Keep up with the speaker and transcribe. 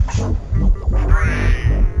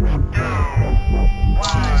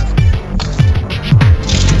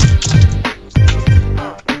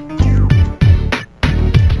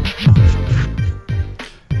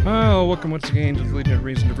once again to the Leading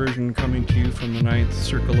Reason Diversion, coming to you from the ninth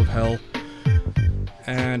circle of hell.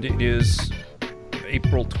 And it is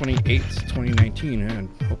April 28th, 2019, and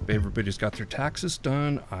hope everybody's got their taxes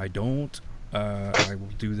done. I don't. I will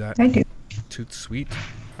do that. I do. Toot sweet.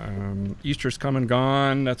 Easter's come and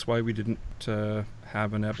gone. That's why we didn't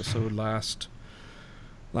have an episode last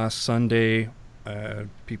Sunday.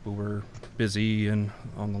 People were busy and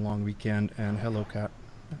on the long weekend. And hello, cat.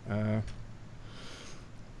 Come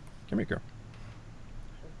here, girl.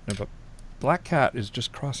 No, but black cat is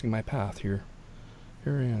just crossing my path here.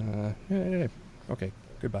 Okay,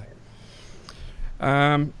 goodbye.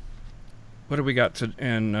 What do we got to?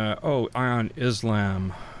 And on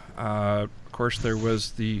Islam. Of course, there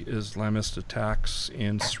was the Islamist attacks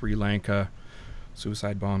in Sri Lanka,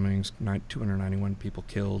 suicide bombings, 291 people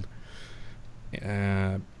killed.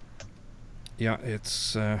 It's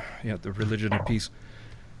the religion of peace.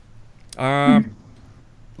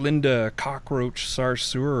 Linda Cockroach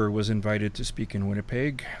Sarsour was invited to speak in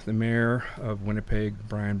Winnipeg. The mayor of Winnipeg,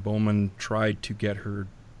 Brian Bowman, tried to get her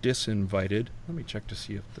disinvited. Let me check to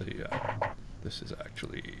see if this is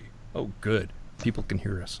actually... Oh, good. People can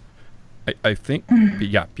hear us. I think...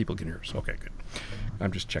 Yeah, people can hear us. Okay, good.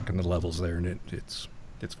 I'm just checking the levels there, and it's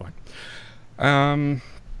fine. So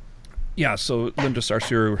Linda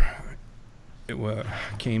Sarsour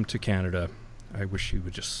came to Canada. I wish she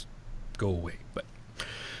would just go away, but...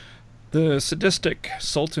 The Sadistic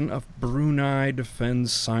Sultan of Brunei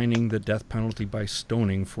defends signing the death penalty by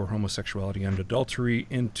stoning for homosexuality and adultery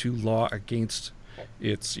into law against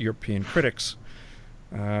its European critics.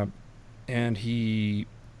 And he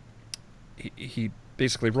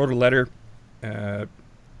basically wrote a letter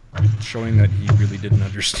showing that he really didn't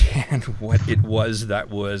understand what it was that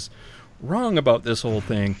was wrong about this whole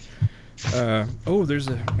thing. We'll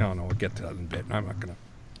get to that in a bit. I'm not going to.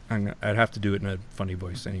 I'd have to do it in a funny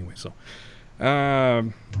voice anyway. So,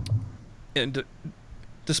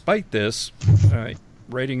 despite this,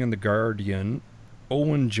 writing in The Guardian,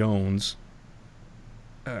 Owen Jones,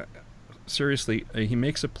 he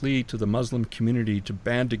makes a plea to the Muslim community to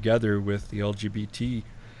band together with the LGBTQ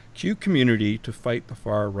community to fight the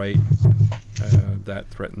far right that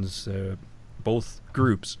threatens both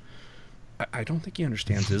groups. I don't think he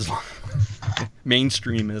understands Islam,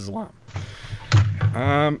 mainstream Islam.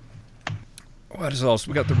 What is else?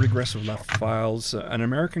 We got the Regressive Left Files, an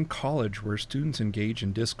American college where students engage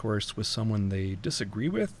in discourse with someone they disagree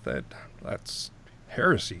with. That's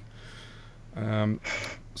heresy.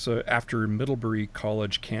 So after Middlebury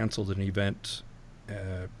College canceled an event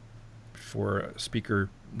before a speaker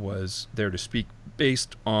was there to speak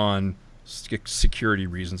based on security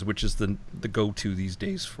reasons, which is the go-to these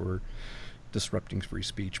days for disrupting free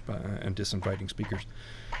speech and disinviting speakers.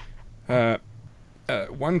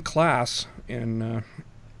 One class in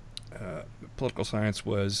political science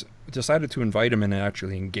decided to invite him and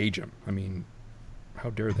actually engage him. I mean, how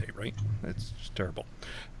dare they, right? It's just terrible.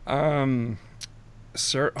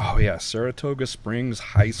 Sartoga Springs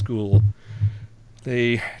High School.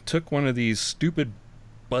 They took one of these stupid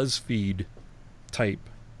BuzzFeed type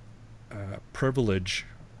privilege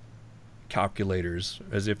calculators,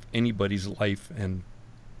 as if anybody's life and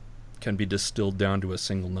can be distilled down to a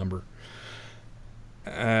single number.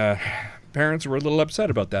 Parents were a little upset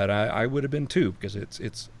about that. I would have been too, because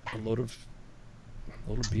it's a load of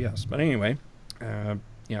BS. But anyway,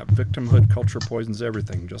 victimhood culture poisons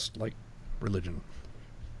everything, just like religion,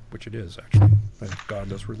 which it is actually.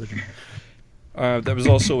 Godless religion. That was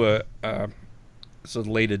also it's a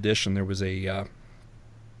late edition. There was a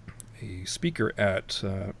speaker at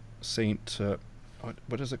St.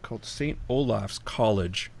 Olaf's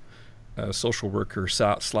College, a social worker /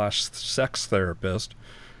 sex therapist,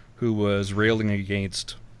 who was railing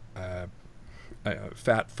against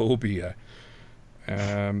fat phobia.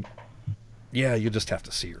 You just have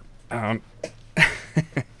to see her.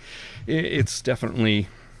 It's definitely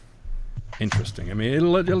interesting. I mean,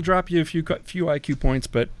 it'll drop you a few IQ points,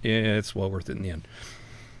 but it's well worth it in the end.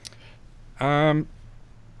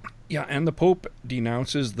 And the Pope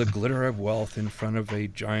denounces the glitter of wealth in front of a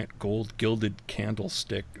giant gold gilded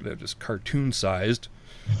candlestick that is cartoon-sized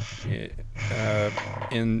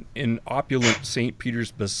in opulent St.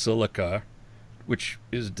 Peter's Basilica, which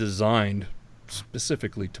is designed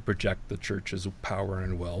specifically to project the church's power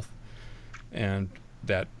and wealth, and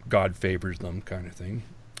that God favors them, kind of thing.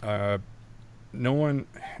 No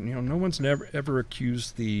one's ever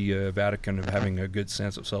accused the Vatican of having a good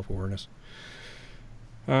sense of self-awareness.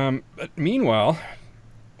 But meanwhile,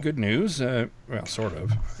 good news, sort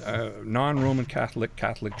of, non-Roman Catholic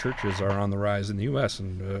churches are on the rise in the U.S.,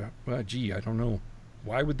 and, I don't know.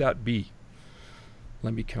 Why would that be?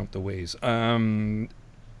 let me count the ways. And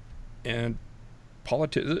a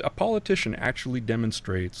politician actually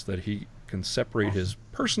demonstrates that he can separate his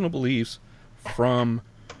personal beliefs from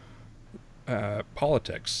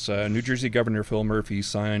politics. New Jersey Governor Phil Murphy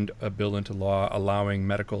signed a bill into law allowing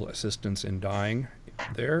medical assistance in dying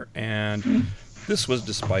there, and this was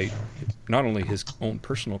despite not only his own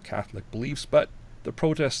personal Catholic beliefs, but the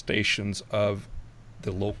protestations of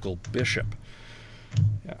the local bishop.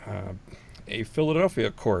 A Philadelphia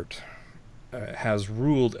court has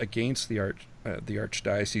ruled against the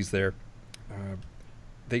archdiocese there.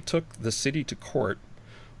 They took the city to court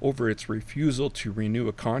over its refusal to renew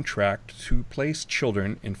a contract to place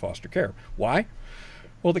children in foster care. Why?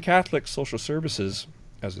 Well, the Catholic Social Services,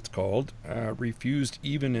 as it's called, refused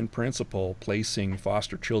even in principle placing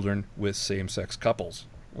foster children with same-sex couples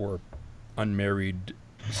or unmarried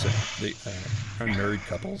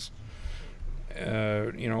couples.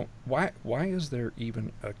 Why is there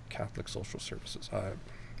even a Catholic Social Services?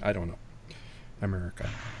 I don't know. America.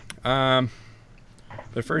 But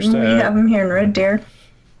first, we have them here in Red Deer.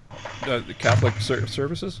 The Catholic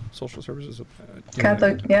Services, Social Services.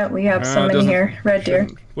 Catholic, yeah, we have some in here, Red Deer.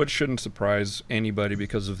 Which shouldn't surprise anybody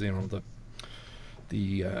because of there's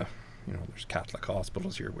Catholic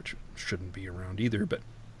hospitals here, which shouldn't be around either. But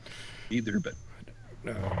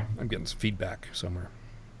I'm getting some feedback somewhere.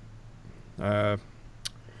 Yeah,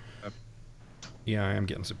 I am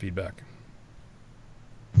getting some feedback.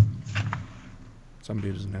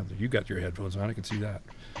 Somebody doesn't have you got your headphones on. I can see that.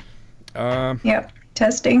 Yep,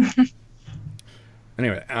 testing.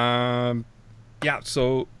 Anyway, yeah.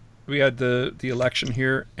 So we had the election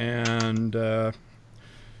here, and there's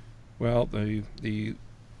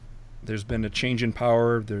been a change in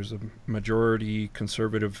power. There's a majority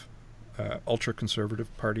conservative,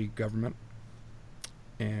 ultra-conservative party government,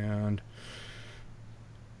 and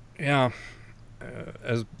yeah,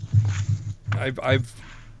 as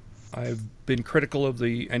I've been critical of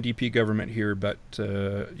the NDP government here, but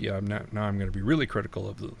now I'm going to be really critical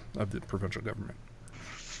of the provincial government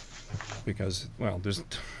because I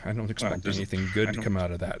don't expect anything good to come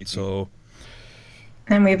out of that. So,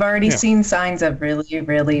 and we've already seen signs of really,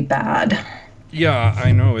 really bad. Yeah,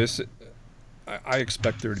 I know. I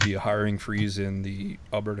expect there to be a hiring freeze in the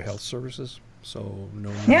Alberta Health Services. So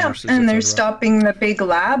no nurses, and they're stopping the big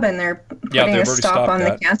lab, and they're putting a stop on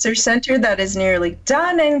the cancer center that is nearly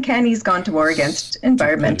done. And Kenny's gone to war against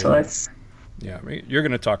environmentalists. Yeah, you're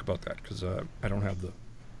going to talk about that because I don't have the.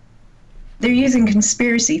 They're using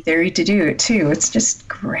conspiracy theory to do it too. It's just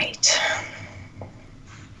great.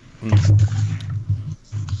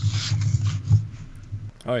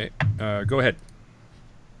 All right, go ahead.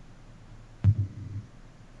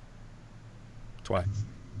 Twy.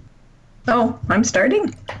 Oh, I'm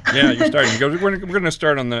starting? Yeah, you're starting. We're going to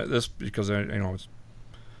start on this because I know it's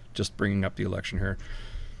just bringing up the election here.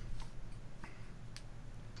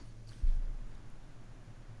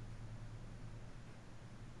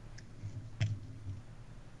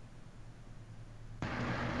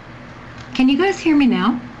 Can you guys hear me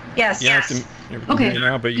now? Yes. Yeah, yes. Okay. Hear you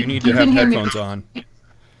now, but you need to have headphones on.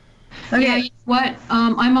 Okay. Yeah, what?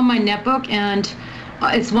 I'm on my netbook, and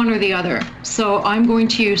it's one or the other. So I'm going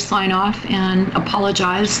to sign off and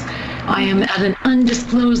apologize. I am at an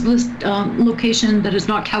undisclosed location that is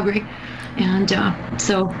not Calgary. And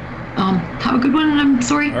so have a good one, and I'm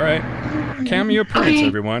sorry. All right. Cameo points,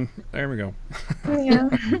 everyone. There we go. Yeah.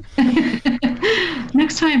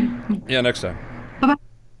 Next time. Yeah, next time. Bye-bye.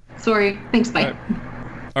 Sorry. Thanks, bye.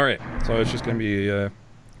 All right. So it's just going to be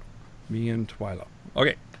me and Twyla.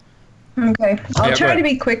 Okay. Okay, I'll try to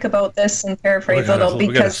be quick about this and paraphrase a little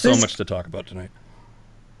because we got so much to talk about tonight.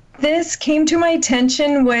 This came to my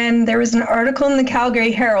attention when there was an article in the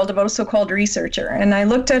Calgary Herald about a so-called researcher, and I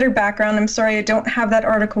looked at her background. I'm sorry, I don't have that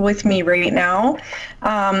article with me right now.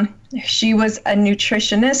 She was a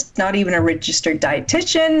nutritionist, not even a registered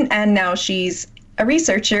dietitian, and now she's a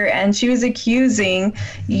researcher, and she was accusing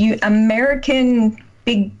American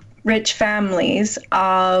big rich families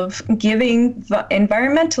of giving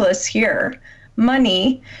environmentalists here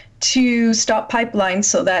money to stop pipelines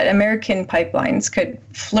so that American pipelines could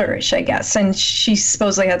flourish, I guess. And she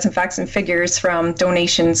supposedly had some facts and figures from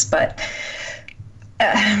donations, but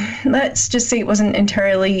let's just say it wasn't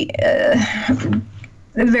entirely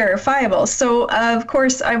verifiable. So, of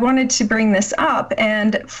course, I wanted to bring this up.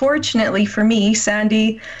 And fortunately for me,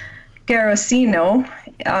 Sandy Garosino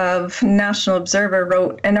of National Observer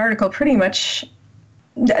wrote an article pretty much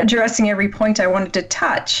addressing every point I wanted to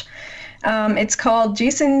touch. It's called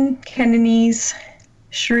Jason Kennedy's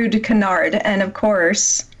Shrewd Canard. And of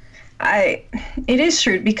course, it is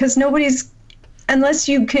shrewd because nobody's unless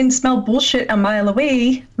you can smell bullshit a mile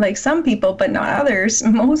away, like some people, but not others,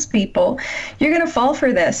 most people, you're going to fall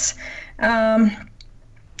for this.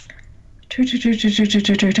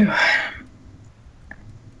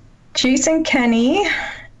 Jason Kenney,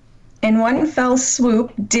 in one fell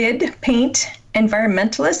swoop, did paint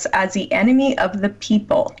environmentalists as the enemy of the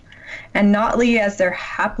people, and Notley as their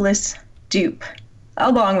hapless dupe,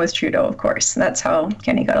 along with Trudeau, of course. That's how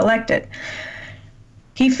Kenney got elected.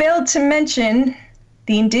 He failed to mention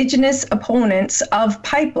the Indigenous opponents of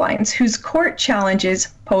pipelines, whose court challenges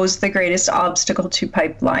pose the greatest obstacle to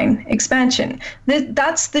pipeline expansion.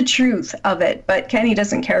 That's the truth of it, but Kenney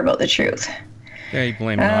doesn't care about the truth. Yeah, he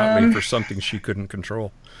blamed Notley for something she couldn't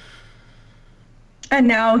control. And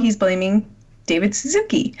now he's blaming David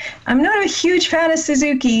Suzuki. I'm not a huge fan of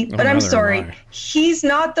Suzuki, but I'm sorry. He's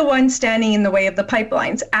not the one standing in the way of the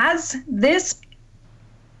pipelines. As this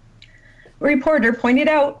reporter pointed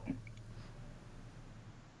out,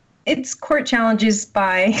 it's court challenges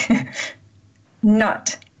by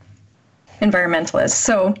not environmentalists.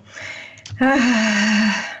 So,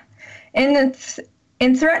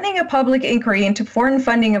 in threatening a public inquiry into foreign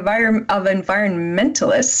funding of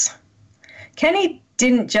environmentalists, Kenney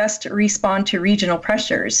didn't just respond to regional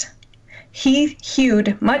pressures. He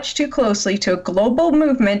hewed much too closely to a global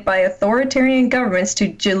movement by authoritarian governments to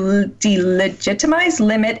delegitimize,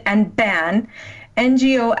 limit, and ban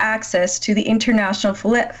NGO access to the international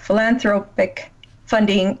philanthropic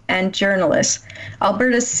funding and journalists.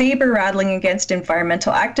 Alberta's saber-rattling against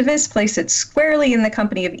environmental activists placed it squarely in the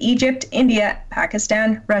company of Egypt, India,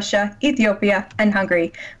 Pakistan, Russia, Ethiopia, and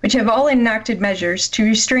Hungary, which have all enacted measures to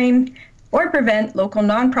restrain or prevent local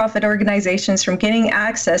nonprofit organizations from getting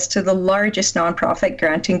access to the largest nonprofit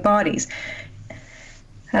granting bodies.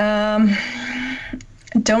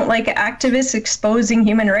 Don't like activists exposing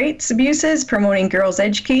human rights abuses, promoting girls'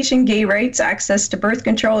 education, gay rights, access to birth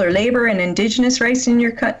control or labor, and Indigenous rights in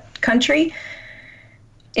your country?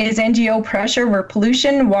 Is NGO pressure over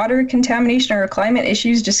pollution, water contamination, or climate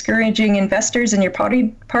issues discouraging investors and your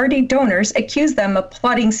party donors? Accuse them of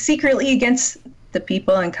plotting secretly against the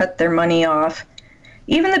people and cut their money off.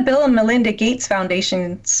 Even the Bill and Melinda Gates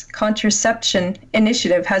Foundation's contraception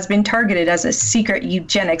initiative has been targeted as a secret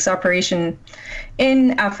eugenics operation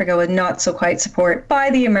in Africa with not so quiet support by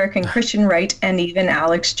the American Christian Right and even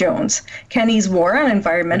Alex Jones. Kenney's war on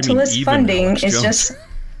environmentalist funding Alex is Jones? just...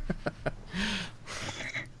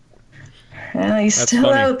 Well, he's That's still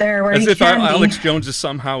funny. out there where As he if can Alex be. Jones is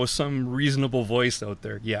somehow some reasonable voice out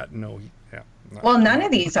there. Yeah, no. Yeah. Well, none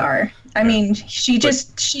of these are. I mean, she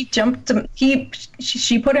jumped him.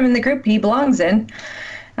 She put him in the group he belongs in.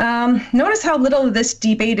 Notice how little of this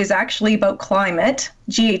debate is actually about climate,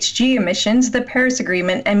 GHG emissions, the Paris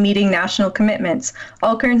Agreement, and meeting national commitments,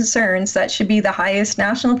 all concerns that should be the highest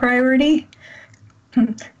national priority.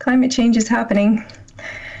 Climate change is happening.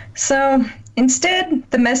 So instead,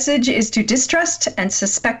 the message is to distrust and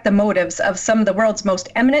suspect the motives of some of the world's most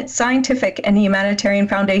eminent scientific and humanitarian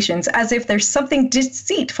foundations, as if there's something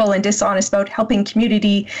deceitful and dishonest about helping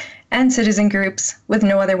community and citizen groups with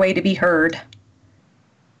no other way to be heard.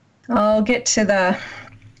 I'll get to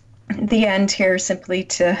the end here simply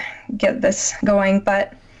to get this going,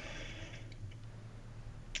 but...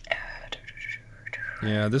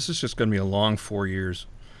 Yeah, this is just going to be a long 4 years.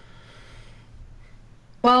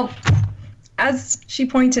 Well, as she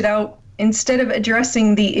pointed out, instead of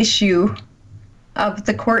addressing the issue of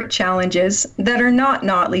the court challenges that are not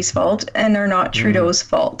Notley's fault and are not Trudeau's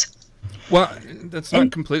fault. Well, that's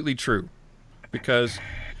not completely true, because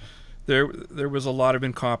there was a lot of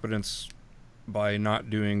incompetence by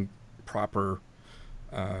not doing proper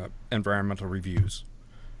environmental reviews,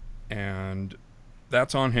 and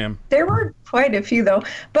that's on him. There were quite a few, though.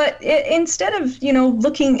 But instead of,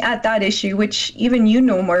 looking at that issue, which even you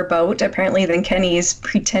know more about, apparently, than Kenney is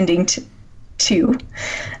pretending to,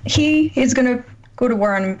 he is going to go to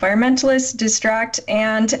war on environmentalists, distract,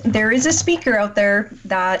 and there is a speaker out there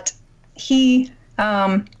that he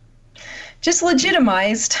just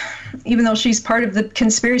legitimized, even though she's part of the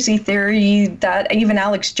conspiracy theory that even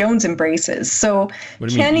Alex Jones embraces. So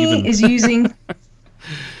Kenney is using...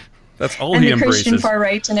 That's all and he the embraces. Christian far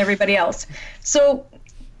right and everybody else. So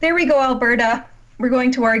there we go, Alberta. We're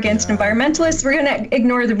going to war against environmentalists. We're going to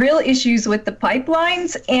ignore the real issues with the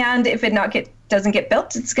pipelines, and if it doesn't get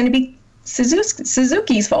built, it's going to be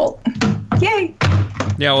Suzuki's fault. Yay!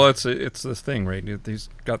 Yeah, well, it's this thing, right? He's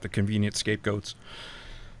got the convenient scapegoats.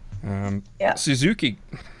 Suzuki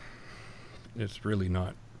is really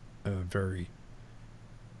not very...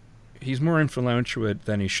 He's more influential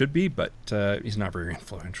than he should be, but he's not very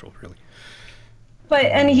influential, really.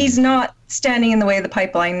 and he's not standing in the way of the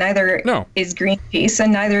pipeline. Neither No. is Greenpeace,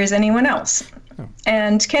 and neither is anyone else. No.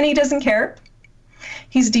 And Kenny doesn't care.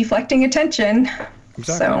 He's deflecting attention. Exactly.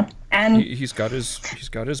 So, and he's got his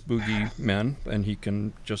boogie men, and he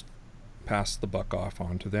can just pass the buck off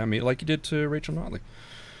onto them, like he did to Rachel Notley.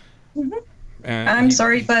 And I'm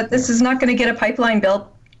sorry, but this is not going to get a pipeline built.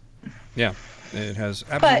 Yeah, it has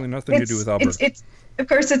absolutely nothing to do with Alberta. It's of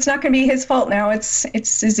course, it's not going to be his fault now. It's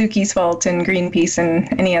Suzuki's fault and Greenpeace and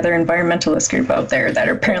any other environmentalist group out there that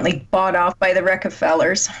are apparently bought off by the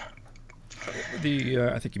Rockefellers.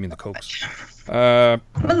 I think you mean the Kochs.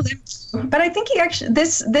 But I think he actually,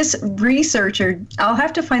 this researcher, I'll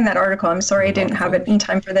have to find that article. I'm sorry I didn't have it in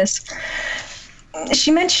time for this. She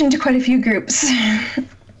mentioned quite a few groups,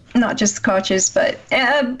 not just the Kochs, but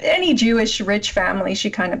any Jewish rich family she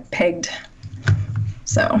kind of pegged.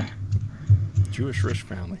 So. Jewish rich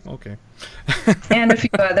family, okay. And a few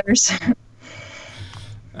others.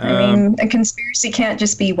 I mean, a conspiracy can't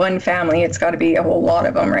just be one family. It's got to be a whole lot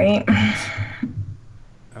of them, right?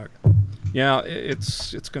 Yeah,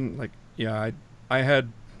 it's gonna, like, yeah, I had,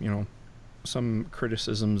 some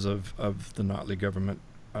criticisms of the Notley government.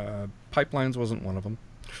 Pipelines wasn't one of them.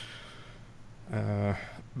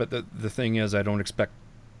 But the thing is, I don't expect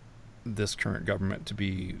this current government to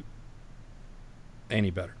be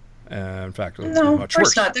any better. In fact, it's no, much of course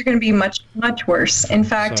worse. not. They're going to be much, much worse. In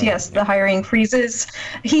fact, yes, the hiring freezes.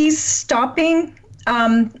 He's stopping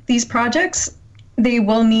these projects. They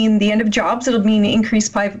will mean the end of jobs. It'll mean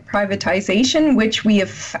increased privatization, which we have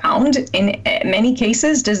found in many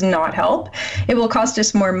cases does not help. It will cost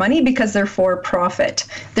us more money because they're for profit.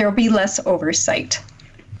 There will be less oversight.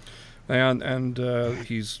 And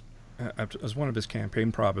he's, as one of his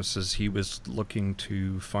campaign promises, he was looking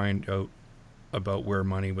to find out about where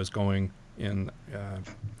money was going in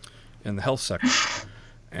the health sector,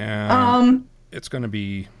 and it's going to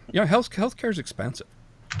be, healthcare is expensive,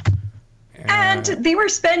 and they were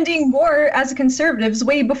spending more as conservatives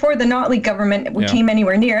way before the Notley government came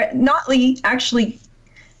anywhere near it. Notley actually,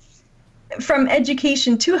 from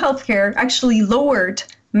education to healthcare, actually lowered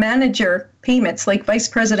manager payments like vice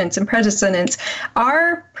presidents and presidents.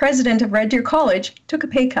 Our president of Red Deer College took a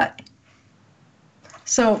pay cut.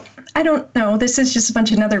 So I don't know. This is just a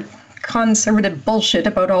bunch of another conservative bullshit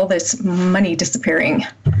about all this money disappearing.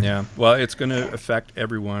 Yeah, well, it's going to affect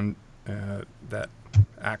everyone that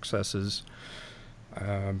accesses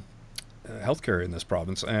healthcare in this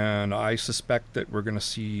province, and I suspect that we're going to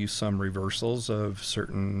see some reversals of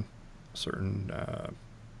certain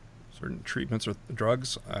treatments or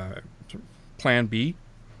drugs. Plan B,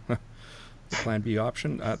 the Plan B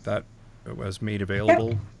option that was made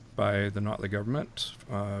available by the Notley government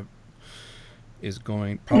is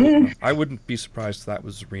going. Probably, I wouldn't be surprised if that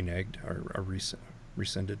was reneged or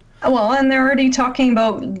rescinded. Well, and they're already talking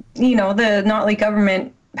about, the Notley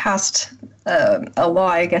government passed a law,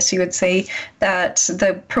 I guess you would say, that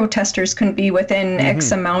the protesters couldn't be within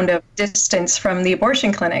X amount of distance from the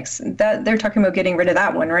abortion clinics. That they're talking about getting rid of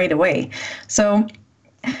that one right away. So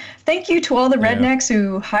thank you to all the rednecks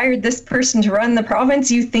who hired this person to run the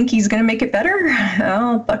province. You think he's going to make it better?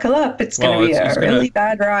 Well, buckle up. It's going to be a really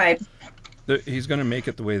bad ride. He's going to make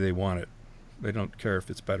it the way they want it. They don't care if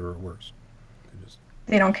it's better or worse.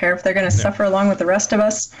 They don't care if they're going to suffer along with the rest of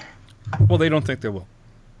us. Well, they don't think they will.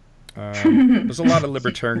 There's a lot of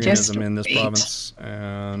libertarianism in this province,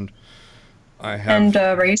 and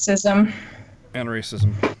racism. And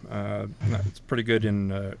racism. It's pretty good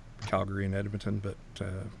in Calgary and Edmonton, but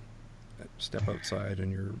step outside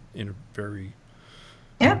and you're in a very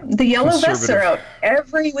the yellow vests are out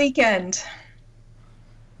every weekend.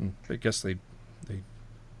 I guess they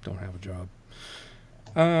don't have a job.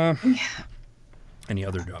 Any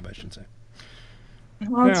other job, I should say.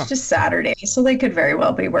 Well, it's just Saturday, so they could very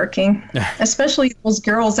well be working. Especially those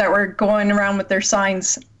girls that were going around with their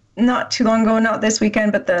signs not too long ago, not this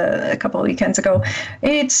weekend, but a couple of weekends ago.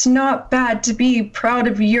 It's not bad to be proud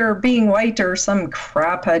of your being white or some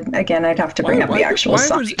crap. Again, I'd have to bring up the actual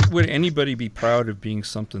sign. Why would anybody be proud of being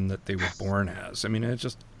something that they were born as? I mean, it's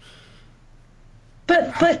just...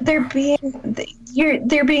 But they're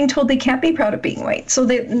being told they can't be proud of being white. So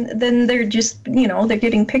then they're just, they're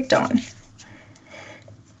getting picked on.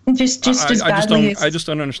 Just as badly. I just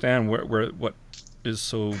don't understand what is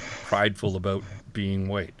so prideful about being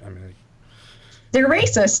white. I mean, they're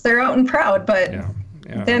racist. They're out and proud, but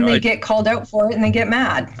then they get called out for it and they get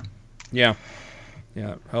mad. Yeah.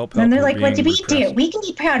 Help. And they're like, "What do we do? We can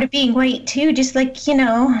be proud of being white too, just like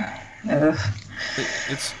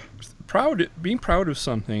It's proud. Being proud of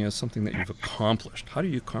something is something that you've accomplished. How do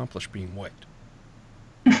you accomplish being white?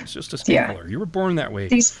 It's just a skin color. You were born that way.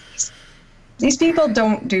 These people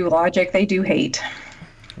don't do logic; they do hate.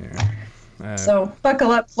 Yeah. So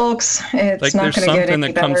buckle up, folks. It's like not there's going to get something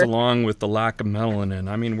any that comes better. along with the lack of melanin.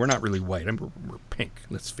 I mean, we're not really white. We're pink.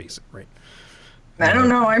 Let's face it, right? I don't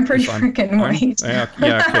know. I'm pretty freaking white. Yeah.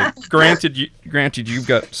 Okay. Granted, you've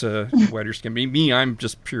got whiter skin. Me, I'm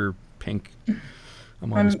just pure pink.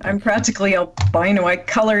 I'm practically albino. I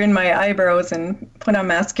color in my eyebrows and put on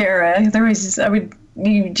mascara. Otherwise,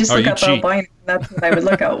 you just look up albino. That's what I would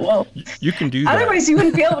look at. Well, you can do that. Otherwise, you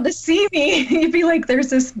wouldn't be able to see me. You'd be like, there's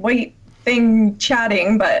this white thing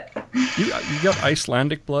chatting, but you got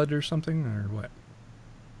Icelandic blood or something, or what?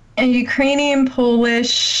 And Ukrainian,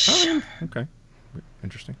 Polish. Oh, okay,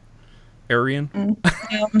 interesting. Aryan.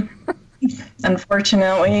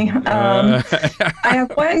 Unfortunately, I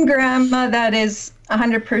have one grandma that is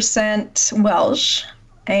 100% Welsh,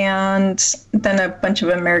 and then a bunch of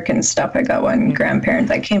American stuff. I got one grandparent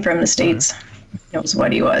that came from the States. Knows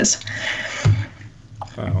what he was.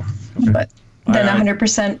 Wow. Okay. But then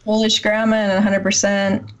 100% Polish grandma and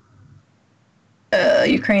 100%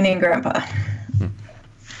 Ukrainian grandpa.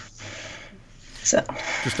 So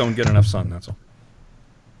just don't get enough sun, that's all.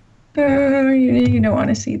 You don't want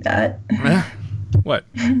to see that. What?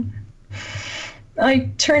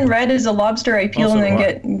 I turn red as a lobster. I peel and then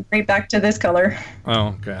get right back to this color.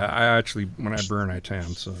 Oh, okay. I actually, when I burn, I tan,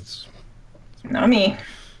 so it's... Not me.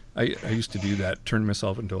 I used to do that, turn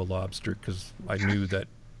myself into a lobster, because I knew that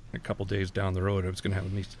a couple days down the road I was going to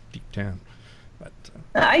have a nice deep tan. But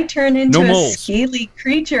I turn into a scaly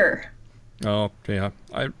creature. Oh, yeah.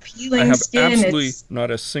 I have skin, absolutely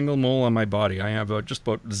not a single mole on my body. I have just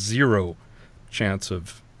about zero chance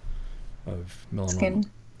of melanoma. Skin.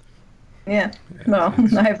 Yeah. Well,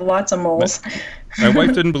 I have lots of moles. My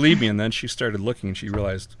wife didn't believe me, and then she started looking, and she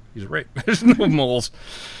realized he's right. There's no moles.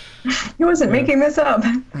 He wasn't making this up.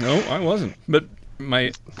 No, I wasn't. But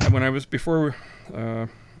when I was before I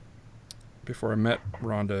met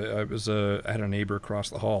Rhonda, I had a neighbor across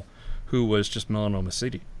the hall who was just melanoma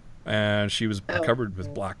city, and she was covered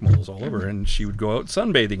with black moles all over, and she would go out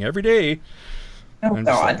sunbathing every day. Oh, and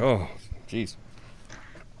God. Just like, oh, jeez.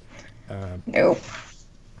 Nope.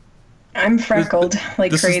 I'm freckled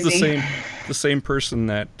like crazy. This is the same person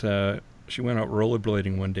that she went out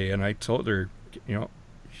rollerblading one day, and I told her,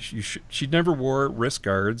 she never wore wrist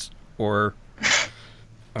guards or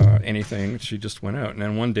anything. She just went out, and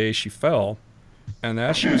then one day she fell, and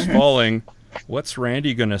as she was falling, what's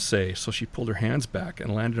Randy gonna say? So she pulled her hands back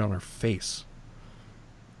and landed on her face.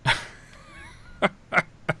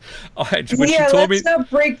 Let's not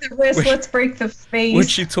break the wrist. Let's break the face. When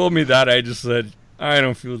she told me that, I just said, I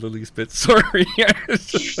don't feel the least bit sorry.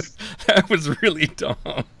 That was really dumb.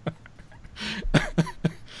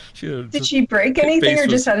 Did she break anything or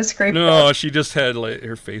just had a scrape? No, she just had,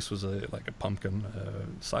 her face was like a pumpkin,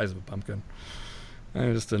 size of a pumpkin.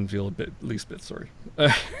 I just didn't feel least bit sorry.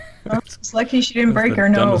 It's lucky she didn't break her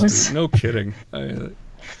nose. No kidding.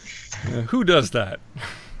 Who does that?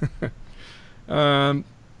 All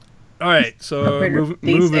right, so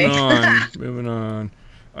moving on.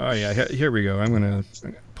 Oh yeah, here we go. I'm gonna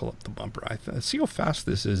pull up the bumper. See how fast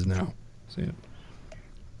this is now. See it?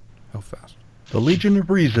 How fast? The Legion of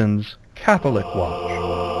Reasons Catholic Watch.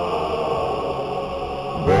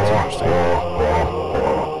 That's interesting.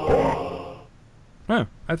 Huh,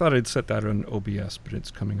 I thought I'd set that on OBS, but it's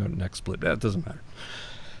coming out in XSplit. That doesn't matter.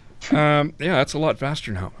 Yeah, that's a lot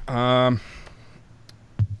faster now.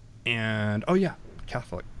 And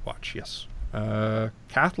Catholic Watch, yes.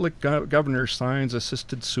 Catholic governor signs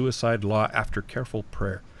assisted suicide law after careful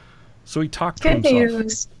prayer. So he talked to himself.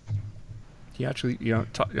 News. He actually,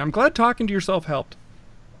 I'm glad talking to yourself helped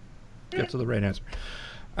get to the right answer.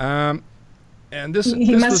 And this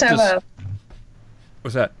he this must have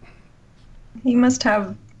what's that? He must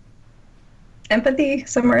have empathy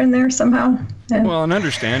somewhere in there somehow. Yeah. Well, an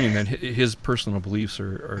understanding that his personal beliefs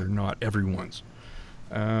are not everyone's.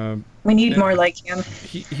 We need more like him.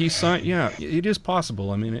 He signed. Yeah, it is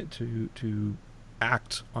possible. I mean, to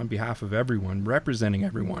act on behalf of everyone, representing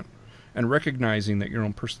everyone, and recognizing that your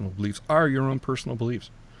own personal beliefs are your own personal beliefs.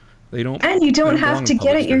 They don't. And you don't have to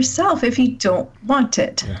get it yourself if you don't want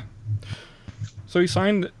it. Yeah. So he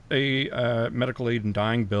signed a medical aid in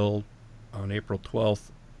dying bill on April 12th,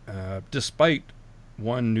 despite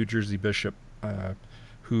one New Jersey bishop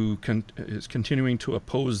who is continuing to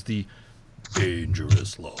oppose the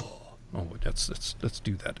dangerous law. Oh, let's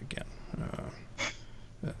do that again.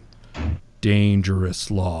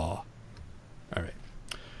 Dangerous law. All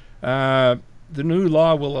right. The new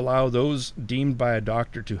law will allow those deemed by a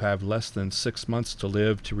doctor to have less than 6 months to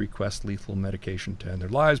live to request lethal medication to end their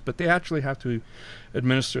lives, but they actually have to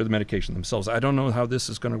administer the medication themselves. I don't know how this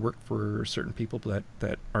is going to work for certain people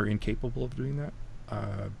that are incapable of doing that.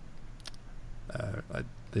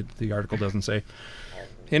 The article doesn't say.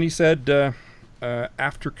 And he said,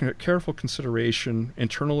 after careful consideration,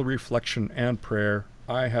 internal reflection, and prayer,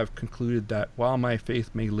 I have concluded that while my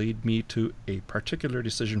faith may lead me to a particular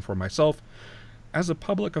decision for myself, as a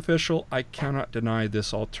public official, I cannot deny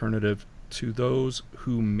this alternative to those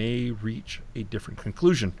who may reach a different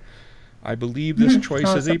conclusion. I believe this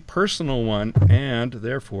choice is a personal one, and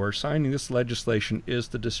therefore signing this legislation is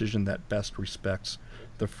the decision that best respects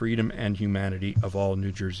the freedom and humanity of all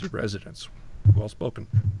New Jersey residents. Well spoken.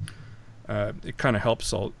 It kind of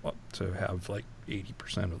helps all to have like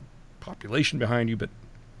 80% of the population behind you, but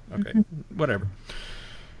okay, whatever.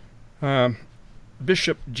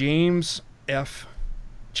 Bishop James F.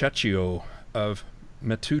 Cecchio of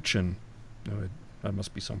Metuchen, that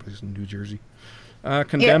must be someplace in New Jersey,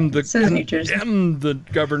 condemned the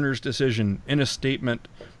governor's decision. In a statement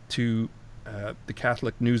to the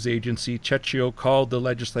Catholic news agency, Cecchio called the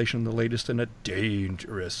legislation the latest in a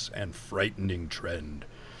dangerous and frightening trend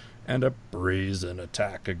and a brazen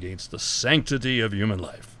attack against the sanctity of human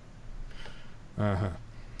life.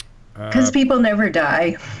 Because people never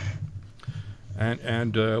die.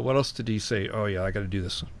 And what else did he say? Oh, yeah, I got to do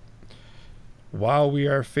this. While we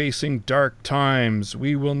are facing dark times,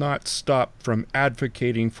 we will not stop from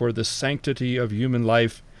advocating for the sanctity of human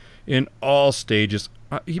life in all stages.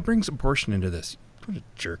 He brings abortion into this. What a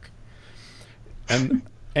jerk.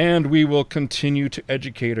 And we will continue to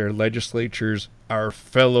educate our legislatures, our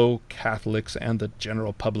fellow Catholics, and the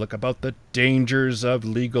general public about the dangers of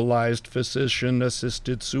legalized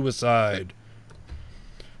physician-assisted suicide.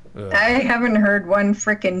 I haven't heard one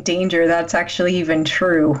frickin' danger that's actually even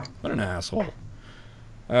true. What an asshole.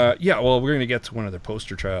 Yeah, well, we're going to get to one of their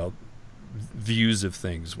poster child views of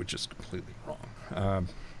things, which is completely wrong.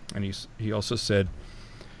 And he also said,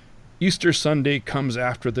 Easter Sunday comes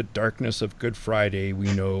after the darkness of Good Friday,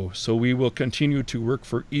 we know, so we will continue to work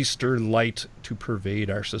for Easter light to pervade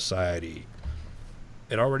our society.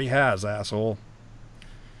 It already has, asshole.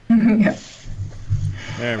 Yeah.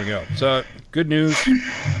 There we go. So, good news.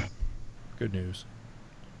 Good news.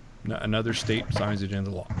 Another state signs it into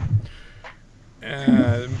law.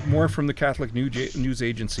 More from the Catholic News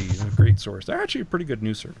Agency, a great source. They're actually a pretty good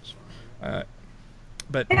news service.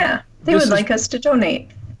 But yeah, they would like us to donate.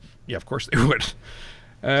 Yeah, of course they would.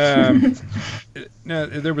 Now,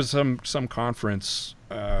 there was some conference,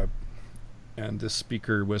 and this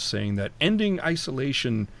speaker was saying that ending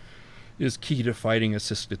isolation is key to fighting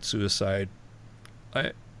assisted suicide.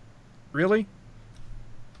 Really?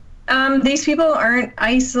 These people aren't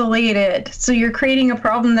isolated, so you're creating a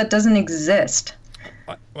problem that doesn't exist.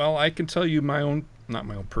 Well, I can tell you not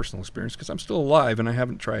my own personal experience, because I'm still alive and I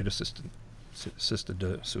haven't tried assisted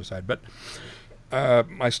suicide, but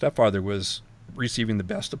my stepfather was receiving the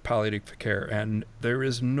best of palliative care, and there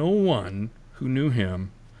is no one who knew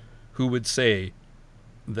him who would say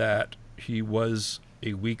that he was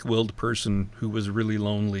a weak-willed person who was really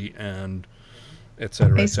lonely and et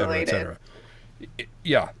cetera, et cetera, et cetera.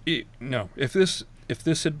 No. If this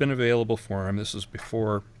had been available for him, this was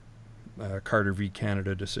before Carter v.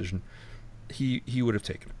 Canada decision, he would have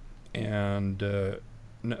taken it, and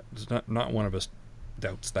not one of us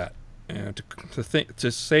doubts that. And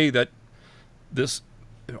to say that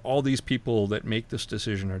all these people that make this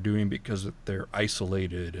decision are doing because they're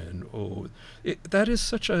isolated and that is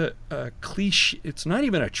such a cliche. It's not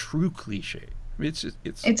even a true cliche. It's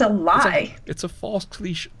a lie. It's a false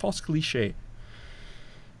cliche.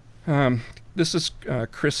 This is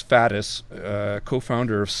Chris Faddis,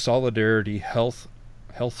 co-founder of Solidarity Health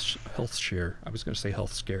Share. I was going to say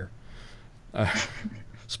Health Scare.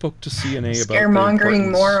 Spoke to CNA about scaremongering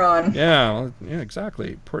moron. Yeah,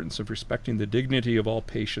 exactly. Importance of respecting the dignity of all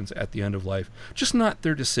patients at the end of life, just not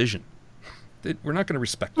their decision. We're not going to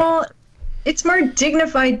respect that. Well, it's more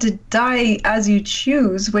dignified to die as you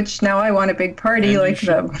choose, which now I want a big party like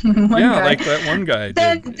the one guy. Yeah, like that one guy.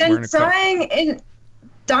 Then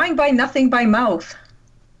dying by nothing by mouth.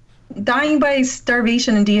 Dying by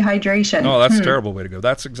starvation and dehydration. Oh, that's a terrible way to go.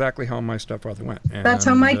 That's exactly how my stepfather went. And, that's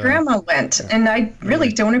how my grandma went. Yeah. And I really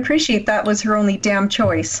don't appreciate that was her only damn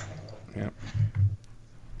choice.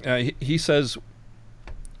 Yeah. He says,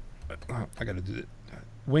 I got to do it.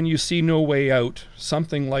 When you see no way out,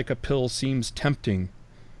 something like a pill seems tempting.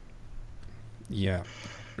 Yeah,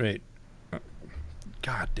 right.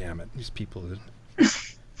 God damn it. These people,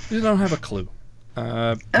 they don't have a clue.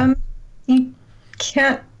 You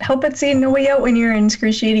can't help but see no way out when you're in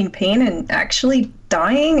excruciating pain and actually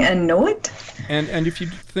dying and know it. And if you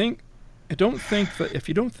don't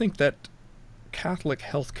think that Catholic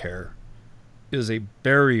healthcare is a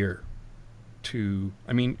barrier to,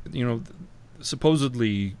 I mean,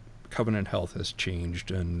 supposedly Covenant Health has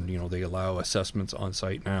changed and, they allow assessments on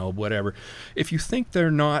site now, whatever. If you think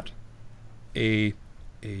they're not a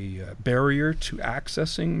barrier to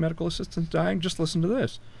accessing medical assistance dying, just listen to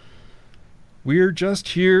this. We're just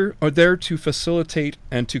here or there to facilitate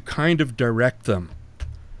and to kind of direct them.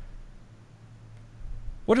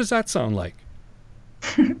 What does that sound like?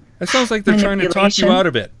 It sounds like they're trying to talk you out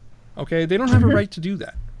of it. Okay? They don't have a right to do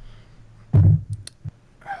that.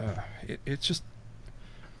 It's just...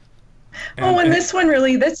 this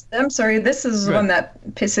is the one that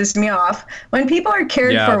pisses me off. When people are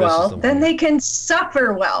cared for well, then they can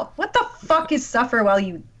suffer well. What the fuck is suffer well,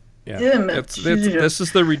 you... Yeah, this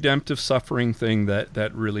is the redemptive suffering thing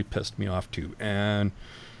that really pissed me off too. And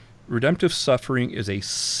redemptive suffering is a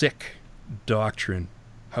sick doctrine.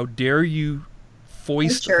 How dare you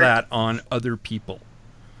foist that on other people?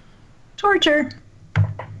 Torture.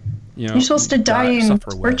 You're supposed to die in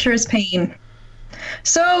torturous pain.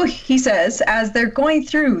 So he says, as they're going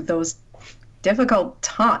through those difficult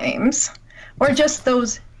times, or just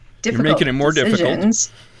those difficult You're making it more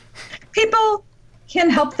decisions, people can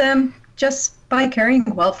help them just by caring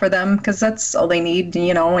well for them, because that's all they need,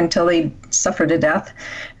 until they suffer to death.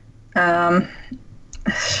 What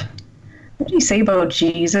do you say about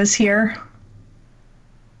Jesus here?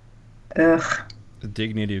 Ugh. The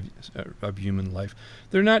dignity of human life.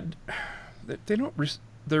 They're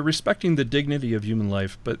respecting the dignity of human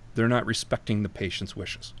life, but they're not respecting the patient's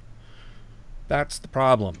wishes. That's the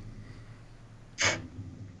problem.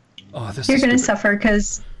 You're going to suffer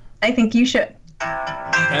because I think you should.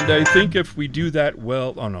 And I think if we do that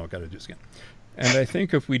well... Oh, no, I've got to do this again. And I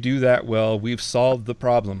think if we do that well, we've solved the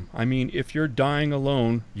problem. I mean, if you're dying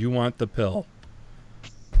alone, you want the pill.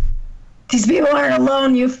 These people aren't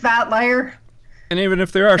alone, you fat liar. And even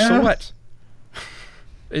if they are, so what?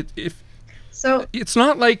 It's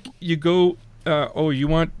not like you go, you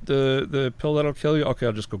want the pill that'll kill you? Okay,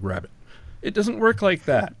 I'll just go grab it. It doesn't work like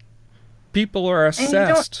that. People are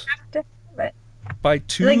assessed by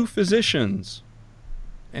two physicians.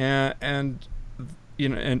 And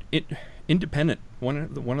independent. One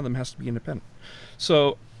of them has to be independent.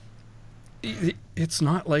 So it's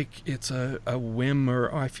not like it's a whim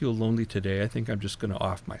or I feel lonely today. I think I'm just going to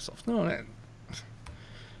off myself. No,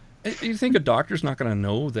 you think a doctor's not going to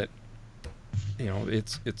know that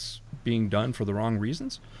it's being done for the wrong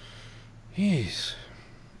reasons? Jeez.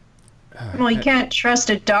 Well, you can't trust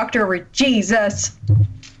a doctor with Jesus.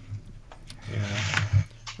 Yeah.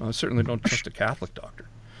 Well, I certainly don't trust a Catholic doctor.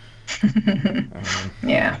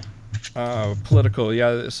 Yeah. Political.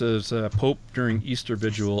 Yeah, this is Pope during Easter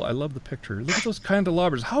Vigil. I love the picture. Look at those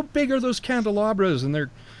candelabras. How big are those candelabras?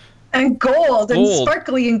 And gold and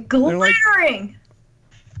sparkly and glittering.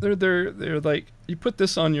 They're like, you put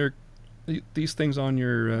these things on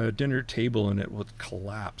your dinner table and it will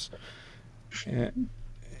collapse. And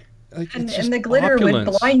the glitter opulence.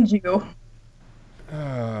 would blind you.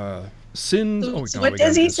 Sins. What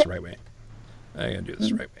does he say? The right way. I gotta do this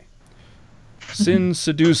the right way. Sin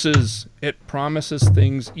seduces. It promises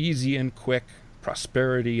things easy and quick,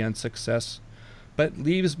 prosperity and success, but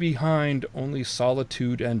leaves behind only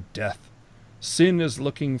solitude and death. Sin is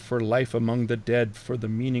looking for life among the dead, for the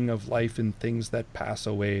meaning of life in things that pass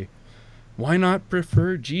away. Why not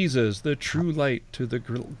prefer Jesus, the true light, to the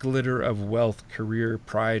glitter of wealth, career,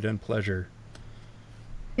 pride, and pleasure?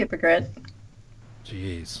 Hypocrite.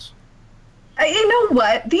 Jeez. You know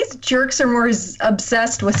what? These jerks are more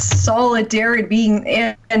obsessed with solidarity, being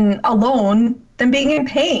in alone, than being in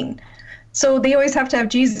pain. So they always have to have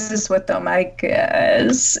Jesus with them, I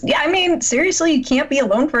guess. Yeah, I mean, seriously, you can't be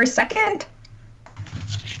alone for a second?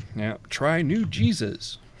 Yeah, try new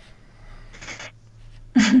Jesus.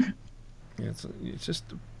 It's just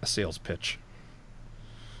a sales pitch.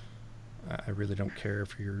 I really don't care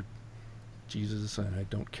for your Jesus, and I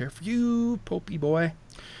don't care for you, Popey boy.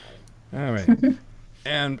 All right.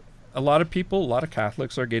 And a lot of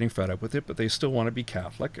Catholics are getting fed up with it, but they still want to be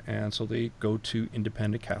Catholic, and so they go to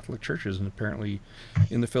independent Catholic churches. And apparently,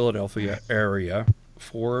 in the Philadelphia area,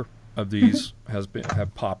 4 of these have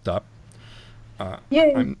popped up.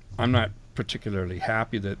 I'm not particularly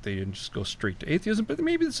happy that they didn't just go straight to atheism, but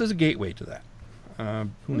maybe this is a gateway to that.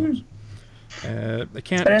 Who knows? They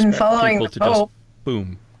can't expect people to just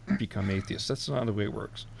boom become atheists. That's not the way it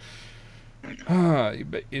works. But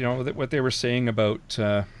what they were saying about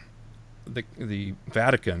the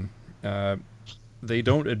Vatican, they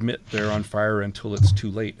don't admit they're on fire until it's too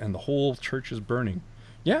late and the whole church is burning.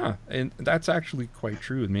 Yeah, and that's actually quite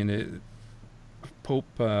true. I mean, Pope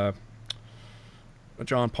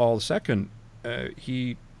John Paul II,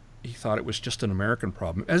 he thought it was just an American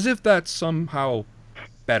problem, as if that's somehow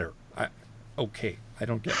better. Okay, I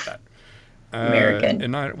don't get that. American.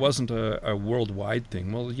 And it wasn't a worldwide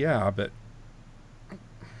thing. Well, yeah, but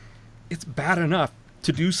it's bad enough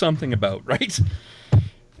to do something about, right?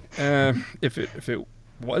 If it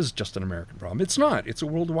was just an American problem, it's not. It's a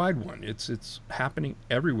worldwide one. It's happening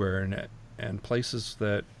everywhere, and places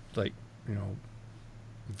that, like, you know,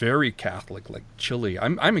 very Catholic, like Chile.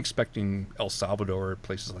 I'm expecting El Salvador,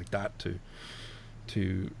 places like that to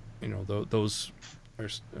you know, those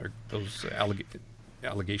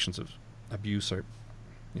allegations of abuse are,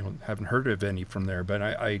 you know, haven't heard of any from there, but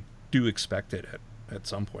I do expect it at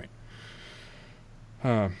some point.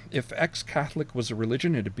 If ex-Catholic was a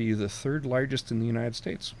religion, it'd be the third largest in the United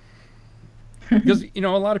States. Because, you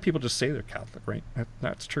know, a lot of people just say they're Catholic, right?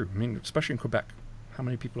 That's true. I mean, especially in Quebec. How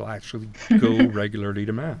many people actually go regularly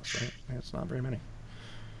to Mass, right? It's not very many.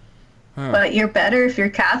 But you're better if you're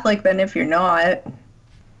Catholic than if you're not.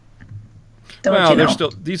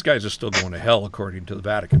 These guys are still going to hell according to the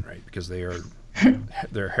Vatican, right? Because they're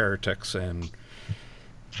heretics and...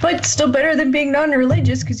 But still better than being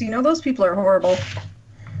non-religious, because you know those people are horrible.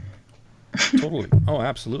 Totally. Oh,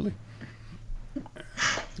 absolutely.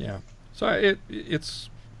 Yeah. So it's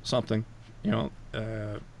something, you know.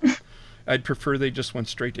 I'd prefer they just went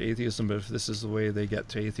straight to atheism, but if this is the way they get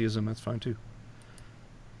to atheism, that's fine too.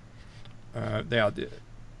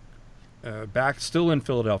 Back still in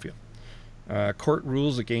Philadelphia, court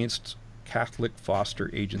rules against Catholic foster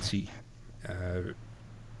agency.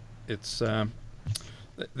 It's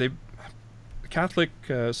Catholic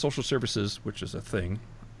social services, which is a thing,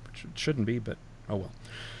 which it shouldn't be, but oh well.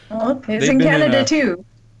 Well, it's in Canada too.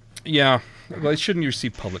 Yeah, well, they shouldn't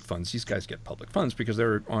receive public funds. These guys get public funds because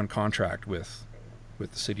they're on contract with the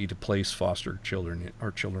city to place foster children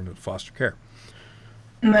or children in foster care.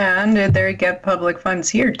 And did they get public funds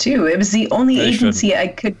here too? It was the only agency I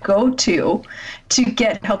could go to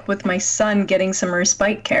get help with my son getting some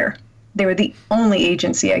respite care. They were the only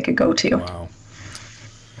agency I could go to. Wow.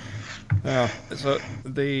 Yeah, so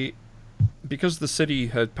because the city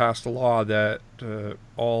had passed a law that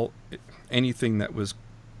anything that was,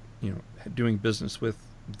 you know, doing business with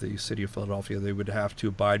the city of Philadelphia, they would have to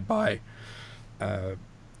abide by the,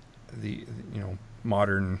 you know,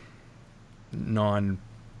 modern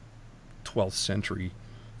non-12th century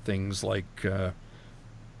things like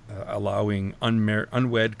allowing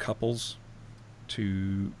unwed couples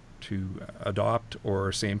to adopt,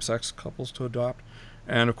 or same-sex couples to adopt.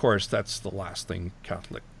 And of course, that's the last thing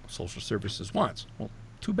Catholic Social Services wants. Well,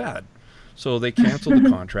 too bad. So they canceled the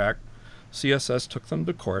contract. CSS took them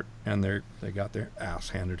to court, and they got their ass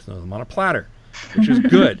handed to them on a platter, which is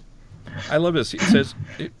good. I love this.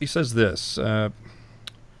 He says this. The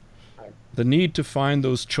need to find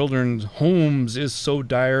those children's homes is so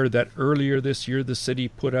dire that earlier this year the city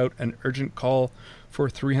put out an urgent call for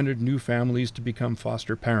 300 new families to become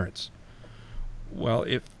foster parents. Well,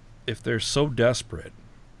 if they're so desperate,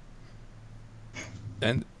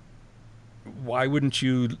 and why wouldn't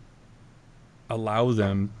you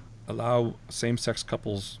allow same-sex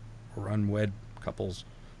couples or unwed couples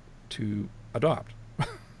to adopt?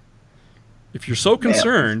 If you're so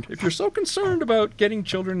concerned, about getting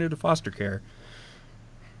children into foster care,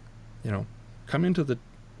 you know, come into the,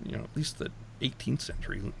 you know, at least the 18th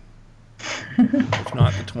century, if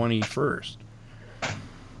not the 21st.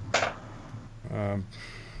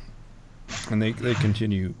 And they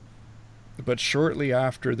continue. But shortly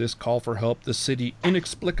after this call for help, the city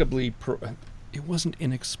inexplicably... it wasn't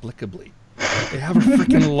inexplicably. They have a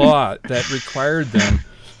freaking law that required them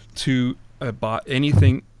to buy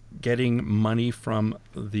anything getting money from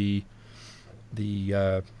the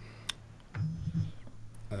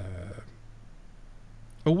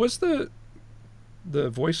was the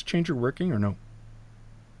voice changer working or no?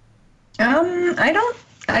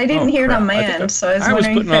 I didn't hear it on my end, so I was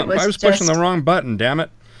wondering if it was I was pushing the wrong button, damn it.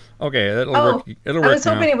 Okay, it'll work. It'll work. I was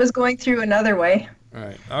hoping it was going through another way. All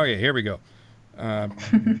right. Okay, here we go.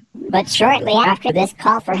 But shortly after this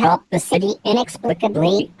call for help, the city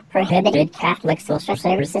inexplicably prohibited Catholic Social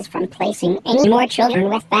Services from placing any more children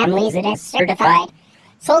with families it has certified,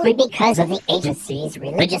 solely because of the agency's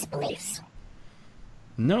religious beliefs.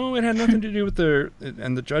 No, it had nothing to do with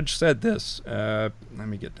and the judge said this. Let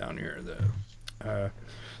me get down here.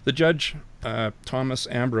 The judge, Thomas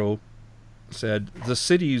Ambrose, said, the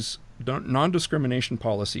city's non-discrimination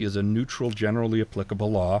policy is a neutral, generally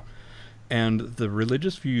applicable law, And the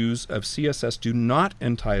religious views of CSS do not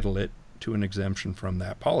entitle it to an exemption from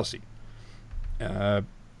that policy.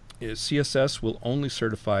 CSS will only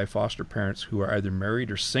certify foster parents who are either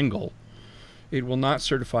married or single. It will not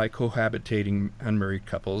certify cohabitating unmarried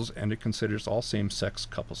couples, and it considers all same-sex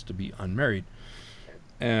couples to be unmarried.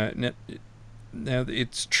 Now,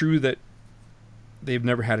 it's true that they've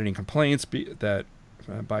never had any complaints by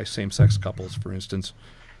same-sex couples, for instance,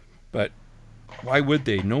 but why would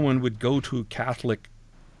they? No one would go to a Catholic.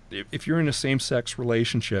 If you're in a same-sex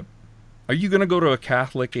relationship, are you going to go to a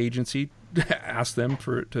Catholic agency to ask them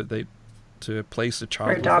to place a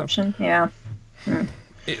child for adoption? With them? Yeah.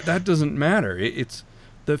 That doesn't matter. It's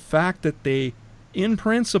the fact that they, in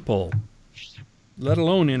principle, let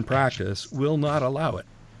alone in practice, will not allow it.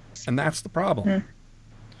 And that's the problem.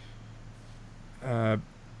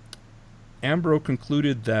 Ambro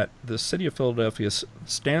concluded that the city of Philadelphia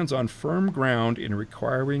stands on firm ground in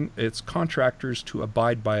requiring its contractors to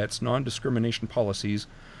abide by its non-discrimination policies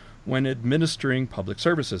when administering public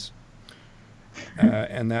services.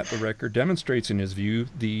 And that the record demonstrates, in his view,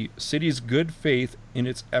 the city's good faith in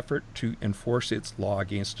its effort to enforce its law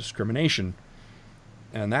against discrimination.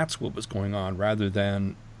 And that's what was going on, rather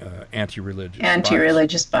than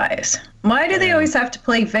anti-religious bias. Why do they always have to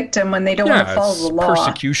play victim when they don't want to follow the law?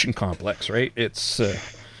 Persecution complex, right? It's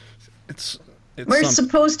we're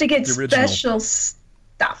supposed to get special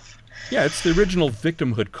stuff. Yeah, it's the original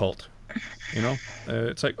victimhood cult. You know,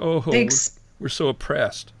 it's like, we're so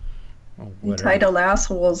oppressed. Oh, entitled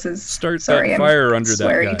assholes is start that fire under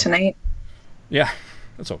that guy tonight. Yeah,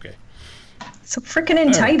 that's okay. So freaking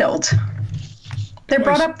entitled. They're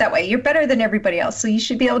brought up that way. You're better than everybody else, so you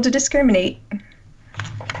should be able to discriminate.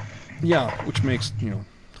 Yeah, which makes,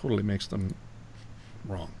 totally makes them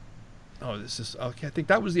wrong. Oh, this is okay. I think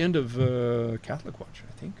that was the end of Catholic Watch,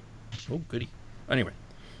 I think. Oh, goody. Anyway,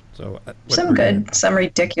 so some good, some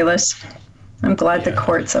ridiculous. I'm glad the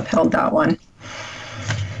courts upheld that one.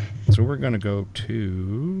 So we're going to go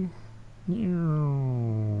to...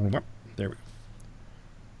 There we go.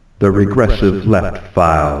 The Regressive Left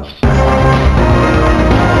Files.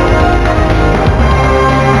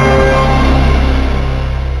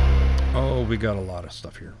 Oh, we got a lot of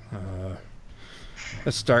stuff here.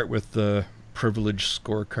 Let's start with the privilege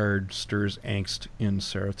scorecard stirs angst in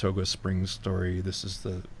Saratoga Springs story. This is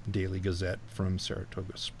the Daily Gazette from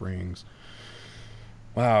Saratoga Springs.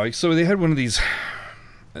 Wow, so they had one of these...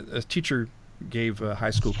 A teacher gave a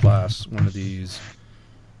high school class one of these,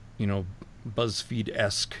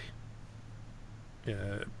 BuzzFeed-esque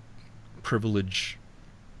privilege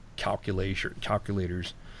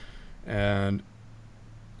calculators, and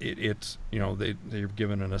it's they're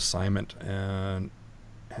given an assignment, and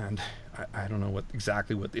I don't know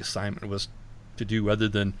exactly what the assignment was to do, other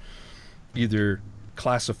than either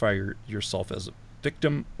classify yourself as a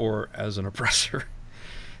victim or as an oppressor.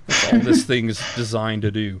 That's all this thing is designed to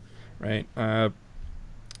do, right? The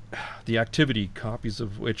activity, copies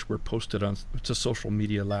of which were posted to social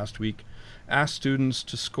media last week, asked students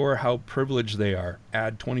to score how privileged they are.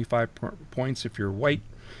 Add 25 points if you're white.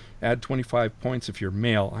 Add 25 points if you're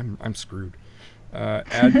male. I'm screwed.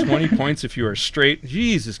 Add 20 points if you are straight.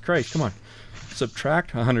 Jesus Christ, come on.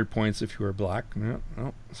 Subtract 100 points if you are black.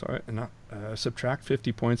 Subtract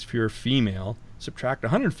 50 points if you're female. Subtract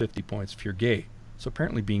 150 points if you're gay. So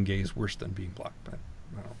apparently being gay is worse than being black. But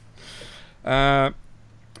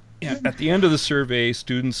at the end of the survey,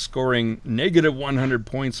 students scoring negative 100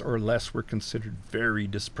 points or less were considered very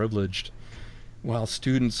disprivileged, while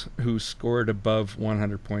students who scored above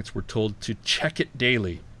 100 points were told to check it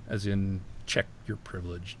daily, as in check your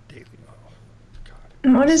privilege daily. Oh,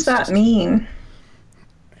 God. What does that mean?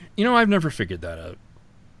 I've never figured that out.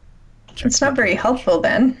 It's not very helpful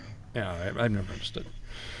then. Yeah, I've never understood.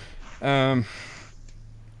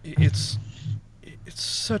 It's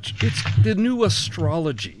the new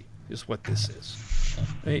astrology is what this is.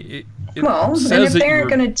 And if they're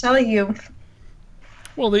going to tell you...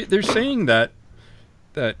 Well, they're saying that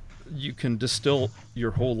you can distill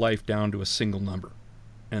your whole life down to a single number,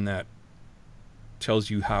 and that tells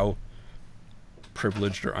you how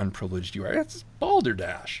privileged or unprivileged you are. That's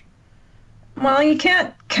balderdash. Well, you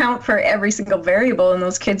can't count for every single variable in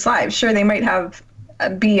those kids' lives. Sure, they might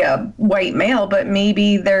be a white male, but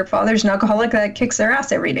maybe their father's an alcoholic that kicks their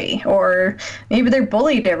ass every day, or maybe they're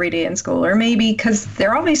bullied every day in school, or maybe because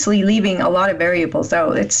they're obviously leaving a lot of variables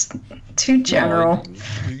out. It's too general.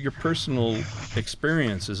 Your personal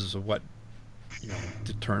experiences is what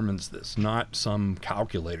determines this, not some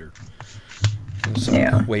calculator, some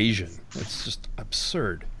equation. It's just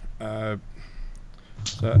absurd.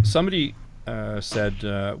 Somebody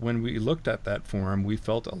said, when we looked at that forum, we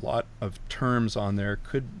felt a lot of terms on there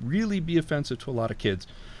could really be offensive to a lot of kids.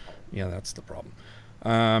 Yeah, that's the problem.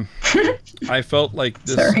 I felt like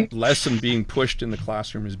this lesson being pushed in the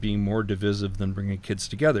classroom is being more divisive than bringing kids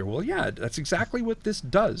together. Well, yeah, that's exactly what this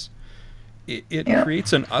does. It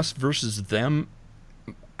creates an us versus them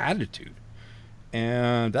attitude.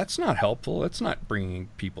 And that's not helpful. It's not bringing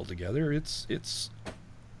people together. It's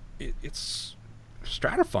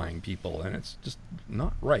stratifying people, and it's just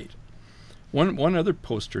not right. One other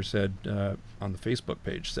poster said on the Facebook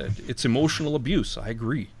page said, it's emotional abuse. I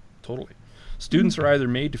agree, totally. Students are either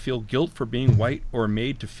made to feel guilt for being white or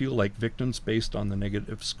made to feel like victims based on the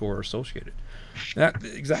negative score associated. That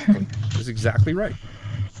is exactly right.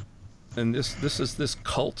 And this is this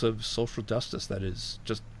cult of social justice that is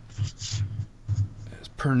just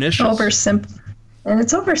pernicious. And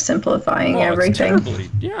it's oversimplifying everything. It's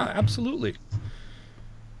terribly. Yeah, absolutely.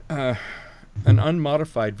 An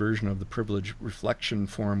unmodified version of the privilege reflection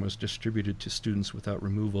form was distributed to students without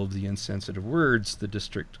removal of the insensitive words, the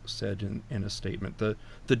district said in a statement. The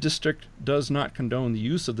district does not condone the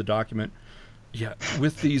use of the document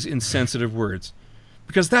with these insensitive words,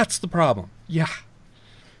 because that's the problem. Yeah.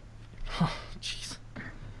 Oh, jeez.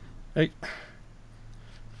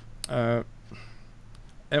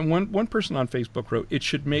 And one person on Facebook wrote, it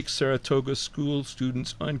should make Sartoga school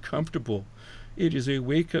students uncomfortable. It is a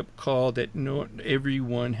wake-up call that not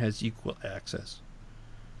everyone has equal access.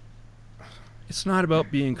 It's not about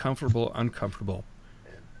being comfortable or uncomfortable.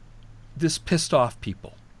 This pissed off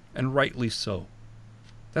people, and rightly so.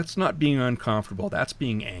 That's not being uncomfortable. That's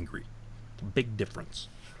being angry. It's a big difference.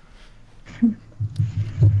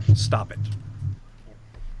 Stop it.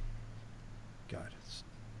 God,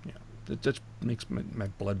 it just makes my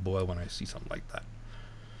blood boil when I see something like that.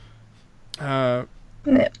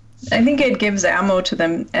 I think it gives ammo to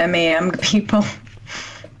the MAM people.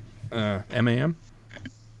 MAM?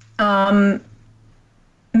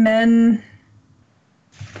 Men.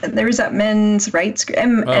 There was that men's rights.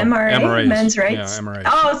 MRA? Men's rights. Yeah, MRA.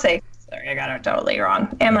 Oh, sorry, I got it totally wrong.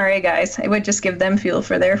 MRA guys. I would just give them fuel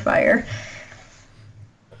for their fire.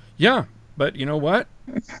 Yeah, but you know what?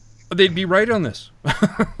 They'd be right on this.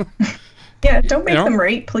 Yeah, don't make them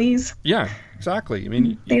right, please. Yeah, exactly. I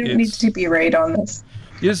mean, they don't need to be right on this.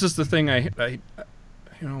 This is the thing. The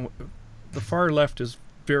far left is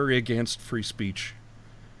very against free speech,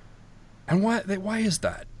 and why is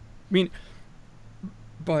that? I mean,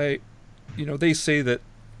 they say that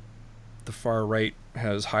the far right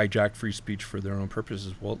has hijacked free speech for their own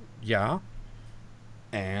purposes. Well, yeah,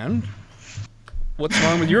 and what's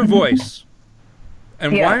wrong with your voice?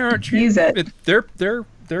 And why aren't you? Use it.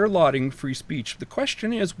 They're lauding free speech. The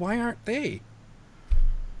question is, why aren't they?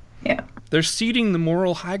 Yeah. They're ceding the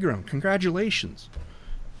moral high ground. Congratulations.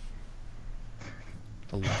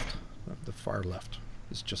 The left, the far left,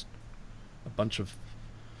 is just a bunch of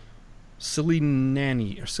silly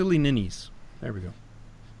ninnies. There we go.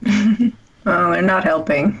 Oh, they're not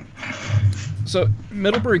helping. So,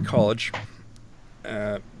 Middlebury College,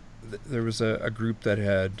 there was a group that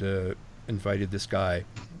had invited this guy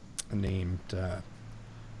named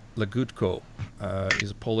Legutko.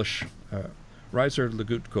 He's a Polish, Ryszard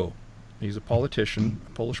Legutko. He's a politician, a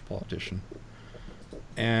Polish politician.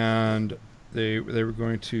 And they were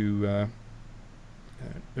going to, there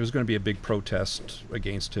was going to be a big protest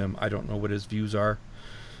against him. I don't know what his views are.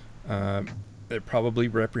 They're probably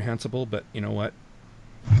reprehensible, but you know what?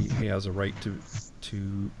 He has a right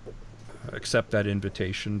to accept that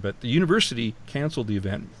invitation. But the university canceled the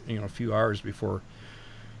event, a few hours before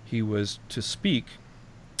he was to speak,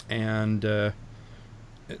 and there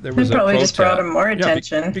was a probably protest. just brought him more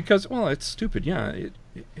attention. Because it's stupid. Yeah,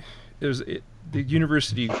 the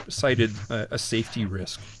university cited a safety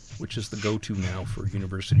risk, which is the go-to now for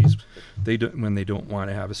universities. When they don't want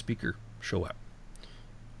to have a speaker show up.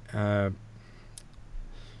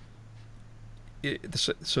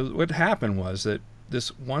 So what happened was that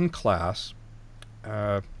this one class,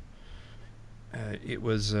 it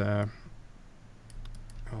was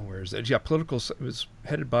where is it? Yeah, it was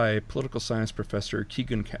headed by political science professor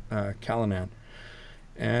Keegan Callanan,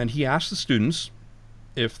 and he asked the students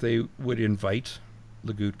if they would invite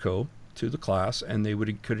Legutko to the class, and they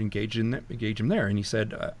could engage him there. And he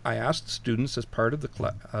said, "I asked the students as part of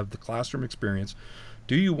the classroom experience,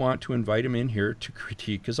 do you want to invite him in here to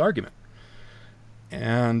critique his argument?"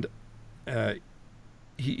 And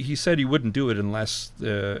he said he wouldn't do it unless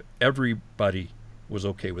everybody was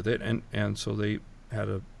okay with it, and so they had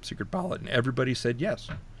a secret ballot, and everybody said yes.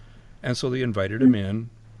 And so they invited him in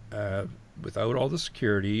without all the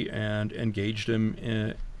security and engaged him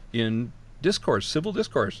in discourse, civil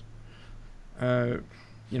discourse.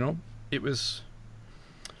 It was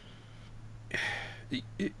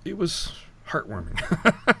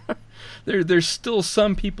heartwarming. There's still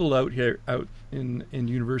some people out in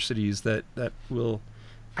universities that will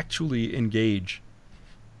actually engage,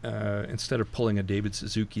 instead of pulling a David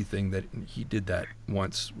Suzuki thing that he did that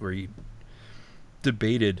once, where he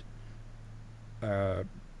debated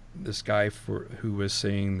this guy who was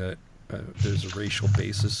saying that there's a racial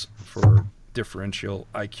basis for differential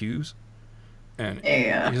IQs, and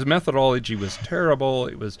his methodology was terrible.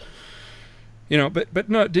 It was, but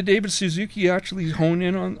no, did David Suzuki actually hone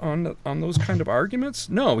in on those kind of arguments?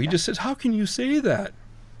 No, he just says, how can you say that?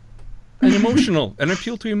 An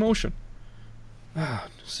appeal to emotion.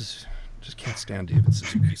 Just can't stand David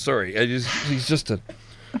Suzuki. Sorry, he's just an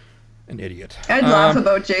idiot. I'd laugh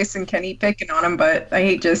about Jason Kenney picking on him, but I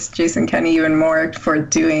hate Jason Kenney even more for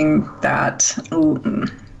doing that.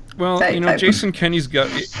 Well, Jason Kenney's got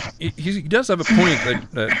he does have a point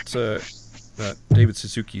that David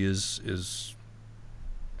Suzuki is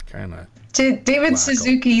kind of. David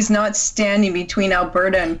Suzuki's not standing between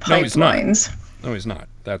Alberta and pipelines. No, he's not.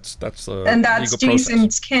 That's and that's Jason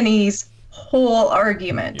Kenney's whole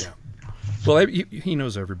argument. Yeah. Well, he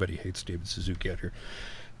knows everybody hates David Suzuki out here.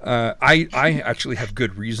 I actually have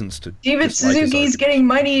good reasons to. David Suzuki's getting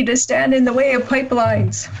money to stand in the way of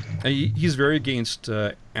pipelines. He's very against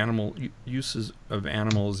uses of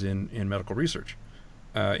animals in medical research,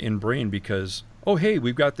 in brain, because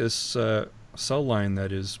we've got this cell line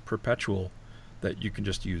that is perpetual that you can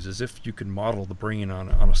just use, as if you can model the brain on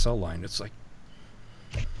a cell line. It's like,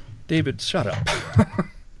 David, shut up.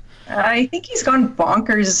 I think he's gone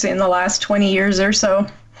bonkers in the last 20 years or so.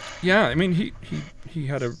 Yeah, I mean, he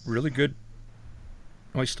had a really good.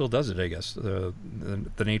 Well, he still does it, I guess. The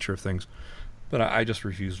nature of things, but I just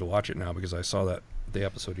refuse to watch it now because I saw that the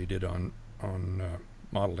episode he did on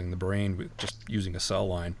modeling the brain with just using a cell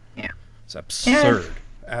line. Yeah, it's absurd,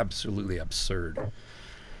 absolutely absurd.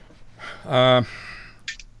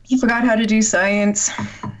 He forgot how to do science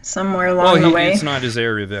somewhere along the way. It's not his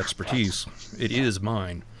area of expertise. It is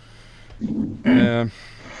mine.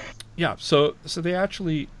 Yeah, so they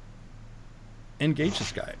actually engage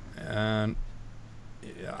this guy, and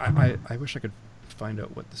I wish I could find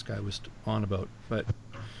out what this guy was on about, but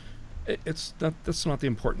that's not the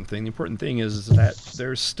important thing. The important thing is that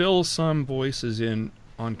there's still some voices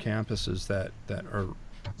on campuses that are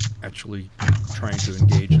actually trying to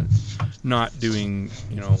engage and not doing,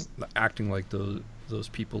 acting like those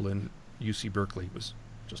people in UC Berkeley was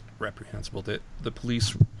just reprehensible. The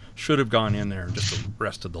police should have gone in there and just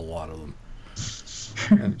arrested a lot of them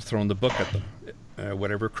and thrown the book at them.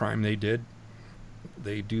 Whatever crime they did,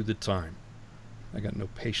 they do the time. I got no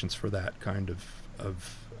patience for that kind of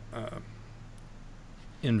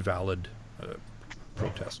invalid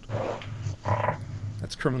protest.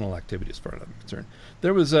 That's criminal activity as far as I'm concerned.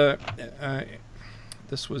 There was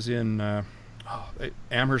this was in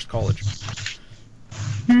Amherst College.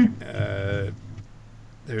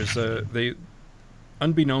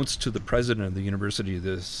 Unbeknownst to the president of the university,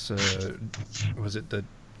 the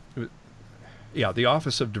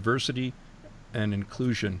Office of Diversity and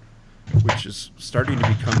Inclusion, which is starting to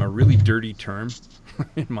become a really dirty term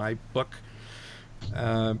in my book.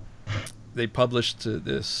 They published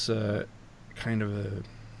this kind of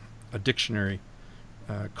a dictionary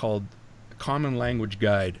called Common Language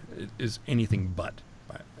Guide. It is anything but.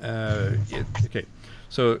 Okay.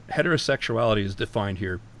 So heterosexuality is defined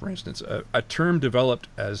here, for instance, a term developed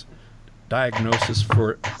as diagnosis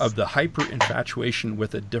of the hyper-infatuation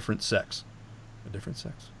with a different sex. A different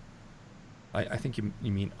sex? I think you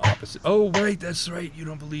mean opposite. Oh, right, that's right. You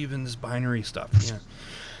don't believe in this binary stuff. Yeah.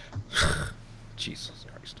 Jesus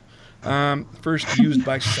Christ. First used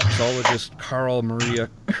by sexologist Carl Maria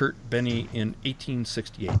Kurt Benny in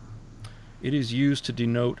 1868. It is used to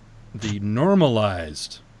denote the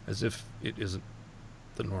normalized, as if it isn't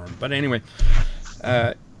the norm. But anyway,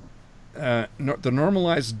 the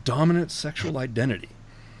normalized dominant sexual identity.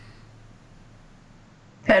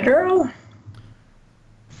 Hetero?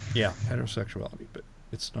 Yeah, heterosexuality, but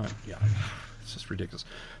it's not, it's just ridiculous.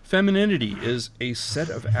 Femininity is a set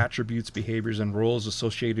of attributes, behaviors, and roles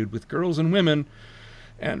associated with girls and women,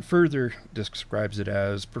 and further describes it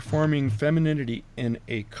as performing femininity in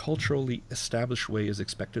a culturally established way is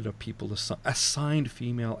expected of people assigned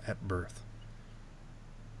female at birth.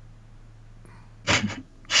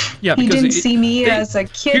 Yeah, he didn't see me as a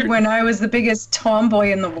kid when I was the biggest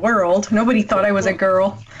tomboy in the world. Nobody thought I was a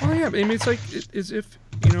girl. Oh yeah, I mean, it's like as if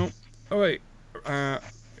okay,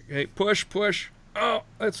 push. Oh,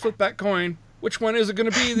 let's flip that coin. Which one is it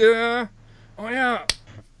going to be? Oh yeah.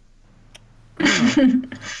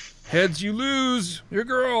 Heads, you lose. Your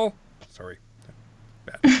girl. Sorry.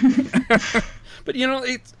 Bad. But you know,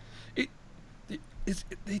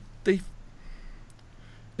 they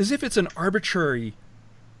as if it's an arbitrary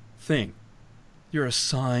thing. You're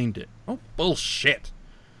assigned it. Oh, bullshit.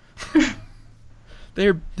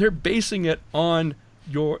 They're basing it on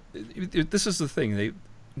your. This is the thing.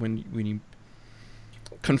 When you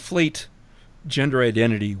conflate gender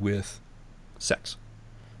identity with sex,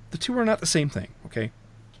 the two are not the same thing. Okay,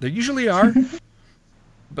 they usually are,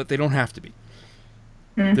 but they don't have to be.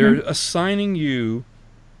 Mm-hmm. They're assigning you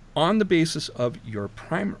on the basis of your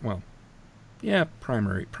primary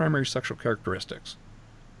sexual characteristics.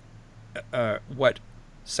 What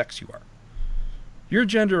sex you are. Your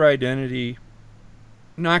gender identity,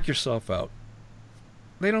 knock yourself out.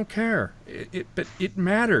 They don't care. But it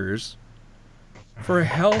matters for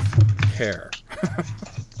health care.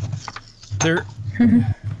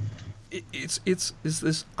 It's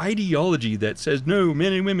this ideology that says no,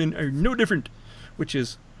 men and women are no different, which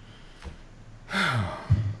is how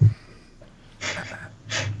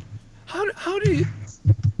do you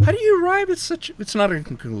arrive at such? It's not a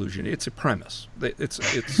conclusion. It's a premise.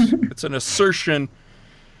 It's an assertion.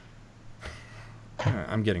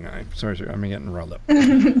 I'm getting riled up. But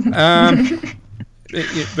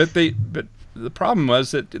the problem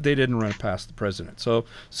was that they didn't run it past the president. So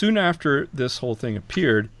soon after this whole thing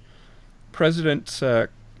appeared, President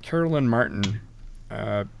Carolyn Martin,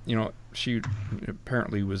 she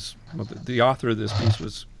apparently was the author of this piece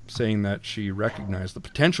was saying that she recognized the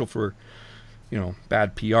potential for,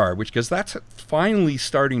 bad PR, because that's finally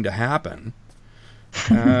starting to happen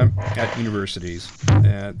at universities.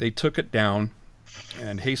 They took it down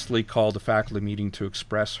and hastily called a faculty meeting to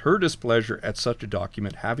express her displeasure at such a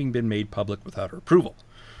document having been made public without her approval.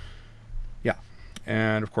 Yeah,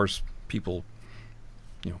 and of course people,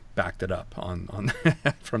 backed it up on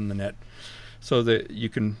from the net, so that you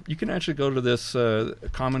can actually go to this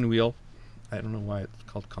Commonweal. I don't know why it's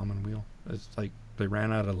called Commonweal. It's like they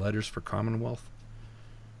ran out of letters for Commonwealth.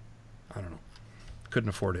 I don't know. Couldn't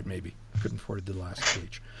afford it. Maybe couldn't afford the last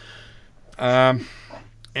page. And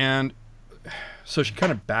so she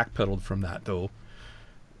kind of backpedaled from that, though.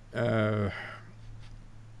 But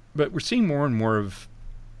we're seeing more and more of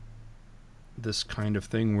this kind of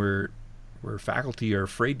thing where faculty are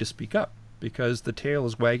afraid to speak up because the tail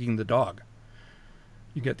is wagging the dog.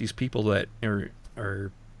 You get these people that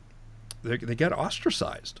they get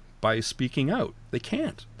ostracized by speaking out. They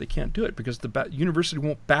can't do it because the university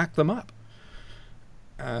won't back them up.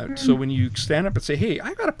 So when you stand up and say, "Hey,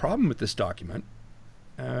 I got a problem with this document,"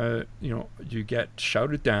 you get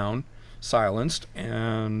shouted down, silenced,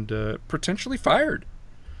 and potentially fired.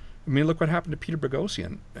 I mean, look what happened to Peter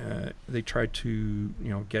Boghossian. They tried to,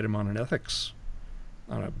 get him on a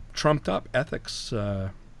trumped-up ethics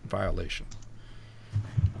violation.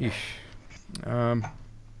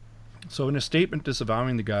 So in a statement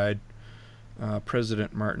disavowing the guide,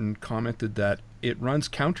 President Martin commented that it runs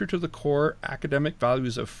counter to the core academic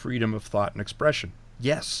values of freedom of thought and expression.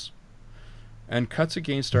 Yes. And cuts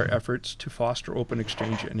against our efforts to foster open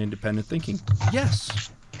exchange and independent thinking.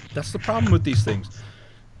 Yes. That's the problem with these things.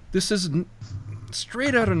 This is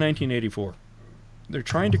straight out of 1984. They're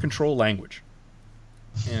trying to control language.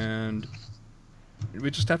 And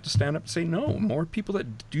we just have to stand up and say, no, more people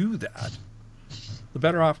that do that, the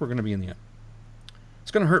better off we're going to be in the end.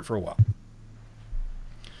 It's going to hurt for a while.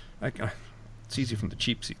 It's easy from the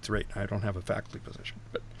cheap seats, right? I don't have a faculty position.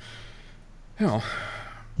 But, yeah,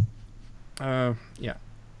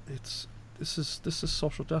 this is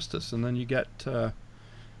social justice. And then you get, I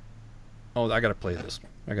got to play this.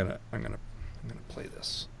 I'm gonna play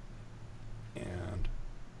this. And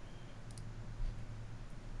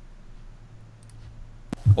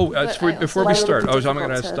before we start, I'm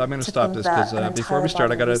gonna stop this because before we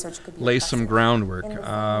start, I gotta lay some groundwork.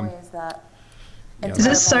 Is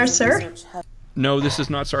this Sarsour? No, this is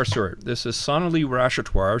not Sarsour. This is Sonalee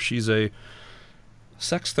Rachatoire. She's a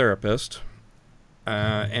sex therapist,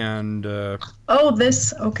 and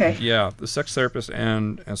okay. Yeah, the sex therapist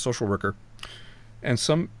and social worker, and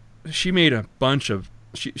she made a bunch of.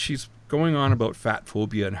 She's going on about fat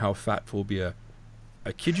phobia and how fat phobia,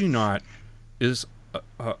 I kid you not, is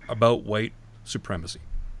about white supremacy.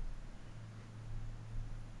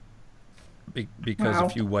 Because a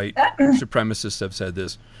few white supremacists have said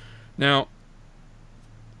this. Now,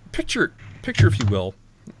 picture if you will,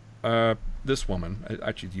 this woman.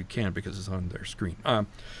 Actually, you can because it's on their screen.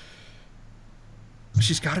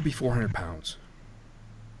 She's got to be 400 pounds.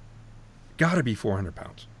 Got to be 400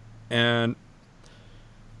 pounds. And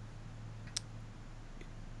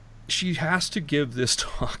she has to give this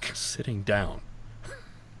talk sitting down.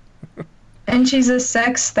 And she's a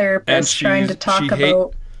sex therapist trying to talk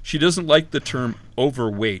about... She doesn't like the term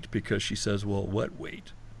overweight because she says, well, what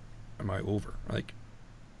weight am I over? Like,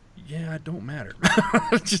 yeah, it don't matter.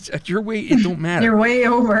 Just at your weight, it don't matter. You're way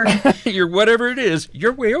over. You're whatever it is,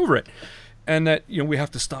 you're way over it. And that, we have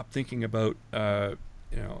to stop thinking about, a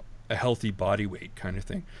healthy body weight kind of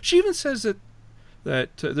thing. She even says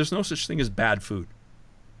that there's no such thing as bad food.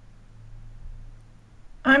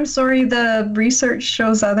 I'm sorry, the research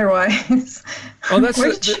shows otherwise. Oh, that's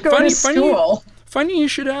Where did she go to school? Funny you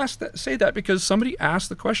should say that because somebody asked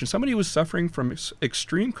the question. Somebody was suffering from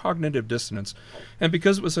extreme cognitive dissonance, and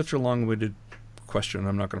because it was such a long-winded question,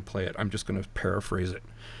 I'm not going to play it. I'm just going to paraphrase it.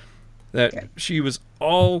 That she was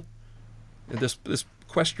all this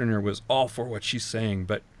questioner was all for what she's saying,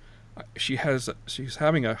 but she's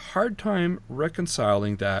having a hard time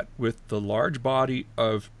reconciling that with the large body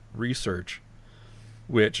of research,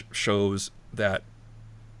 which shows that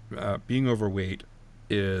being overweight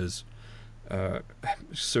is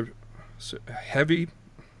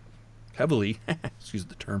heavily, excuse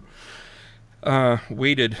the term,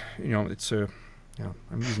 weighted. It's I'm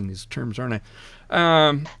using these terms, aren't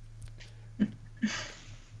I?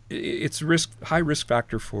 It's high risk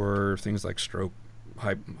factor for things like stroke,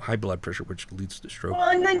 high blood pressure, which leads to stroke. Well,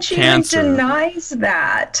 and then she cancer. denies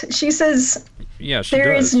that. She says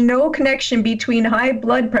there is no connection between high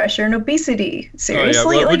blood pressure and obesity.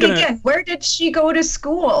 Seriously? Again, where did she go to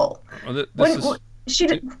school? Well,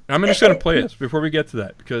 I'm just going to play this before we get to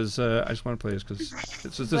that because I just want to play this because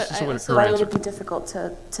this is what her answer. Why would it be difficult to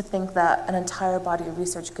think that an entire body of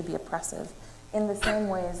research could be oppressive in the same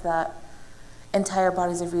ways that entire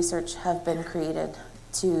bodies of research have been created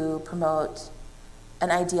to promote an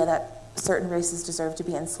idea that certain races deserve to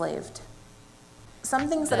be enslaved? Some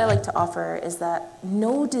things that I like to offer is that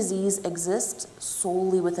no disease exists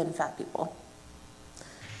solely within fat people.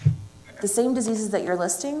 The same diseases that you're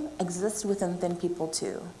listing exist within thin people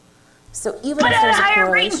too. So even if there's a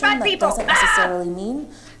correlation, that doesn't necessarily mean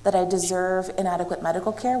that I deserve inadequate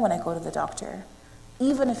medical care when I go to the doctor.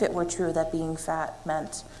 Even if it were true that being fat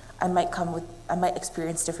meant I might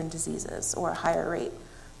experience different diseases or a higher rate,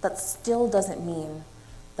 that still doesn't mean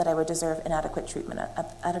that I would deserve inadequate treatment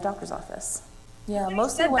at a doctor's office. Yeah,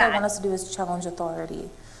 mostly what I want us to do is challenge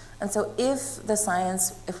authority. And so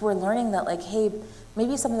if we're learning that hey,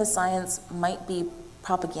 maybe some of the science might be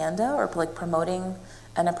propaganda or promoting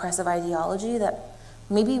an oppressive ideology, that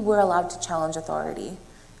maybe we're allowed to challenge authority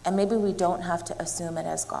and maybe we don't have to assume it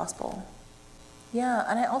as gospel. Yeah,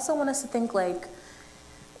 and I also want us to think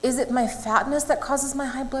is it my fatness that causes my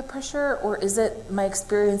high blood pressure or is it my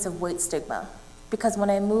experience of weight stigma? Because when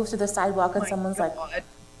I move through the sidewalk and someone's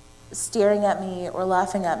staring at me or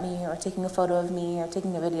laughing at me or taking a photo of me or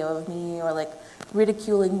taking a video of me or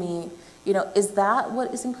ridiculing me, is that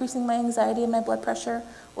what is increasing my anxiety and my blood pressure,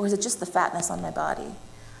 or is it just the fatness on my body?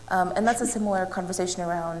 And that's a similar conversation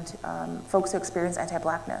around folks who experience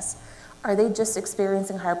anti-blackness. Are they just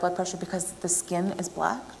experiencing higher blood pressure because the skin is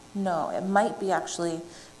black? No, it might be actually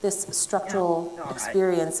this structural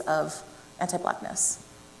experience of anti-blackness.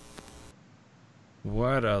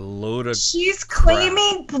 What a load of She's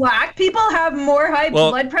claiming black people have more high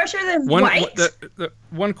blood pressure than white? The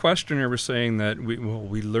one questioner was saying that we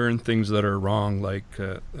learn things that are wrong,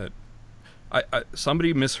 that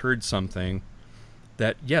somebody misheard something,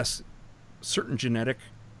 that yes, certain genetic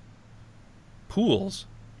pools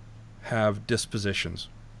have dispositions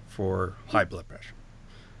for high blood pressure.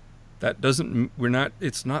 That doesn't,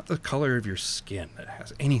 it's not the color of your skin that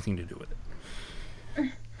has anything to do with it.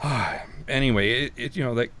 Anyway,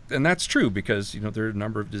 and that's true because, there are a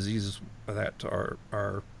number of diseases that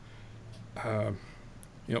are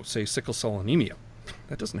say sickle cell anemia.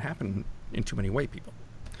 That doesn't happen in too many white people.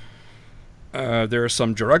 There are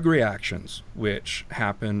some drug reactions which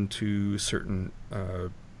happen to certain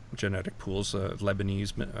genetic pools,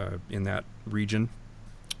 Lebanese in that region.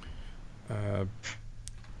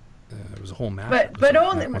 There was a whole map. But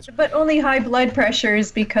only high blood pressure is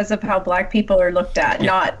because of how black people are looked at,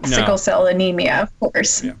 not sickle cell anemia, of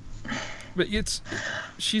course. Yeah. But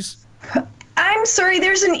I'm sorry,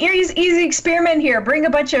 there's an easy experiment here. Bring a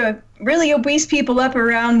bunch of really obese people up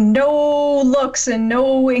around no looks and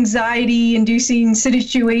no anxiety-inducing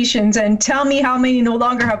situations and tell me how many no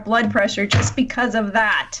longer have blood pressure just because of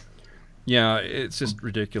that. Yeah, it's just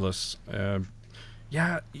ridiculous.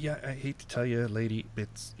 Yeah, I hate to tell you, lady,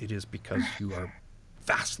 it is because you are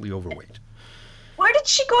vastly overweight. Why did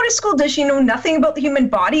she go to school? Does she know nothing about the human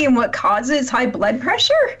body and what causes high blood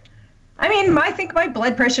pressure? I mean, I think my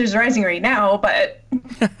blood pressure is rising right now, but...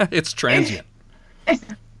 It's transient.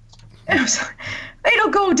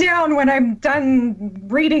 It'll go down when I'm done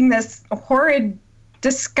reading this horrid,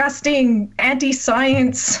 disgusting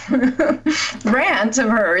anti-science rant of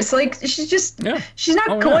hers. Like, she's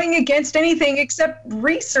not going against anything except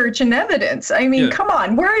research and evidence. I mean, come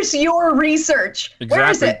on, where's your research? Exactly.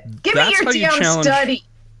 Where is it? Give me your damn study.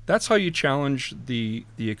 That's how you challenge the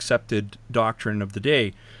accepted doctrine of the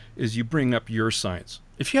day, is you bring up your science.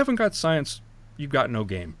 If you haven't got science, you've got no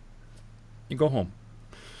game. You go home.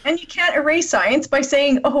 And you can't erase science by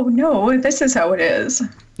saying, "Oh no, this is how it is."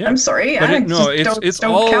 Yeah. I'm sorry. But it's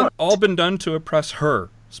all been done to oppress her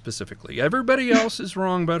specifically. Everybody else is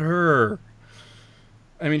wrong but her.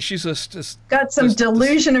 I mean, she's just got some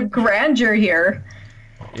delusion of grandeur here.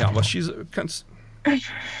 Yeah, well, she's.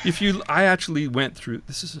 I actually went through.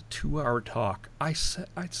 This is a 2-hour talk. I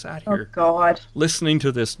sat here, listening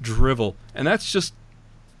to this drivel, and that's just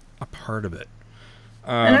a part of it.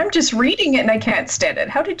 And I'm just reading it and I can't stand it.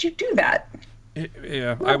 How did you do that?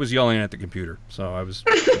 I was yelling at the computer, so I was.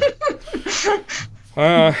 It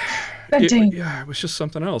was just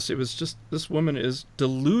something else. It was just, this woman is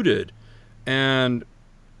deluded and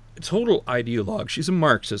total ideologue. She's a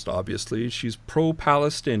Marxist, obviously. She's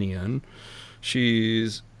pro-Palestinian.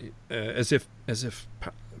 She's as if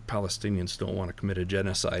Palestinians don't want to commit a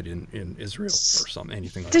genocide in Israel or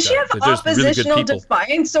anything like that. Does she have oppositional really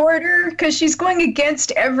defiance order? Because she's going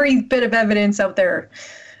against every bit of evidence out there.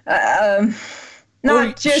 I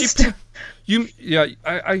didn't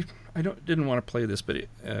want to play this, but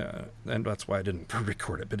and that's why I didn't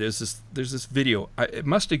record it. But there's this video. It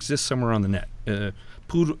must exist somewhere on the net.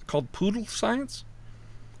 Called Poodle Science,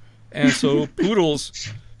 and so poodles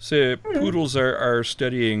are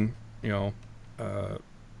studying,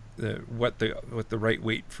 what the right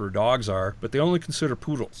weight for dogs are, but they only consider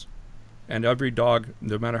poodles, and every dog,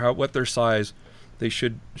 no matter what their size, they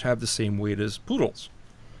should have the same weight as poodles.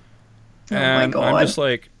 And I'm just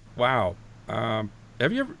like, wow.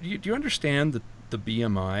 Have you ever? Do you understand the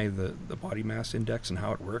BMI, the body mass index, and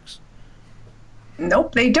how it works?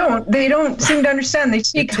 Nope, they don't. They don't seem to understand. They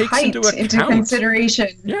take height into consideration.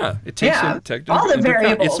 Yeah, it takes all the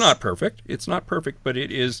variables. It's not perfect. But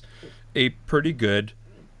it is a pretty good,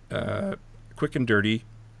 quick and dirty.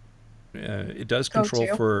 It does control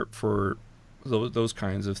for those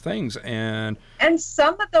kinds of things, and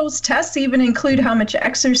some of those tests even include how much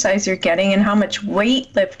exercise you're getting and how much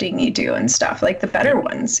weightlifting you do and stuff. Like the better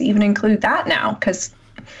ones even include that now, because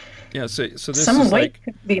so this some is weight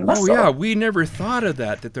could be muscle. Oh yeah, we never thought of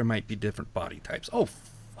that there might be different body types. Oh,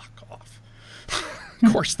 fuck off.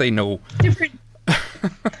 Of course they know. Different.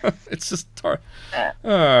 It's just Can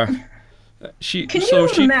you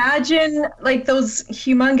imagine like those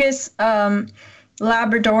humongous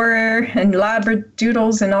Labrador and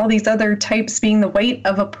Labradoodles and all these other types being the weight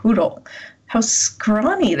of a poodle? How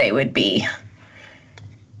scrawny they would be.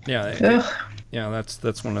 Yeah,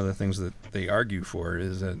 that's one of the things that they argue for,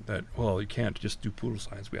 is that well, you can't just do poodle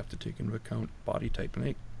science. We have to take into account body type, and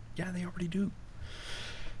they already do.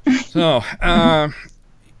 So,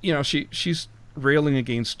 she's railing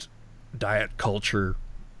against diet culture.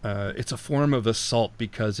 It's a form of assault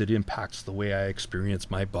because it impacts the way I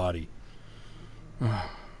experience my body.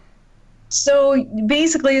 So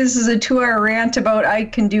basically this is a 2-hour rant about I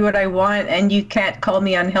can do what I want and you can't call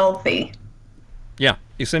me unhealthy. Yeah,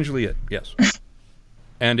 essentially it, yes.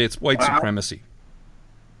 And it's white supremacy.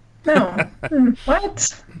 No.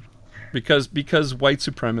 What? Because white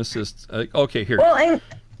supremacists... okay, here. Well,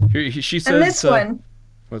 here she says... And this one...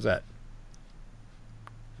 What's that?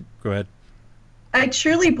 Go ahead. I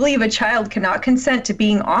truly believe a child cannot consent to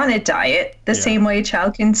being on a diet the same way a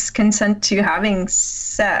child can consent to having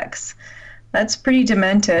sex. That's pretty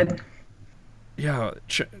demented. Yeah,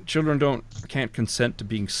 children can't consent to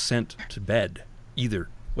being sent to bed either.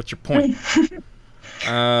 What's your point?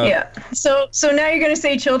 Yeah. So now you're going to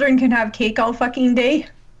say children can have cake all fucking day?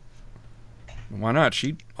 Why not?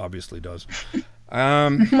 She obviously does.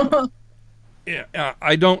 Yeah,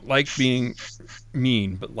 I don't like being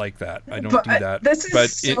mean, but like that. I don't do that.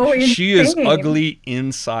 She is ugly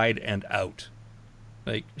inside and out.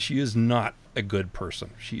 Like, she is not a good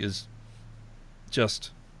person. She is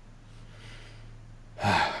just...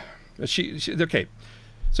 okay.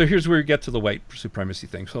 So here's where we get to the white supremacy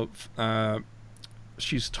thing. So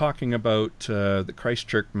she's talking about the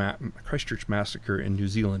Christchurch massacre in New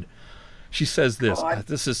Zealand. She says this.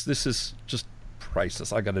 This is just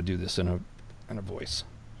priceless. I got to do this in a voice.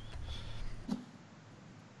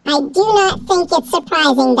 I do not think it's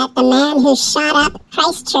surprising that the man who shot up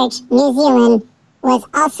Christchurch, New Zealand, was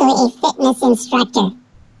also a fitness instructor.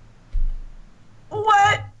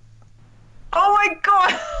 What? Oh my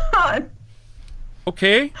God!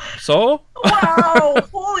 Okay, so? Wow,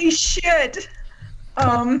 holy shit.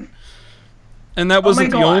 And that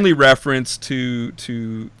wasn't the God. only reference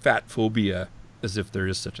to fat phobia, as if there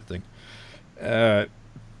is such a thing, as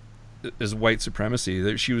white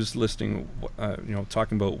supremacy. She was listing,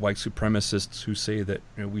 talking about white supremacists who say that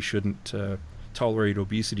we shouldn't tolerate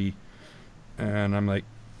obesity. And I'm like,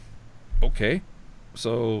 okay,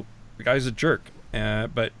 so the guy's a jerk,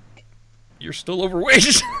 but you're still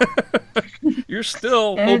overweight. You're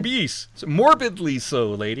still obese, so morbidly so,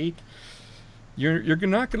 lady. You're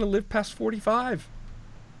not going to live past 45.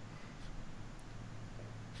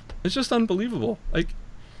 It's just unbelievable. Like,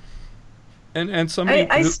 and somebody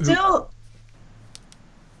I still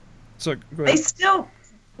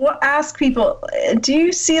will ask people, do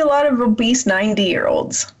you see a lot of obese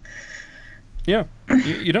 90-year-olds? Yeah,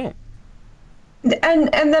 you don't. And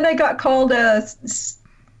then I got called I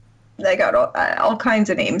got all kinds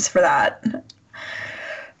of names for that.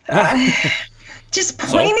 Just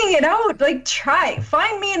pointing it out, like,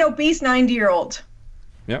 find me an obese 90-year-old.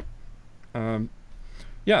 Yep.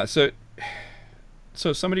 Yeah. So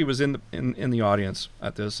somebody was in the audience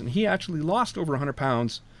at this, and he actually lost over 100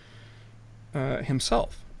 pounds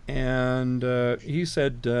himself, and he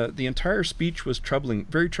said the entire speech was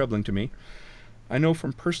very troubling to me. I know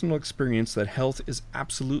from personal experience that health is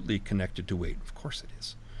absolutely connected to weight. Of course it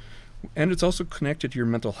is. And it's also connected to your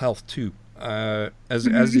mental health too, as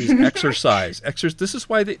is exercise. This is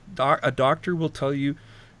why a doctor will tell you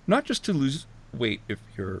not just to lose weight if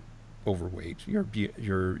you're overweight, you're beyond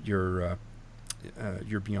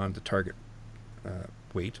the target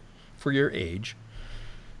weight for your age,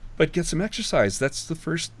 but get some exercise. That's the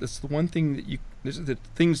one thing that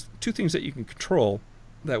two things that you can control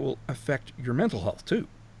that will affect your mental health too.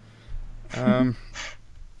 Well,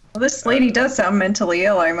 this lady does sound mentally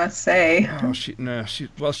ill, I must say. Oh,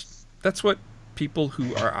 that's what people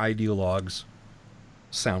who are ideologues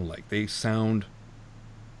sound like. They sound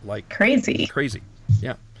like crazy.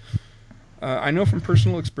 Yeah. I know from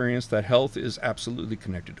personal experience that health is absolutely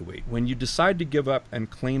connected to weight. When you decide to give up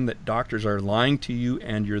and claim that doctors are lying to you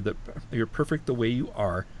and you're perfect the way you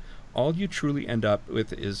are, all you truly end up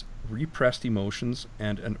with is repressed emotions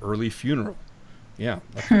and an early funeral. Yeah,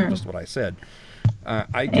 that's just what I said.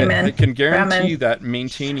 I can guarantee that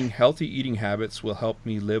maintaining healthy eating habits will help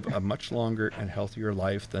me live a much longer and healthier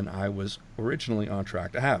life than I was originally on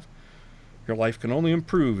track to have. Your life can only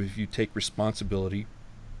improve if you take responsibility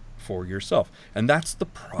for yourself. And that's the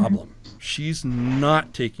problem. She's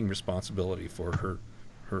not taking responsibility for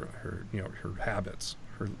her habits,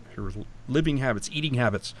 her living habits, eating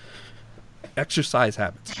habits, exercise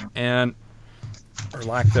habits, and or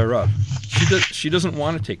lack thereof. She doesn't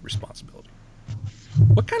want to take responsibility.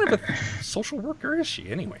 What kind of a social worker is she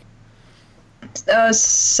anyway?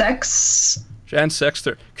 Sex. And sex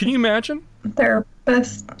therapist. Can you imagine?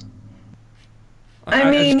 Therapist. I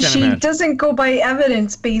mean, she doesn't go by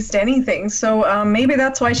evidence-based anything, so maybe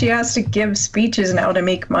that's why she has to give speeches now to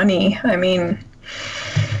make money. I mean,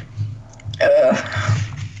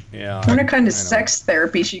 yeah. I wonder what kind of sex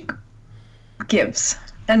therapy she gives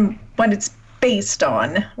and what it's based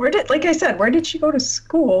on. Where did she go to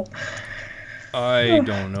school? I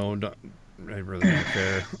don't know. I really don't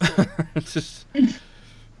care. It's just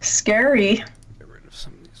scary. Get rid of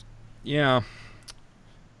some of these. Yeah.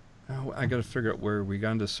 Oh, I got to figure out where we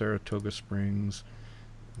got into Sartoga Springs,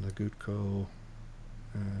 Lagutko.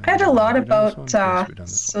 I had a lot about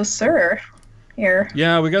Sarsour here.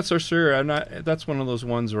 Yeah, we got Sarsour. That's one of those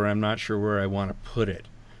ones where I'm not sure where I want to put it.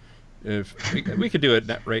 If we could do it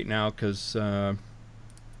right now, because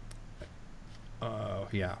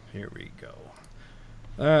yeah, here we go.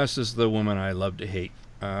 This is the woman I love to hate.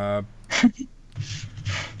 Yeah,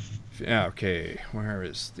 okay. Where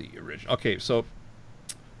is the original? Okay, so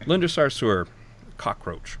Linda Sarsour,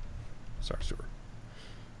 Cockroach Sarsour.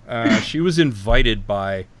 She was invited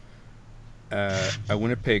by a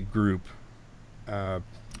Winnipeg group. I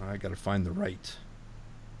got to find the right.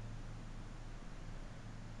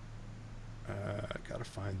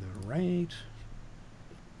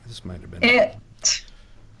 This might have been it.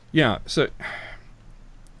 Yeah, so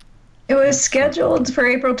it was scheduled for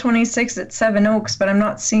April 26th at Seven Oaks, but I'm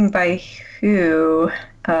not seeing by who.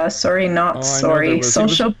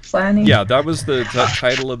 Social planning. Yeah, that was the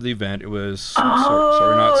title of the event. It was.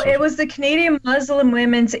 It was the Canadian Muslim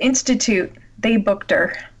Women's Institute. They booked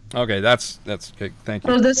her. Okay, that's good. Thank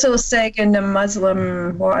you. So this will say in the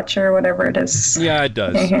Muslim Watch or whatever it is. Yeah, it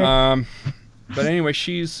does. But anyway,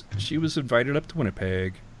 she was invited up to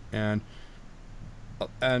Winnipeg, and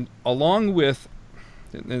along with,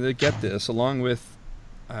 get this, along with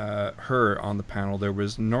her on the panel, there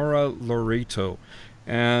was Nora Loreto,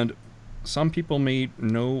 and some people may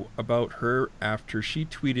know about her after she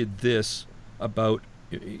tweeted this about,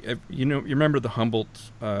 you remember the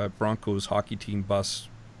Humboldt Broncos hockey team bus,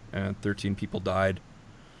 and 13 people died.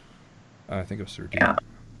 I think it was 13.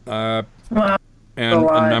 Yeah. And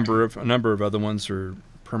a number of other ones are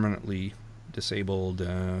permanently disabled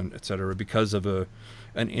and etc. because of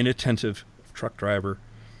an inattentive truck driver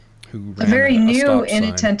who ran a very new stop sign.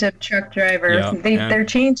 inattentive truck driver. Yeah, They're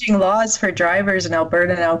changing laws for drivers in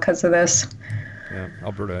Alberta now because of this. Yeah,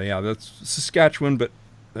 Alberta. Yeah, that's Saskatchewan, but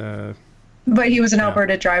he was an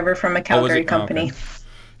Alberta driver from a Calgary company. Okay.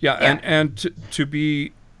 Yeah, and to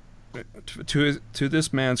be to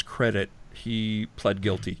this man's credit, he pled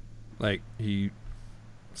guilty. Like, he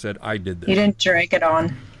said, "I did this." He didn't drag it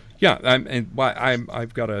on. Yeah,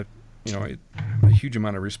 I've got a huge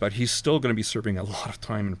amount of respect. He's still going to be serving a lot of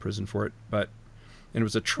time in prison for it, and it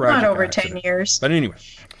was a tragic. Not over accident. 10 years. But anyway,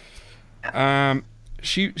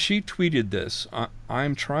 she tweeted this.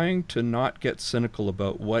 I'm trying to not get cynical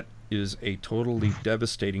about what is a totally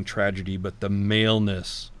devastating tragedy, but the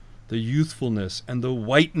maleness, the youthfulness, and the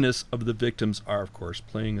whiteness of the victims are, of course,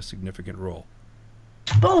 playing a significant role.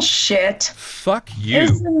 Bullshit. Fuck you. It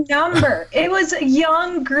was a number. It was a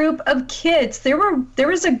young group of kids. There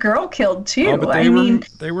was a girl killed too. Oh, but they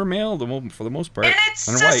were male for the most part, and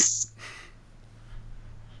white.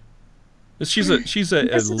 She's a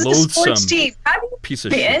loathsome piece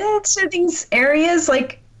of shit. Been to these areas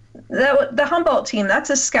like the Humboldt team? That's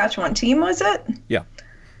a Saskatchewan team, was it? Yeah.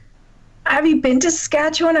 Have you been to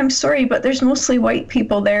Saskatchewan? I'm sorry, but there's mostly white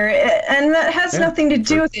people there, and that has nothing to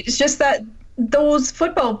do with it. It's just that those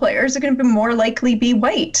football players are going to be more likely be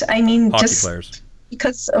white. I mean, hockey just players.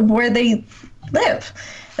 Because of where they live.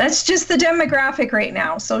 That's just the demographic right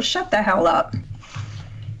now. So shut the hell up.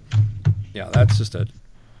 Yeah, that's just a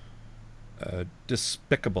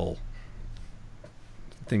despicable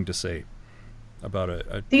thing to say about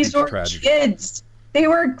a These were tragedy. Kids. They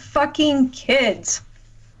were fucking kids.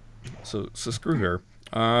 So screw her.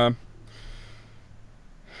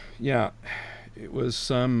 Yeah, it was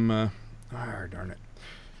some. Darn it!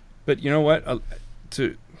 But you know what?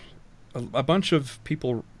 A bunch of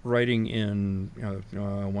people writing in.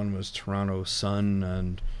 One was Toronto Sun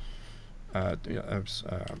and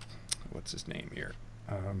what's his name here?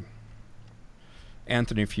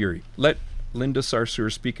 Anthony Fury. Let Linda Sarsour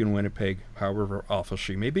speak in Winnipeg, however awful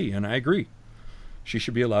she may be, and I agree. She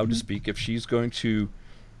should be allowed to speak if she's going to.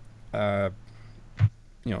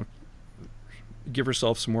 Give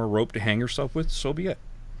herself some more rope to hang herself with, so be it.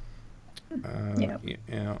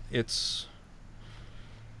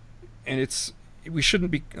 We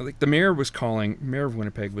shouldn't be like the mayor of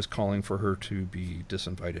Winnipeg was calling for her to be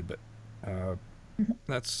disinvited, but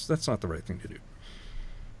that's not the right thing to do.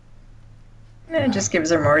 It just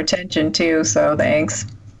gives her more attention too, so thanks.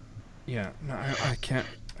 Yeah, no, I can't.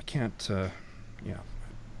 If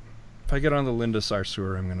I get on the Linda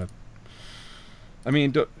Sarsour, I'm gonna. I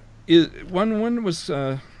mean, one was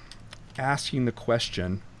asking the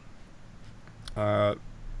question: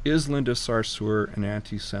 is Linda Sarsour an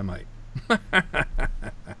anti-Semite?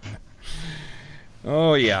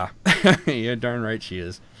 Oh yeah, yeah, darn right she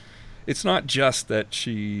is. It's not just that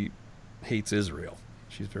she hates Israel;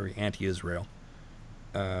 she's very anti-Israel.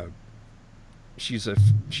 She's a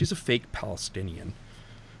fake Palestinian.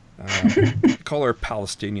 Call her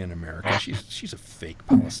Palestinian American. She's a fake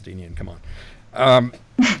Palestinian. Come on.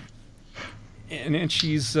 And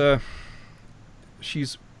she's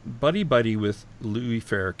buddy with Louis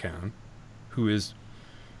Farrakhan, who is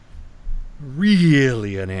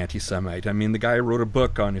really an anti-Semite. I mean, the guy wrote a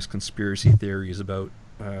book on his conspiracy theories about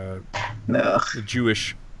the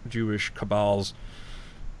Jewish cabals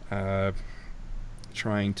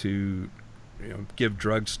trying to give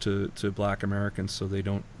drugs to black Americans so they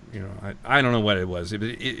don't. I don't know what it was.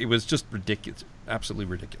 It was just ridiculous, absolutely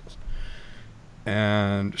ridiculous.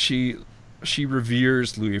 And she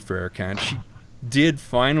reveres Louis Farrakhan. She did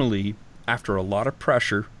finally, after a lot of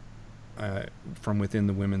pressure from within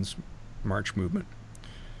the Women's March movement,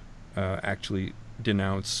 actually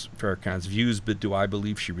denounce Farrakhan's views. But do I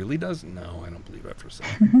believe she really does? No, I don't believe that for a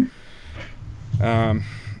second.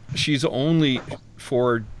 She's only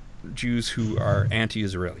for Jews who are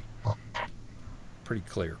anti-Israeli. Pretty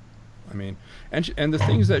clear. I mean, and the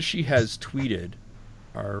things that she has tweeted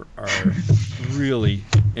are really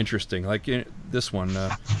interesting. Like in this one,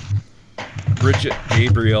 Bridget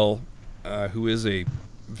Gabriel, who is a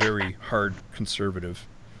very hard conservative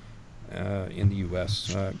in the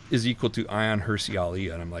U.S., is equal to Ayaan Hirsi Ali,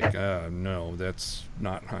 and I'm like, no, that's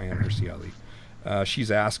not Ayaan Hirsi Ali.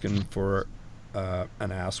 She's asking for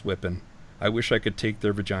an ass whipping. I wish I could take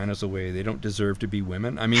their vaginas away. They don't deserve to be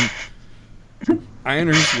women. I mean,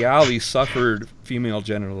 Ionersy Alley suffered female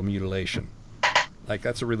genital mutilation. Like,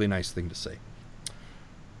 that's a really nice thing to say.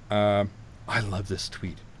 I love this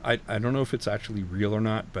tweet. I don't know if it's actually real or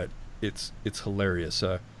not, but it's hilarious.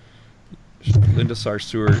 Linda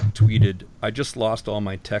Sarsour tweeted, "I just lost all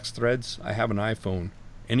my text threads. I have an iPhone.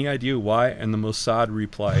 Any idea why?" And the Mossad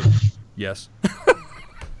replied, "Yes."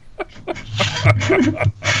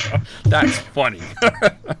 That's funny.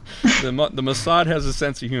 The Mossad has a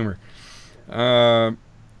sense of humor.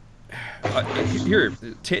 Here,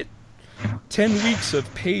 10 weeks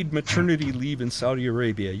of paid maternity leave in Saudi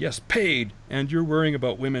Arabia. Yes, paid. And you're worrying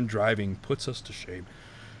about women driving. Puts us to shame.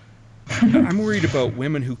 I'm worried about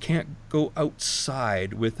women who can't go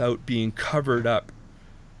outside without being covered up,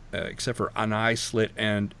 except for an eye slit,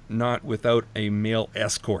 and not without a male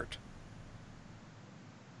escort.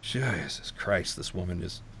 Jesus Christ, this woman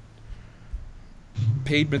is...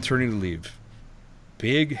 Paid maternity leave.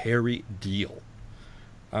 Big, hairy deal.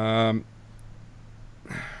 What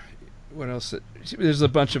else? There's a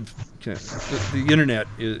bunch of... The internet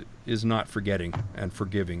is not forgetting and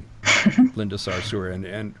forgiving Linda Sarsour,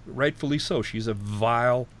 and rightfully so. She's a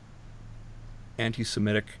vile,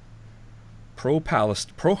 anti-Semitic,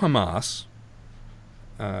 pro-Hamas,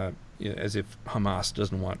 as if Hamas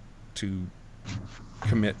doesn't want to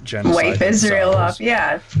commit genocide. Wipe Israel off,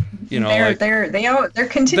 yeah. You know, they're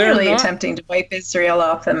continually attempting to wipe Israel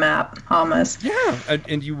off the map, Hamas. Yeah,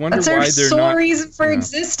 and you wonder That's why their they're sole not... reason for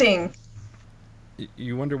existing.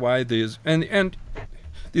 You wonder why these... And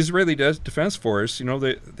the Israeli Defense Force, you know,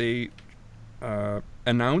 they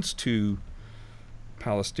announced to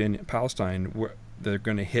Palestine where they're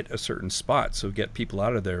going to hit a certain spot, so get people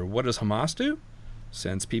out of there. What does Hamas do?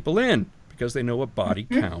 Sends people in, because they know a body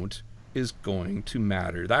count is going to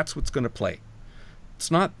matter. That's what's going to play.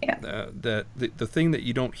 It's not the thing that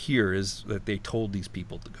you don't hear is that they told these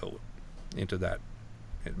people to go into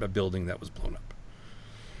a building that was blown up.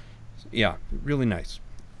 Yeah, really nice.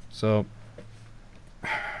 So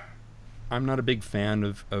I'm not a big fan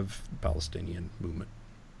of Palestinian movement.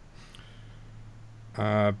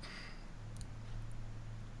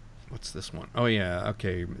 What's this one? Oh yeah,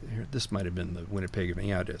 okay. This might have been the Winnipeg event.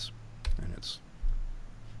 Yeah, it is. And it's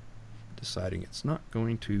deciding it's not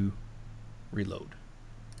going to reload.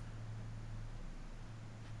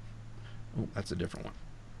 Oh, that's a different one.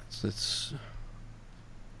 This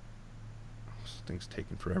thing's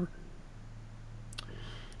taking forever.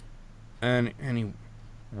 And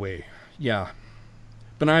anyway, yeah.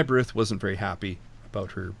 Benai Barith wasn't very happy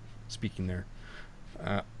about her speaking there.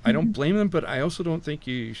 I don't blame them, but I also don't think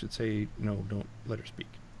you should say, no, don't let her speak.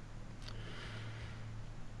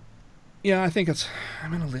 Yeah, I think I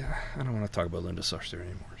don't want to talk about Linda Sarsour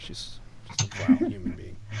anymore. She's just a vile human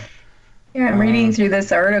being. Yeah, I'm reading through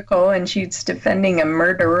this article, and she's defending a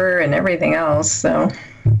murderer and everything else, so...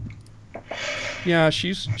 Yeah,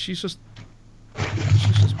 she's just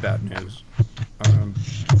bad news.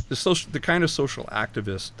 The kind of social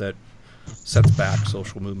activist that sets back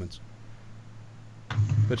social movements.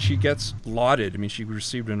 But she gets lauded. I mean, she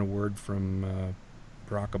received an award from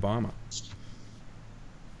Barack Obama.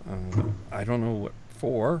 I don't know what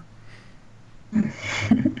for,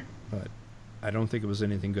 but I don't think it was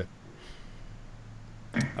anything good.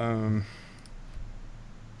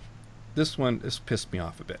 This pissed me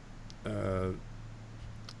off a bit.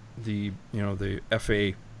 The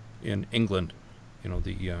FA in England,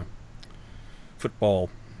 the football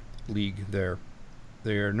league there,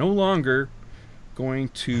 they are no longer going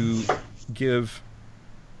to give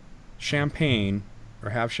champagne or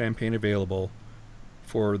have champagne available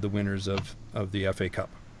for the winners of the FA Cup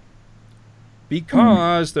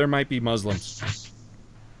because there might be Muslims.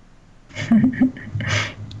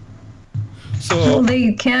 So well,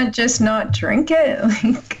 they can't just not drink it.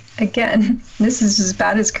 Like, again, this is as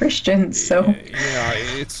bad as Christians. So yeah,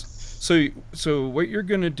 it's so what you're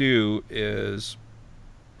going to do is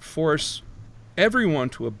force everyone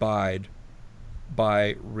to abide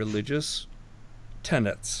by religious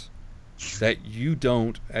tenets that you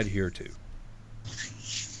don't adhere to.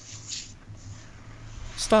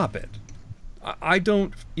 Stop it. I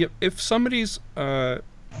don't... If somebody's going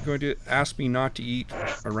to ask me not to eat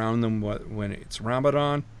around them when it's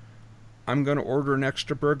Ramadan, I'm going to order an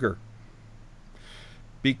extra burger.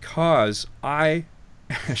 Because I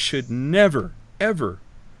should never, ever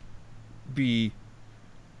be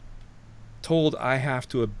told I have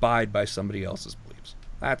to abide by somebody else's beliefs.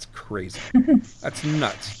 That's crazy. That's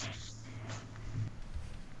nuts.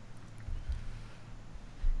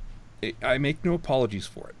 I make no apologies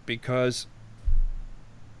for it because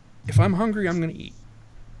if I'm hungry, I'm going to eat.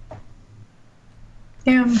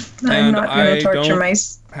 Yeah, I'm not going to torture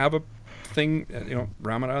myself. Have a thing,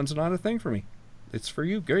 Ramadan's not a thing for me. It's for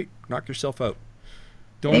you. Great. Knock yourself out.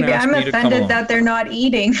 Don't Maybe ask I'm me to come offended along. that they're not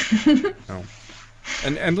eating. No.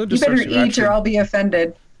 And Linda You better Sarsour eat or I'll be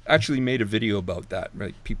offended. actually made a video about that,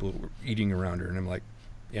 right? People were eating around her, and I'm like,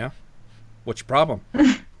 yeah? What's your problem?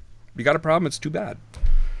 You got a problem? It's too bad.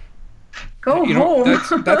 Go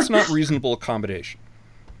home. That's not reasonable accommodation.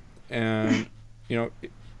 And,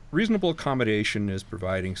 reasonable accommodation is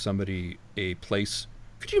providing somebody a place.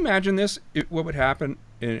 Could you imagine this? What would happen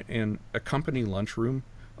in a company lunchroom?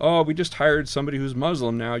 Oh, we just hired somebody who's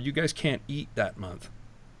Muslim now. You guys can't eat that month.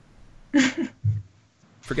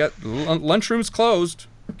 Forget, lunchroom's closed.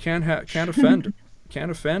 Can't offend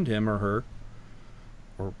him or her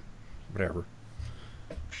or whatever.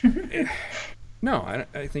 No,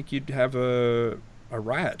 I think you'd have a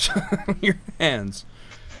riot on your hands.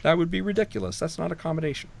 That would be ridiculous. That's not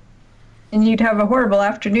accommodation. And you'd have a horrible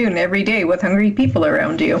afternoon every day with hungry people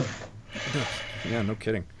around you. Yeah, no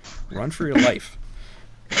kidding. Run for your life.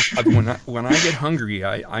 When I get hungry,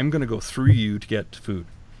 I'm going to go through you to get food.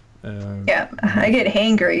 Yeah, I get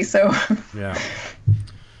hangry, so. Yeah.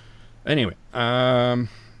 Anyway,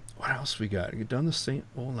 what else we got? You done the St.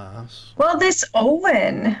 Olaf's? Well, this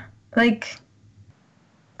Owen, where'd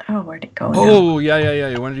it go? Oh, yeah.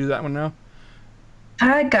 You want to do that one now?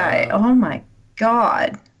 That guy, oh my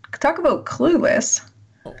God. Talk about clueless.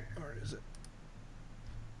 Oh, where is it?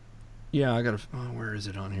 Yeah, I got to, where is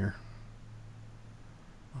it on here?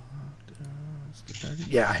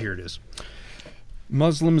 Yeah, here it is.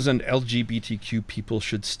 Muslims and LGBTQ people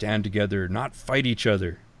should stand together, not fight each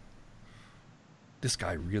other. This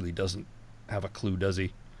guy really doesn't have a clue, does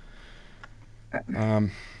he?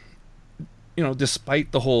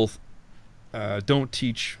 Despite the whole don't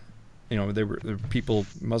teach, there were people,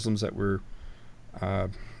 Muslims that were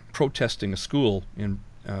protesting a school in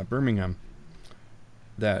Birmingham,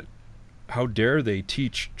 that how dare they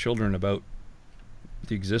teach children about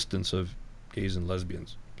the existence of gays and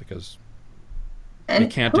lesbians, because and they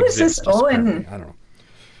can't who exist. Is this Owen? I don't know.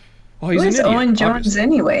 Oh, he's who in is India, Owen Jones obviously.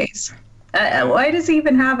 anyways? Why does he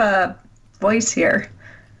even have a voice here?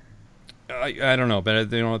 I don't know, but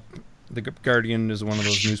the Guardian is one of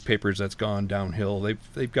those newspapers that's gone downhill.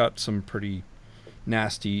 They've got some pretty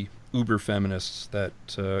nasty uber feminists that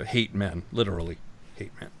hate men, literally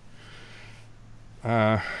hate men,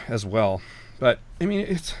 as well. But I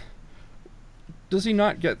mean, does he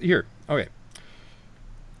not get here? Okay,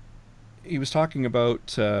 he was talking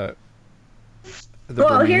about here's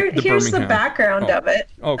the background of it.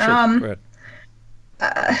 Oh, sure. Go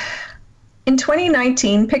ahead. In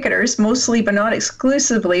 2019, picketers, mostly but not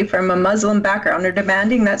exclusively from a Muslim background, are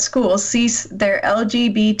demanding that schools cease their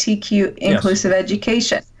LGBTQ inclusive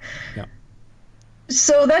education. Yeah.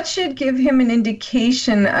 So that should give him an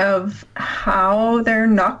indication of how they're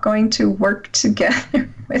not going to work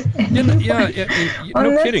together with anyone.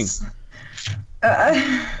 No kidding.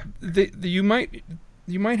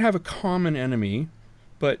 You might have a common enemy,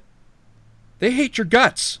 but they hate your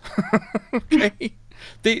guts. Okay?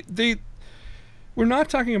 We're not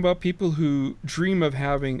talking about people who dream of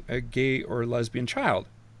having a gay or lesbian child.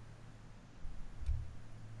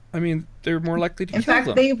 I mean, they're more likely to kill them. In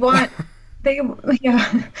fact, they want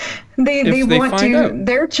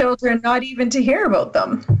their children not even to hear about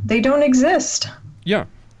them. They don't exist. Yeah.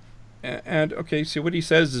 And okay, so what he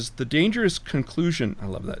says is the dangerous conclusion, I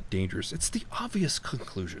love that, dangerous, it's the obvious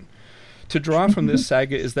conclusion to draw from this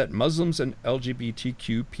saga is that Muslims and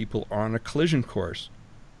LGBTQ people are on a collision course.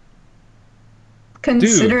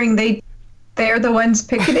 Considering they're the ones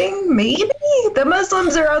picketing, maybe the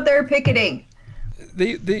Muslims are out there picketing.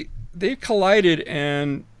 They collided,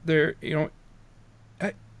 and they're we're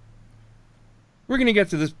going to get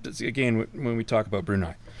to this again when we talk about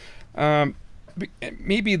Brunei.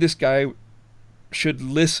 Maybe this guy should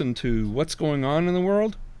listen to what's going on in the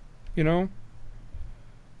world.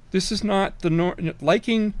 This is not the norm.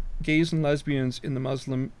 Liking gays and lesbians in the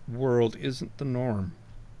Muslim world isn't the norm.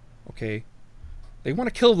 Okay. They want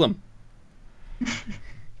to kill them.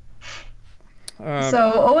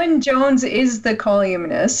 So Owen Jones is the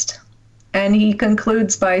columnist, and he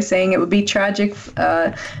concludes by saying it would be tragic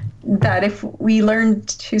that if we learned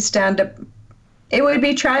to stand up, it would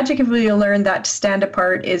be tragic if we learned that to stand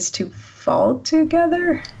apart is to fall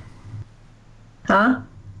together. Huh?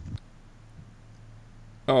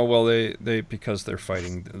 Oh, well, they because they're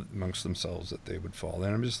fighting amongst themselves that they would fall.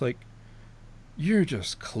 And I'm just like, you're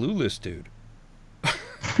just clueless, dude.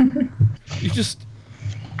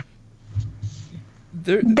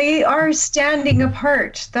 They are standing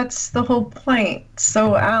apart. That's the whole point.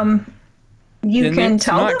 So you can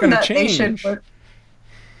tell them that they should work.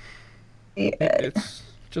 It's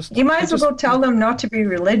just, you might as well go tell them not to be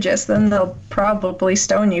religious, then they'll probably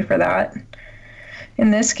stone you for that. In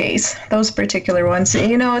this case, those particular ones.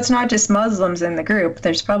 You know, it's not just Muslims in the group.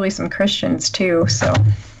 There's probably some Christians too, so...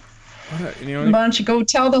 why don't you go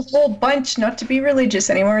tell the whole bunch not to be religious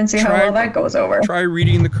anymore and see how well that goes over. Try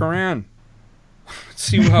reading the Quran.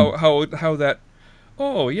 See how that...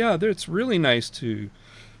 Oh, yeah, it's really nice to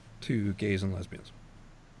gays and lesbians.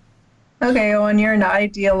 Okay, Owen, you're an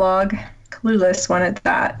ideologue. Clueless one at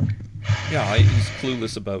that. Yeah, he's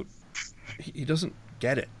clueless about... He doesn't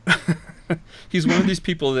get it. He's one of these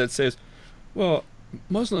people that says, well,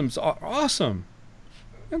 Muslims are awesome.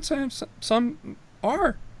 And some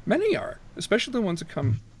are. Many are. Especially the ones that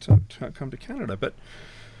come to Canada. But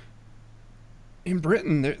in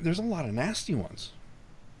Britain, there's a lot of nasty ones.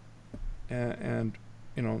 And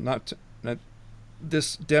you know, not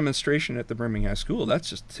this demonstration at the Birmingham School, that's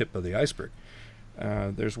just the tip of the iceberg.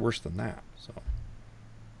 There's worse than that. So,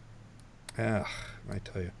 I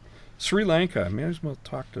tell you, Sri Lanka. I may as well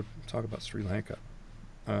talk about Sri Lanka.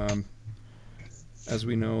 As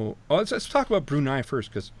we know, let's talk about Brunei first,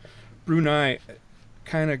 because Brunei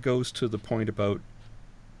kind of goes to the point about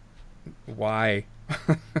why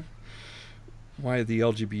the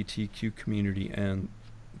LGBTQ community and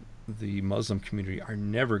the Muslim community are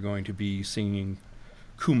never going to be singing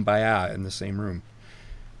Kumbaya in the same room.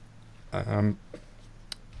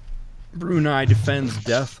 Brunei defends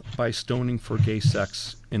death by stoning for gay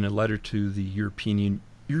sex in a letter to the European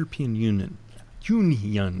Union.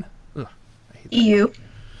 Ugh, I hate that.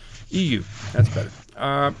 EU. That's better.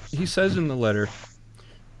 He says in the letter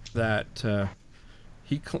that the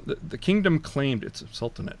kingdom claimed, it's a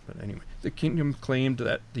sultanate, but anyway, the kingdom claimed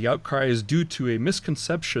that the outcry is due to a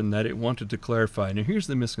misconception that it wanted to clarify. Now here's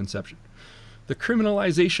the misconception. The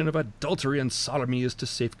criminalization of adultery and sodomy is to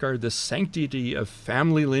safeguard the sanctity of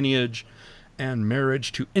family lineage and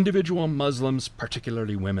marriage to individual Muslims,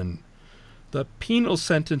 particularly women. The penal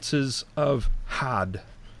sentences of had,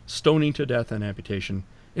 stoning to death and amputation,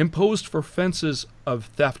 imposed for offenses of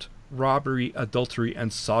theft, robbery, adultery,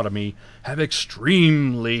 and sodomy have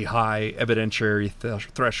extremely high evidentiary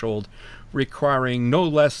threshold, requiring no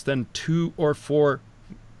less than 2 or 4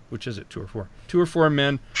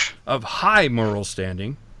 men of high moral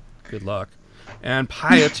standing, good luck, and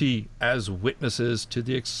piety as witnesses, to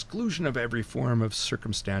the exclusion of every form of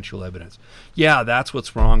circumstantial evidence. Yeah, that's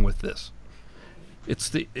what's wrong with this.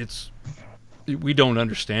 We don't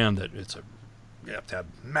understand that you have to have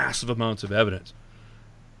massive amounts of evidence.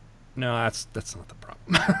 No, that's not the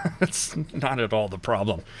problem. That's not at all the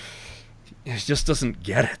problem. It just doesn't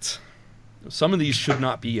get it. Some of these should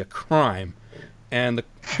not be a crime. And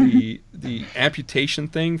the amputation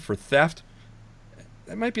thing for theft,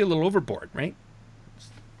 that might be a little overboard, right?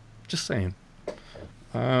 Just saying.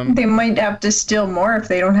 They might have to steal more if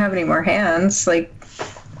they don't have any more hands, like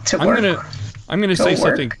to work. I'm gonna say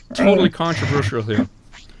something totally controversial here,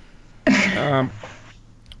 and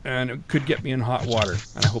it could get me in hot water,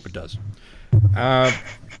 and I hope it does.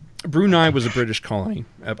 Brunei was a British colony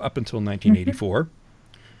up until 1984.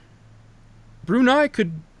 Brunei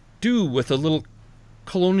could do with a little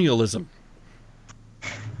colonialism.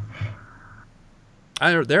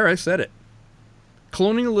 I said it.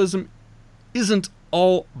 Colonialism isn't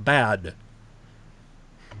all bad.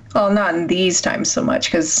 Well, not in these times so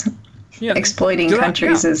much, because exploiting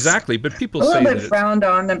countries is exactly. But people a say little bit frowned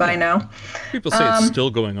on by now. People say it's still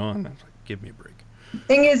going on. I'm like, give me a break.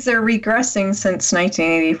 Thing is, they're regressing since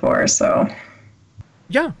 1984. So.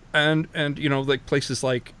 Yeah, and you know, like places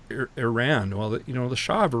like Iran. Well, the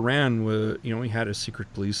Shah of Iran, he had a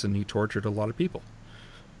secret police and he tortured a lot of people.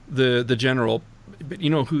 The general, but you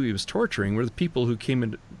know who he was torturing were the people who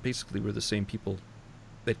were the same people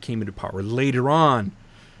that came into power later on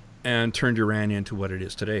and turned Iran into what it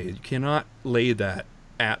is today. You cannot lay that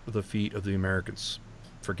at the feet of the Americans.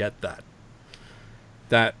 Forget that.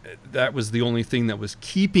 That was the only thing that was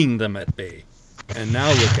keeping them at bay. And now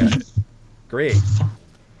look at it. Great.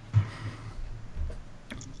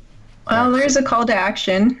 Well, there's a call to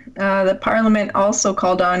action. The Parliament also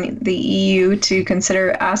called on the EU to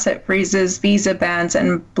consider asset freezes, visa bans,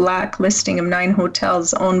 and blacklisting of 9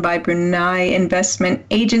 hotels owned by Brunei Investment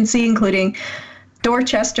Agency, including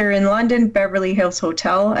Dorchester in London, Beverly Hills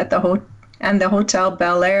Hotel and the Hotel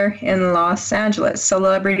Bel Air in Los Angeles.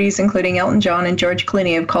 Celebrities including Elton John and George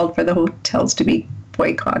Clooney have called for the hotels to be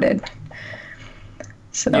boycotted.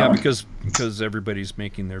 So. Yeah, because everybody's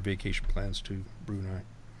making their vacation plans to Brunei.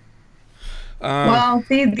 Well,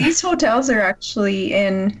 these hotels are actually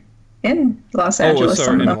in Los Angeles. Oh, some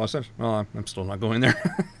sorry, of in them. Los Angeles. Well, I'm still not going there.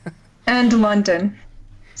 And London.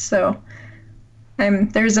 So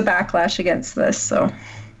there's a backlash against this. So,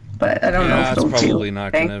 but I don't know if it's it'll probably do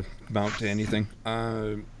not anything. going to amount to anything.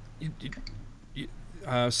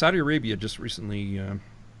 Saudi Arabia just recently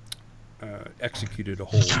executed a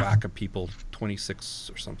whole whack of people,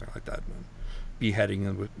 26 or something like that, beheading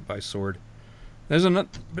them by sword. There's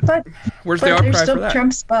but where's the outcry there's still for that?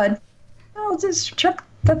 Trump's bud. Oh, just Trump.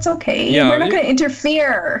 That's okay. Yeah, We're not going to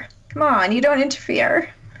interfere. Come on, you don't interfere.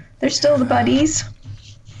 They're still the buddies.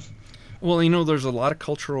 Well, there's a lot of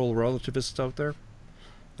cultural relativists out there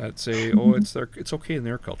that say, "Oh, it's okay in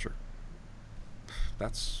their culture."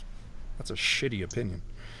 That's a shitty opinion.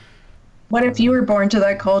 What if you were born to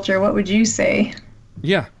that culture? What would you say?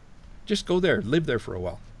 Yeah, just go there, live there for a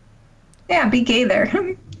while. Yeah, be gay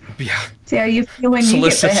there. Yeah. See how you feel when you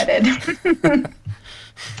get beheaded.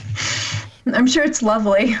 I'm sure it's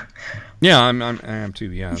lovely. Yeah, I am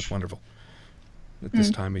too. Yeah, it's wonderful at this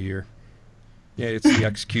time of year. Yeah, it's the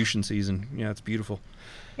execution season. Yeah, it's beautiful.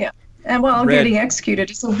 Yeah, and getting executed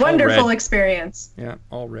is a wonderful experience. Yeah,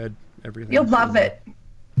 all red, everything. You'll love it.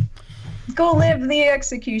 Go live the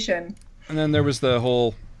execution. And then there was the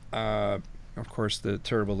whole, of course, the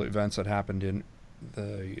terrible events that happened in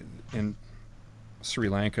Sri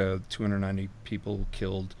Lanka. 290 people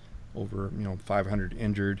killed, over 500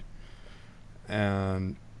 injured,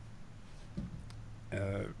 and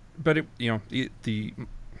but it the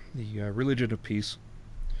religion of peace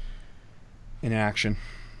in action.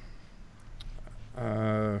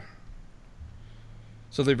 So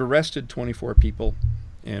they've arrested 24 people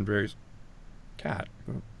and various... Cat,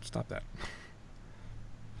 stop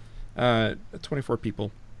that. 24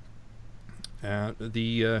 people.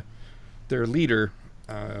 Their leader,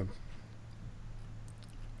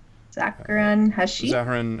 Zaharan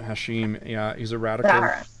Hashim, yeah, he's a radical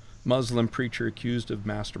Muslim preacher accused of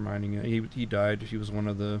masterminding. He died. He was one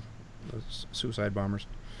of the suicide bombers.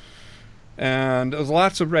 And there's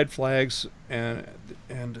lots of red flags, and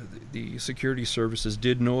the security services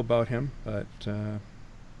did know about him, but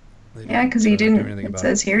because he didn't. It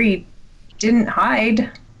says here he didn't hide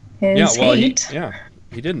his hate.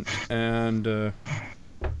 He didn't, and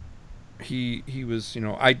he was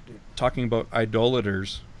talking about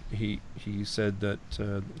idolaters. He said that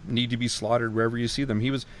need to be slaughtered wherever you see them. He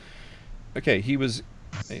was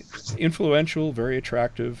influential, very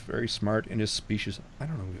attractive, very smart in his speeches. I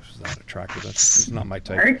don't know if he was that attractive. That's not my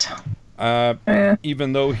type.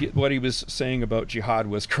 Even though what he was saying about jihad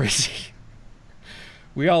was crazy.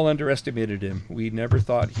 We all underestimated him. We never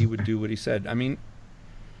thought he would do what he said. I mean,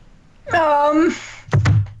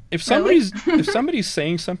 if somebody's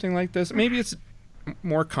saying something like this, maybe it's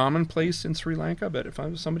more commonplace in Sri Lanka, but if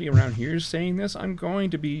somebody around here is saying this, I'm going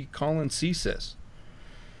to be calling CSIS.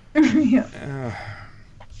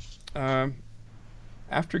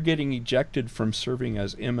 After getting ejected from serving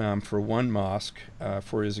as imam for one mosque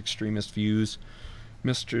for his extremist views,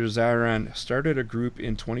 Mr. Zaharan started a group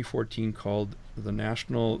in 2014 called the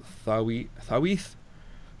National Tawhid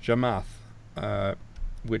Jamaat,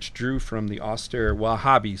 which drew from the austere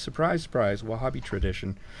Wahhabi, surprise, surprise, Wahhabi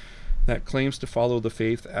tradition that claims to follow the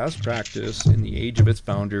faith as practiced in the age of its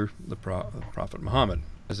founder, the Prophet Muhammad,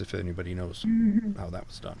 as if anybody knows how that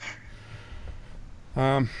was done.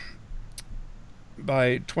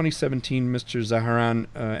 By 2017, Mr. Zaharan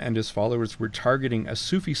and his followers were targeting a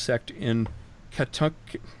Sufi sect in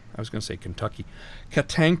Kentucky,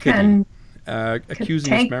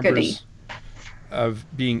 accusing its members of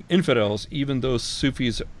being infidels, even though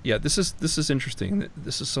Sufis... Yeah, this is interesting.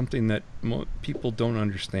 This is something that people don't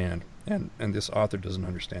understand, and this author doesn't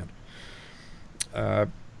understand.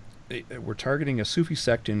 We're targeting a Sufi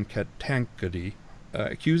sect in Kentucky,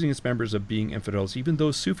 accusing its members of being infidels, even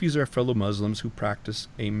though Sufis are fellow Muslims who practice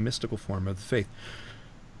a mystical form of the faith.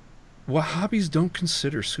 Wahhabis don't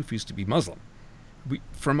consider Sufis to be Muslim.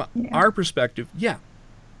 From our perspective,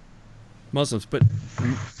 Muslims, but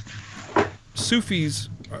Sufis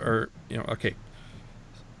are,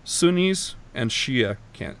 Sunnis and Shia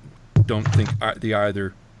don't think the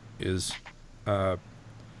either is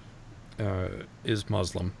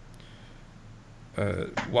Muslim.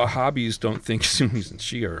 Wahhabis don't think Sunnis and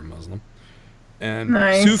Shia are Muslim, and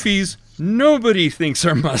Sufis nobody thinks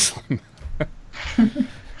are Muslim.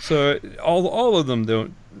 So all of them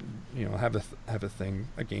don't, have a thing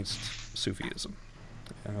against Sufism.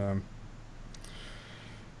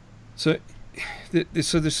 So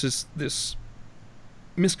this is this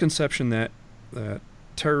misconception that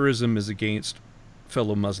terrorism is against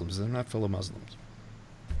fellow Muslims. They're not fellow Muslims.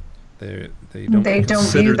 They They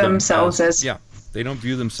don't view themselves as they don't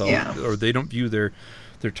view themselves or they don't view their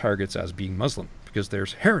targets as being Muslim, because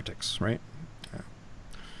there's heretics, right?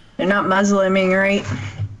 They're not Musliming, right?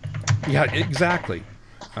 Yeah, exactly.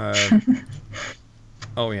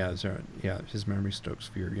 His memory stokes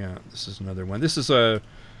fear. Yeah, this is another one. This is a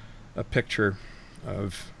picture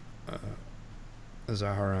of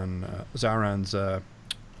Zaharan's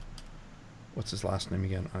what's his last name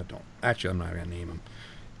again? I'm not gonna name him.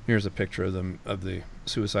 Here's a picture of the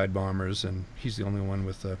suicide bombers, and he's the only one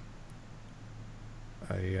with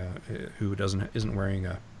who isn't wearing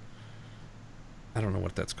a, I don't know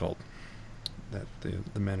what that's called, that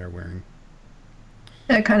the men are wearing.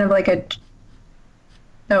 Kind of like a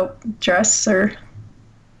dress or.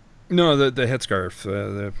 No, the headscarf.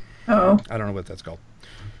 I don't know what that's called.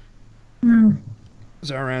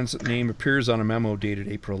 Zaharan's name appears on a memo dated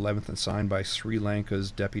April 11th and signed by Sri Lanka's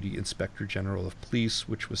Deputy Inspector General of Police,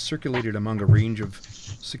 which was circulated among a range of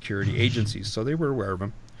security agencies, so they were aware of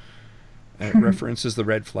him. It references the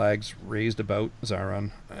red flags raised about Zaharan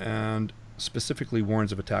and specifically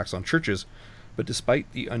warns of attacks on churches, but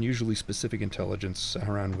despite the unusually specific intelligence,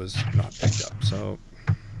 Zaharan was not picked up. So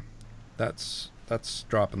that's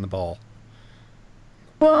dropping the ball.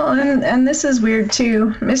 Well, and this is weird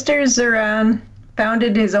too. Mr. Zaharan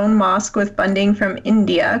founded his own mosque with funding from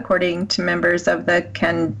India, according to members of the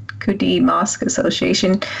Kankuti Mosque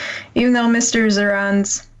Association, even though Mr.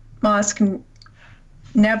 Zaharan's mosque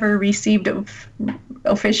never received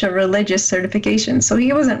official religious certification, so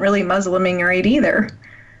he wasn't really Musliming right either.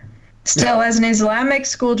 Still, as an Islamic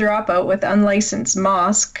school dropout with unlicensed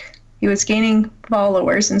mosque, he was gaining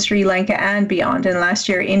followers in Sri Lanka and beyond, and last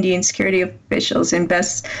year Indian security officials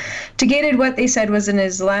investigated what they said was an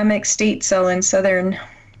Islamic State cell in southern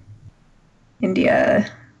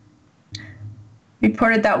India.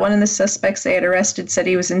 Reported that one of the suspects they had arrested said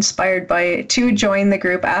he was inspired to join the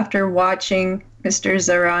group after watching Mr.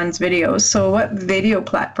 Zaharan's videos. So what video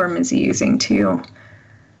platform is he using too?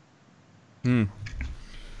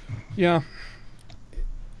 Yeah.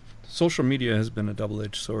 Social media has been a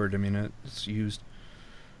double-edged sword. I mean, it's used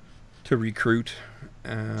to recruit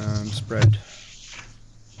and spread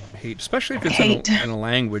hate, especially if it's in a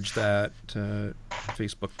language that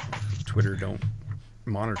Facebook, Twitter don't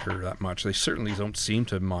monitor that much. They certainly don't seem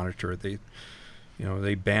to monitor it.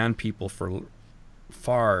 They ban people for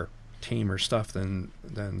far tamer stuff than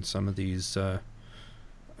some of these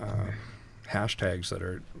hashtags that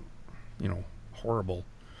are, horrible,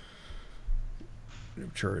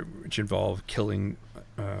 which involve killing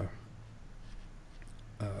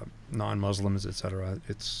non-Muslims, etc.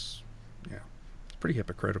 It's pretty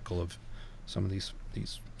hypocritical of some of these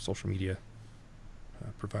social media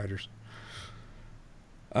providers.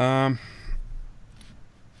 Well,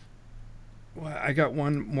 I got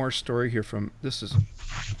one more story here from this is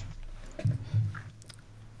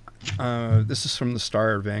from the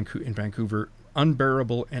Star in Vancouver.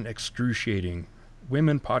 Unbearable and excruciating.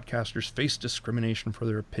 Women podcasters face discrimination for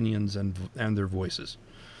their opinions and their voices.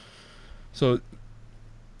 So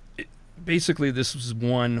basically this was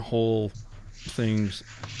one whole thing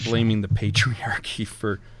blaming the patriarchy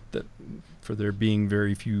for there being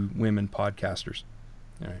very few women podcasters.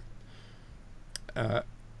 All right.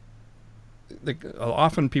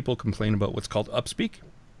 Often people complain about what's called upspeak,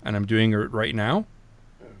 and I'm doing it right now.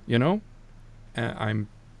 I'm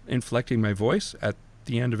inflecting my voice at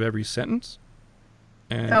the end of every sentence.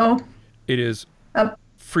 And it is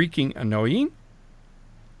freaking annoying.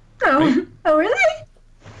 Right? Oh, really?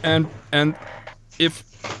 And if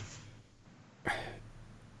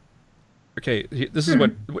okay, this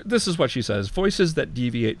is what she says. Voices that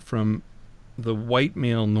deviate from the white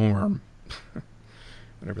male norm,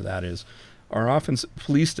 whatever that is, are often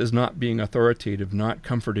policed as not being authoritative, not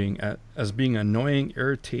comforting, as being annoying,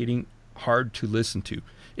 irritating, hard to listen to.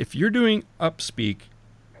 If you're doing upspeak,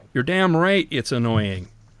 you're damn right it's annoying.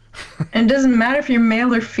 And it doesn't matter if you're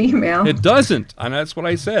male or female. It doesn't. And that's what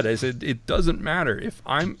I said. I said it doesn't matter. If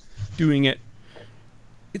I'm doing it,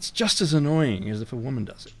 it's just as annoying as if a woman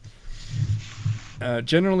does it.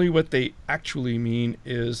 Generally what they actually mean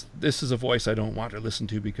is, this is a voice I don't want to listen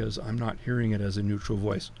to because I'm not hearing it as a neutral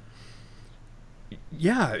voice.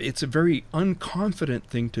 Yeah, it's a very unconfident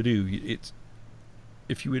thing to do.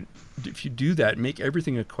 If you do that, make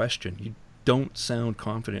everything a question. You don't sound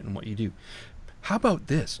confident in what you do. How about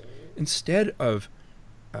this? Instead of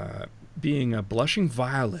being a blushing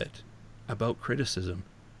violet about criticism,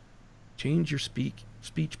 change your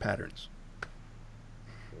speech patterns.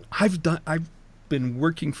 I've been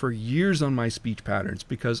working for years on my speech patterns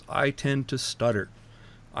because I tend to stutter.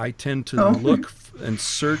 I tend to look and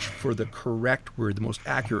search for the correct word, the most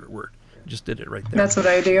accurate word. I just did it right there. That's what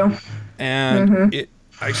I do. And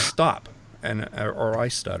I stop or I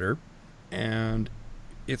stutter, and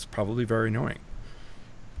it's probably very annoying.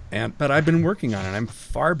 But I've been working on it. I'm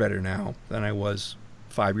far better now than I was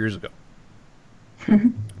 5 years ago.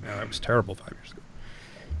 I was terrible 5 years ago.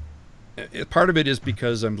 Part of it is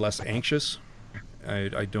because I'm less anxious.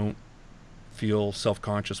 I don't feel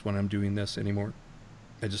self-conscious when I'm doing this anymore.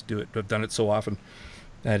 I just do it. I've done it so often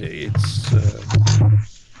that it's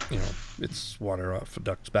it's water off a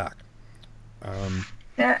duck's back.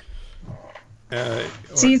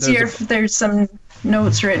 It's easier if there's some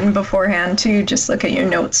notes written beforehand too. Just look at your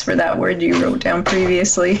notes for that word you wrote down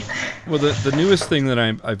previously. Well, the newest thing that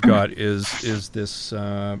I've got is this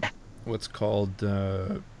what's called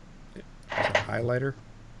is it a highlighter.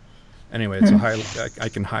 Anyway, it's I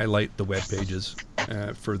can highlight the web pages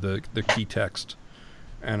for the key text,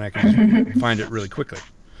 and I can just find it really quickly.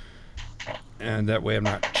 And that way, I'm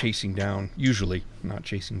not chasing down. Usually, not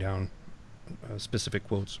chasing down specific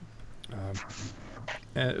quotes.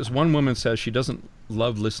 As one woman says, she doesn't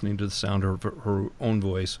love listening to the sound of her own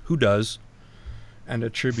voice. Who does? And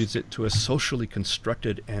attributes it to a socially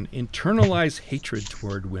constructed and internalized hatred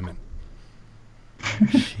toward women.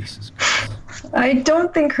 Jesus Christ. I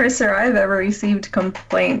don't think Chris or I have ever received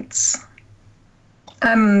complaints.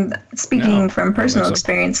 Speaking from personal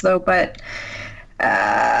experience, though, but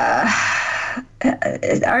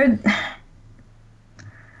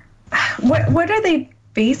what are they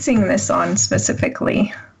basing this on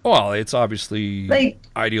specifically? Well, it's obviously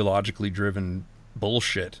ideologically driven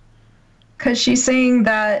bullshit. Because she's saying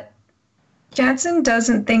that Jansen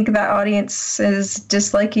doesn't think that audiences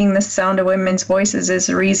disliking the sound of women's voices is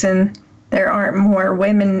the reason there aren't more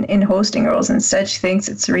women in hosting roles. Instead, she thinks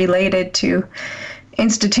it's related to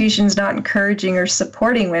institutions not encouraging or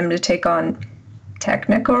supporting women to take on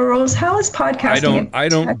technical roles. How is podcasting? I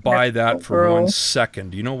don't buy that for 1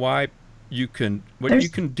 second. You know why? You can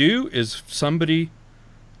do is if somebody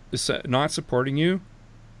is not supporting you,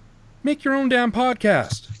 make your own damn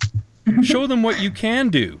podcast. Show them what you can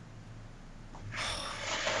do.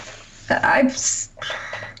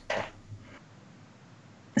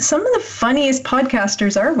 Some of the funniest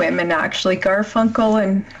podcasters are women, actually. Garfunkel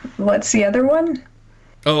and what's the other one?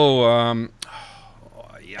 Yeah,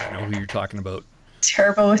 I know who you're talking about.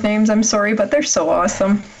 Terrible with names, I'm sorry, but they're so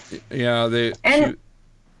awesome. Yeah, I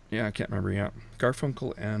can't remember. Yeah,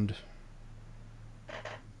 Garfunkel and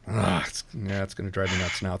it's going to drive me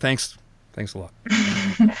nuts now. Thanks a lot.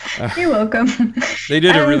 You're welcome. They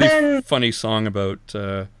did a really funny song about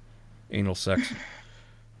anal sex.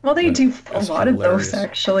 Well, they do a lot of those,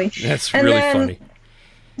 actually. That's really funny.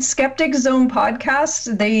 Skeptic Zone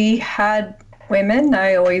podcast, they had women.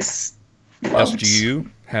 I always loved. SGU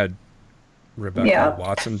had Rebecca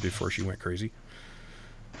Watson before she went crazy.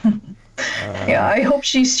 Yeah, I hope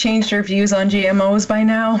she's changed her views on GMOs by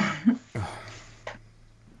now.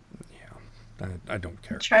 Yeah, I don't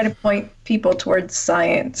care. Try to point people towards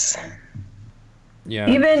science. Yeah.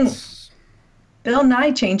 Even Bill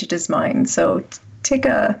Nye changed his mind, so take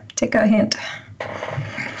a hint.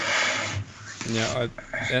 Yeah,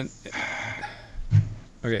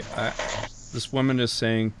 this woman is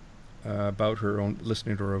saying about her own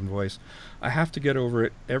listening to her own voice. I have to get over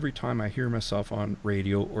it every time I hear myself on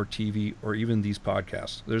radio or TV or even these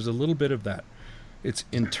podcasts. There's a little bit of that. It's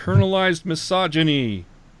internalized misogyny.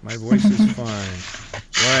 My voice is fine.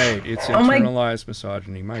 Right, it's internalized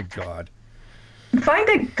misogyny. My God. Find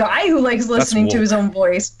a guy who likes listening to his own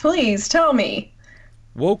voice. Please tell me.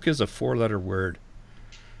 Woke is a 4-letter word.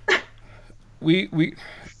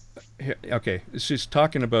 Okay, she's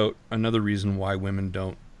talking about another reason why women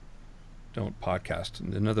don't podcast.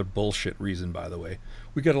 And another bullshit reason, by the way.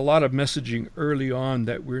 We got a lot of messaging early on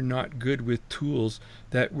that we're not good with tools,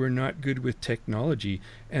 that we're not good with technology,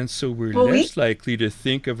 and so we're less likely to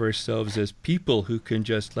think of ourselves as people who can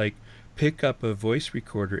just pick up a voice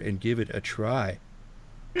recorder and give it a try.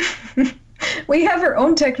 We have our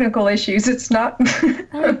own technical issues. It's not. Oh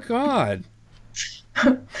my God.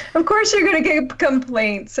 Of course you're going to get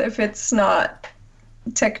complaints if it's not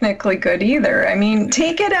technically good either. I mean,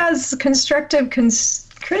 take it as constructive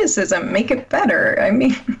criticism. Make it better. I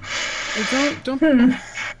mean,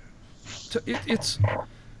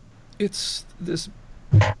 it's this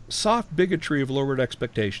soft bigotry of lowered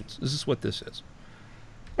expectations. This is what this is.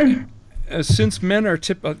 Since men are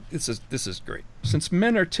this is great. Since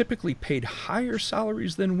men are typically paid higher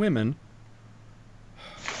salaries than women,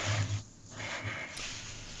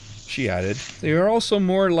 she added, they are also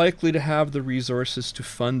more likely to have the resources to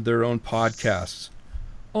fund their own podcasts.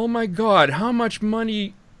 Oh my God, how much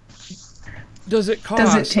money does it cost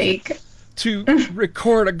does it take to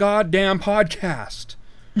record a goddamn podcast?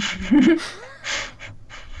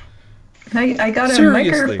 I got a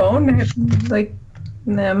Seriously. microphone, like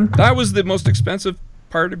them. That was the most expensive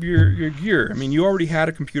part of your gear. I mean, you already had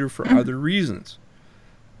a computer for other reasons.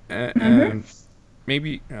 And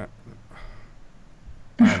maybe, I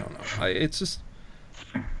don't know. It's just,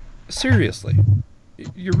 seriously,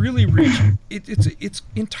 you're really reaching. It's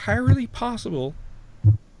entirely possible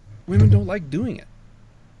women don't like doing it.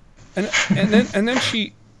 And then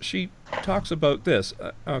she talks about this.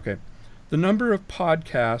 Okay, the number of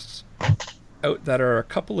podcasts out that are a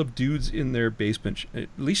couple of dudes in their basement. At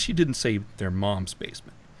least she didn't say their mom's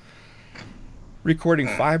basement. Recording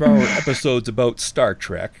 5-hour episodes about Star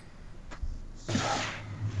Trek.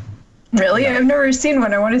 Really? I've never seen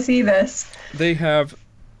one. I want to see this. They have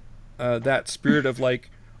that spirit of like,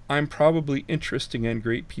 I'm probably interesting and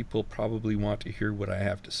great people probably want to hear what I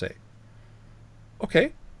have to say.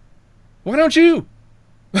 Okay. Why don't you?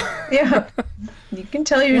 Yeah. You can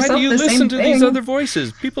tell yourself Why do you the same listen to thing. these other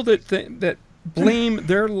voices? People that blame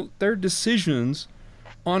their decisions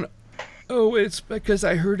on, oh, it's because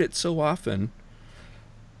I heard it so often.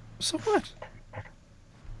 So what?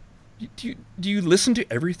 Do you listen to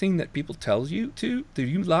everything that people tell you to? Do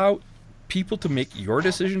you allow people to make your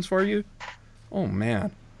decisions for you? Oh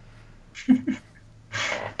man.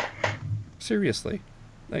 Seriously.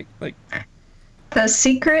 Like The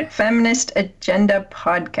Secret Feminist Agenda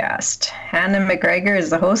podcast. Hannah McGregor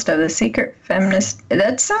is the host of The Secret Feminist.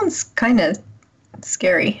 That sounds kind of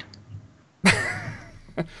scary.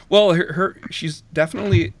 Well, she's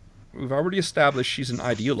definitely, we've already established she's an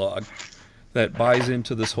ideologue that buys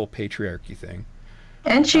into this whole patriarchy thing.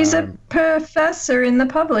 And she's a professor in the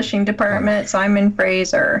publishing department at Simon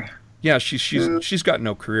Fraser. Yeah, she's got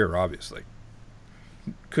no career, obviously.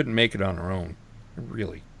 Couldn't make it on her own,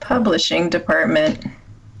 really. Publishing department.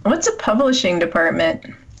 What's a publishing department?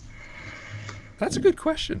 That's a good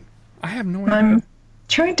question. I have no idea. I'm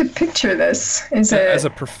trying to picture this. As a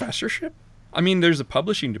professorship? I mean, there's a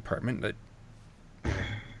publishing department that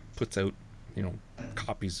puts out,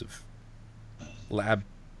 copies of lab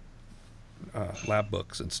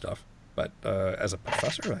books and stuff. But as a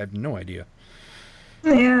professor, I have no idea.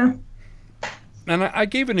 Yeah. And I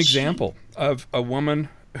gave an example of a woman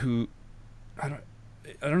who, I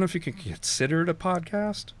don't know if you can consider it a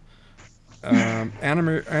podcast. Anna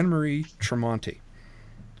Marie Tremonti.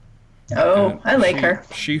 Oh, I like her.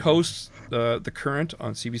 She hosts The Current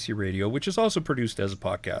on CBC Radio, which is also produced as a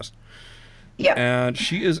podcast. Yeah. And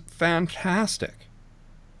she is fantastic.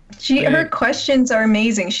 Her questions are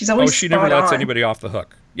amazing. She's always she never lets on. anybody off the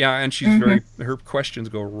hook. Yeah, and she's her questions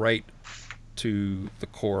go right to the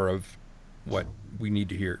core of what we need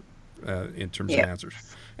to hear in terms of answers.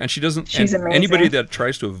 And she doesn't. She's amazing. Anybody that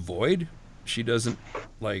tries to avoid, she doesn't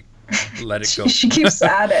let it go. She keeps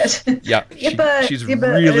at it. Yeah, she's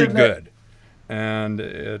really good, and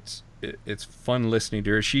it's fun listening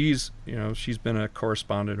to her. She's been a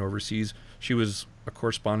correspondent overseas. She was a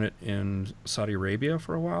correspondent in Saudi Arabia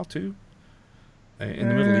for a while too, in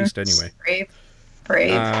the Middle East anyway.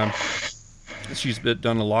 Brave. She's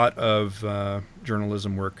done a lot of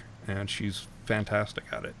journalism work, and she's fantastic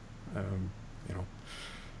at it.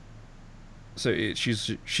 So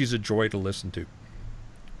she's a joy to listen to.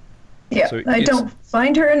 Yeah, so I don't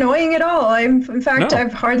find her annoying at all. In fact,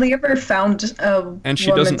 I've hardly ever found a and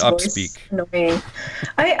she doesn't upspeak. Annoying.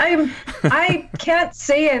 I can't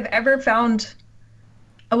say I've ever found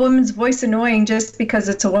a woman's voice annoying just because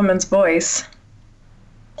it's a woman's voice.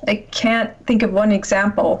 I can't think of one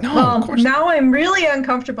example. No, well, now I'm really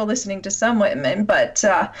uncomfortable listening to some women, but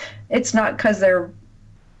it's not because their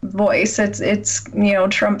voice. It's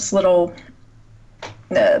Trump's little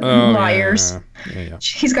liars. Yeah.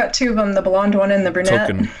 He's got two of them, the blonde one and the brunette.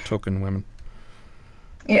 Token women.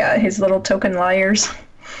 Yeah, his little token liars.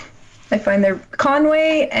 I find they're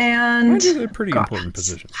Conway and... They're pretty important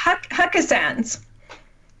positions. Huckasans.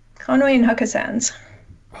 Conway and Huckasans.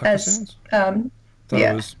 Huckasans? Thought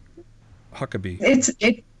it was Huckabee.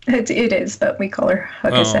 It is, but we call her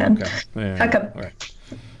Huckasan. Oh, okay. Yeah, right.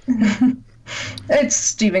 It's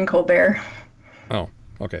Stephen Colbert. Oh,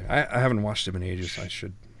 okay. I haven't watched him in ages. I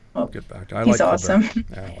should get back to. He's awesome.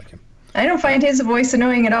 Yeah, I like him. I don't find his voice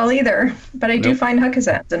annoying at all either, but I do find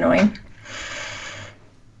Huckasans annoying.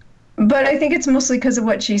 But I think it's mostly because of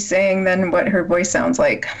what she's saying than what her voice sounds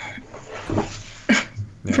like.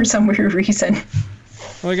 For some weird reason.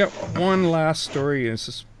 Well, I got one last story. It's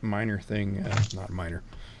this minor thing. Not minor.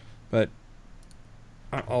 But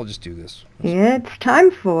I'll just do this. It's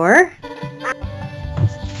time for...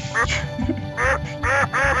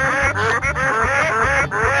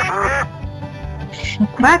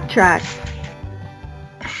 Quack Tracts.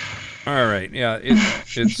 All right, yeah,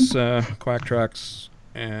 it's Quack Tracts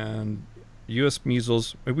and U.S.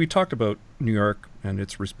 measles. We talked about New York and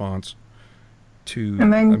its response to a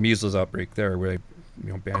measles outbreak there, where they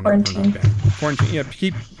banned Quarantine. quarantine. Yeah,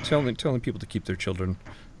 keep telling people to keep their children,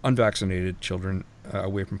 unvaccinated children,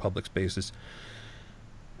 away from public spaces.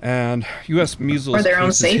 And U.S. measles For their own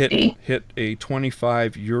cases safety. hit a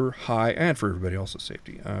 25-year high, and for everybody else's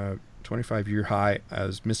safety, 25-year high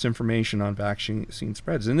as misinformation on vaccine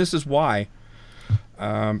spreads. And this is why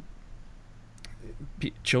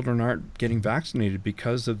children aren't getting vaccinated,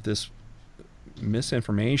 because of this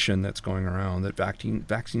misinformation that's going around that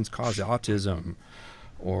vaccines cause autism,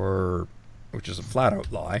 which is a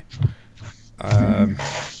flat-out lie.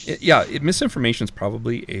 Misinformation is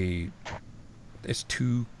probably it's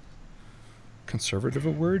too conservative a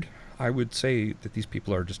word. I would say that these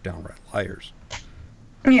people are just downright liars.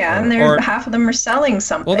 Yeah, and half of them are selling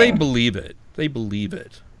something. Well, they believe it.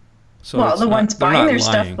 So the ones buying their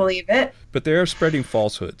stuff believe it. But they are spreading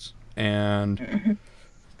falsehoods. And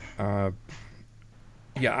I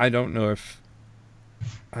don't know if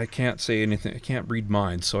I can't say anything. I can't read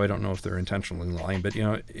minds, so I don't know if they're intentionally lying. But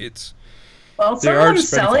it's some of them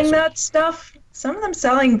selling that stuff. Some of them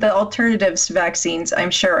selling the alternatives to vaccines, I'm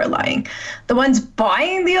sure, are lying. The ones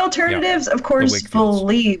buying the alternatives, of course,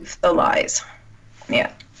 believe the lies.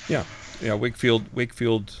 Yeah. Wakefield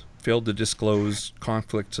failed to disclose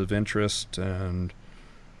conflicts of interest, and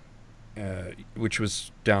which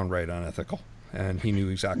was downright unethical, and he knew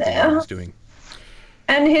exactly what he was doing.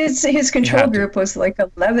 And his control group was like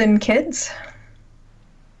 11 kids.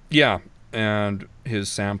 Yeah, and his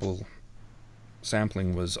sampling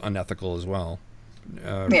was unethical as well.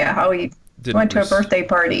 How he went to a birthday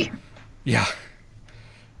party. Yeah,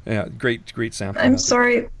 great sampling. I'm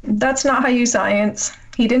sorry, that's not how you science.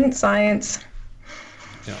 He didn't science.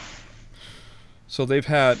 Yeah. So this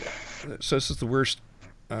is the worst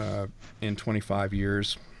in 25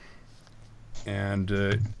 years.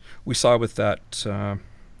 And we saw with that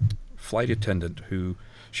flight attendant who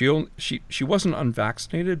she wasn't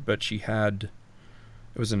unvaccinated, but it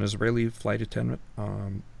was an Israeli flight attendant.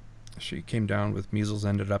 She came down with measles,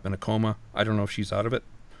 ended up in a coma. I don't know if she's out of it.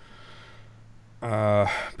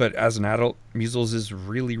 But as an adult, measles is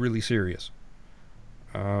really, really serious.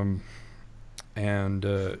 And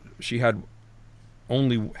she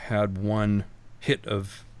only had one hit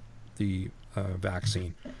of the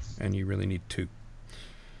vaccine, and you really need two.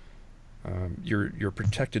 You're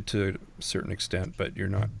protected to a certain extent, but you're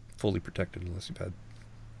not fully protected unless you've had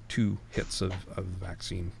two hits of the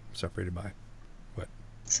vaccine separated by what?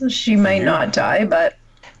 So she might not die, but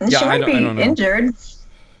she might be injured.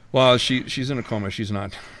 Well, she's in a coma. She's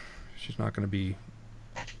not going to be.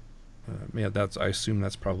 I assume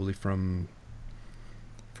that's probably from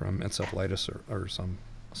encephalitis or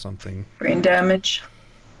something. Brain damage.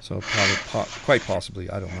 So probably, quite possibly,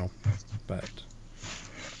 I don't know, but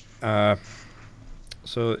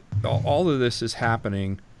so all of this is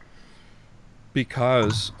happening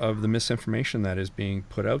because of the misinformation that is being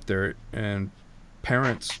put out there, and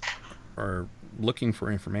parents are looking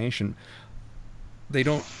for information. I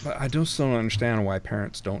just don't understand why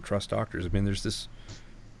parents don't trust doctors. I mean, there's this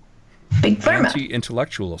big pharma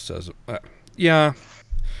anti-intellectual says,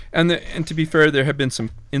 and to be fair, there have been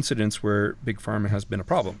some incidents where big pharma has been a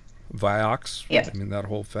problem. Vioxx, I mean, that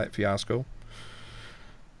whole fiasco,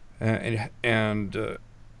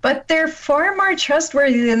 but they're far more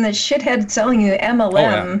trustworthy than the shithead selling you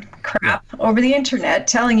MLM crap over the internet,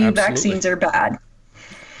 telling you vaccines are bad.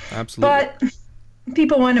 Absolutely. But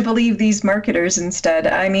people want to believe these marketers instead.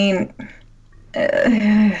 I mean,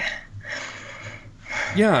 they're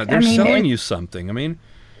selling you something. I mean,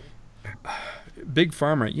 big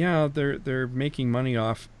pharma, they're making money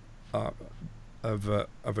off of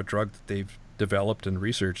a drug that they've developed and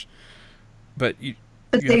researched, but you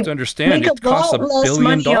have to understand it costs $1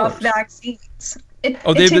 billion. Off vaccines.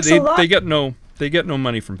 They get no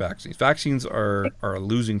money from vaccines. Vaccines are a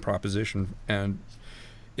losing proposition, and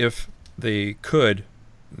if they could,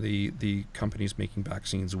 the companies making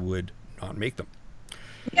vaccines would not make them.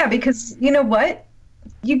 Yeah, because you know what?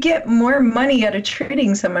 You get more money out of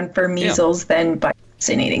treating someone for measles than by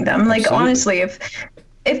vaccinating them. Like, honestly, if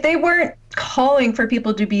they weren't calling for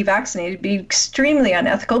people to be vaccinated, it'd be extremely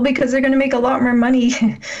unethical, because they're going to make a lot more money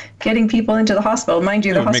getting people into the hospital. Mind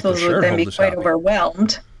you, the hospitals would then be quite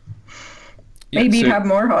overwhelmed. Maybe you'd have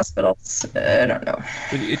more hospitals. I don't know.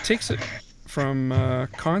 It takes it from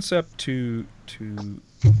concept to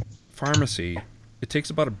pharmacy. It takes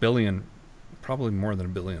about $1 billion, probably more than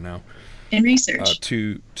 $1 billion now, in research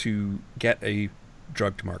to get a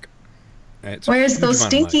drug to market. It's Whereas those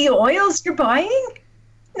stinky oils you're buying,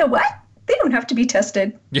 you know what? They don't have to be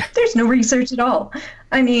tested. Yeah. There's no research at all.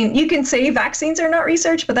 I mean, you can say vaccines are not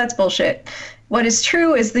research, but that's bullshit. What is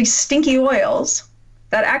true is these stinky oils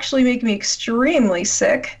that actually make me extremely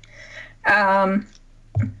sick. They're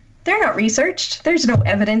not researched. There's no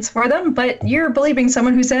evidence for them, but you're believing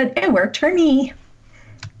someone who said, it worked for me.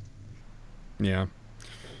 Yeah.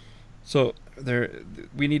 So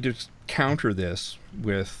we need to counter this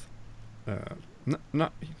with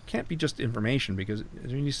not it can't be just information, because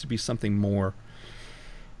there needs to be something more.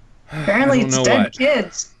 Apparently it's dead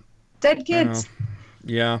kids. Dead kids.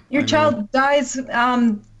 Yeah. Your child dies.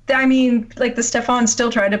 I mean, like the Stephans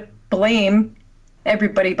still try to blame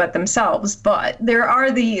everybody but themselves, but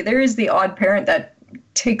there is the odd parent that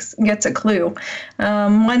gets a clue.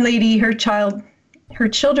 One lady, her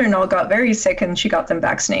children all got very sick, and she got them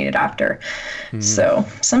vaccinated after. Mm-hmm. So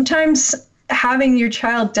sometimes having your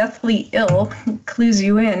child deathly ill clues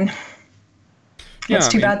you in. Yeah, it's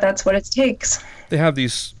too bad that's what it takes. They have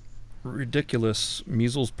these ridiculous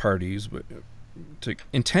measles parties to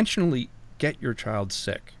intentionally get your child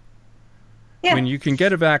sick. Yeah. When you can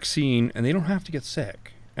get a vaccine and they don't have to get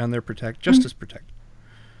sick, and they're just as protected.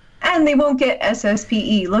 And they won't get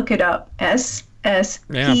SSPE. Look it up. SSPE.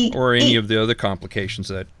 Yeah, or any of the other complications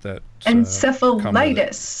that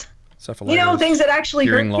encephalitis. You know, things that actually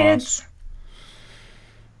hurt kids.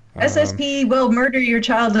 SSP will murder your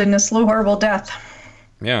child in a slow, horrible death.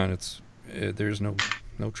 Yeah, and there's no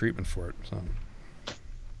treatment for it. So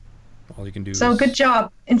all you can do. So good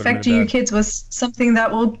job infecting your kids with something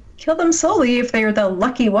that will kill them slowly if they are the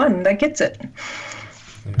lucky one that gets it.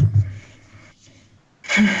 Yeah.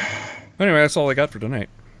 Anyway, that's all I got for tonight.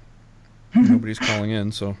 Nobody's calling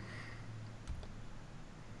in, so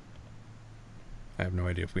I have no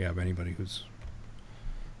idea if we have anybody who's.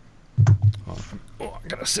 Oh, I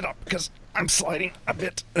gotta sit up because I'm sliding a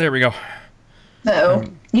bit. There we go.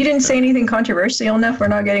 You didn't say anything controversial enough. We're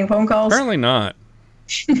not getting phone calls. Apparently not.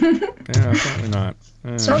 Apparently not.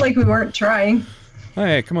 It's not like we weren't trying.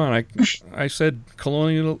 Hey, come on! I said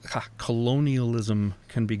colonialism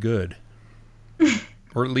can be good,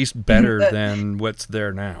 or at least better than what's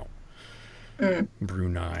there now.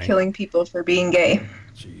 Brunei. Killing people for being gay.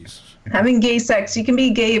 Jeez. Having gay sex, you can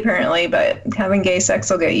be gay apparently, but having gay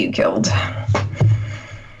sex will get you killed.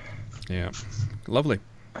 Yeah. Lovely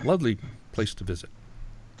place to visit.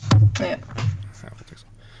 Yeah.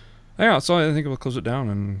 Yeah, so I think we'll close it down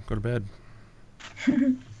and go to bed.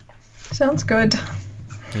 Sounds good.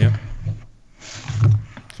 Yeah.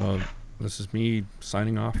 So this is me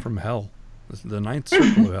signing off from hell. This is the 9th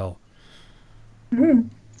circle of hell.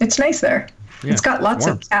 It's nice there. Yeah, it's got lots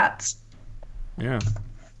of cats. Yeah.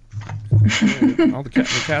 All the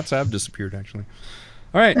cats have disappeared, actually.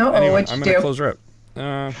 All right. Anyway, I'm going to close her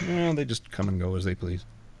out. They just come and go as they please.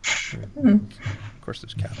 Of course,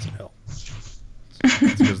 there's cats in hell.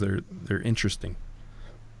 It's because they're interesting.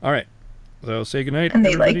 All right. So say goodnight, and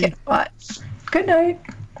they everybody. like it a lot. Good night.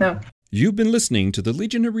 No. You've been listening to the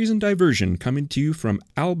Legion of Reason Diversion, coming to you from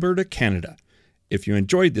Alberta, Canada. If you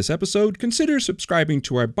enjoyed this episode, consider subscribing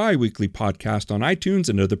to our bi-weekly podcast on iTunes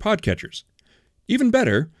and other podcatchers. Even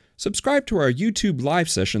better, subscribe to our YouTube live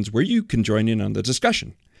sessions where you can join in on the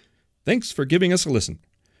discussion. Thanks for giving us a listen.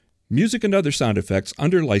 Music and other sound effects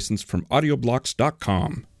under license from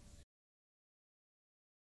audioblocks.com.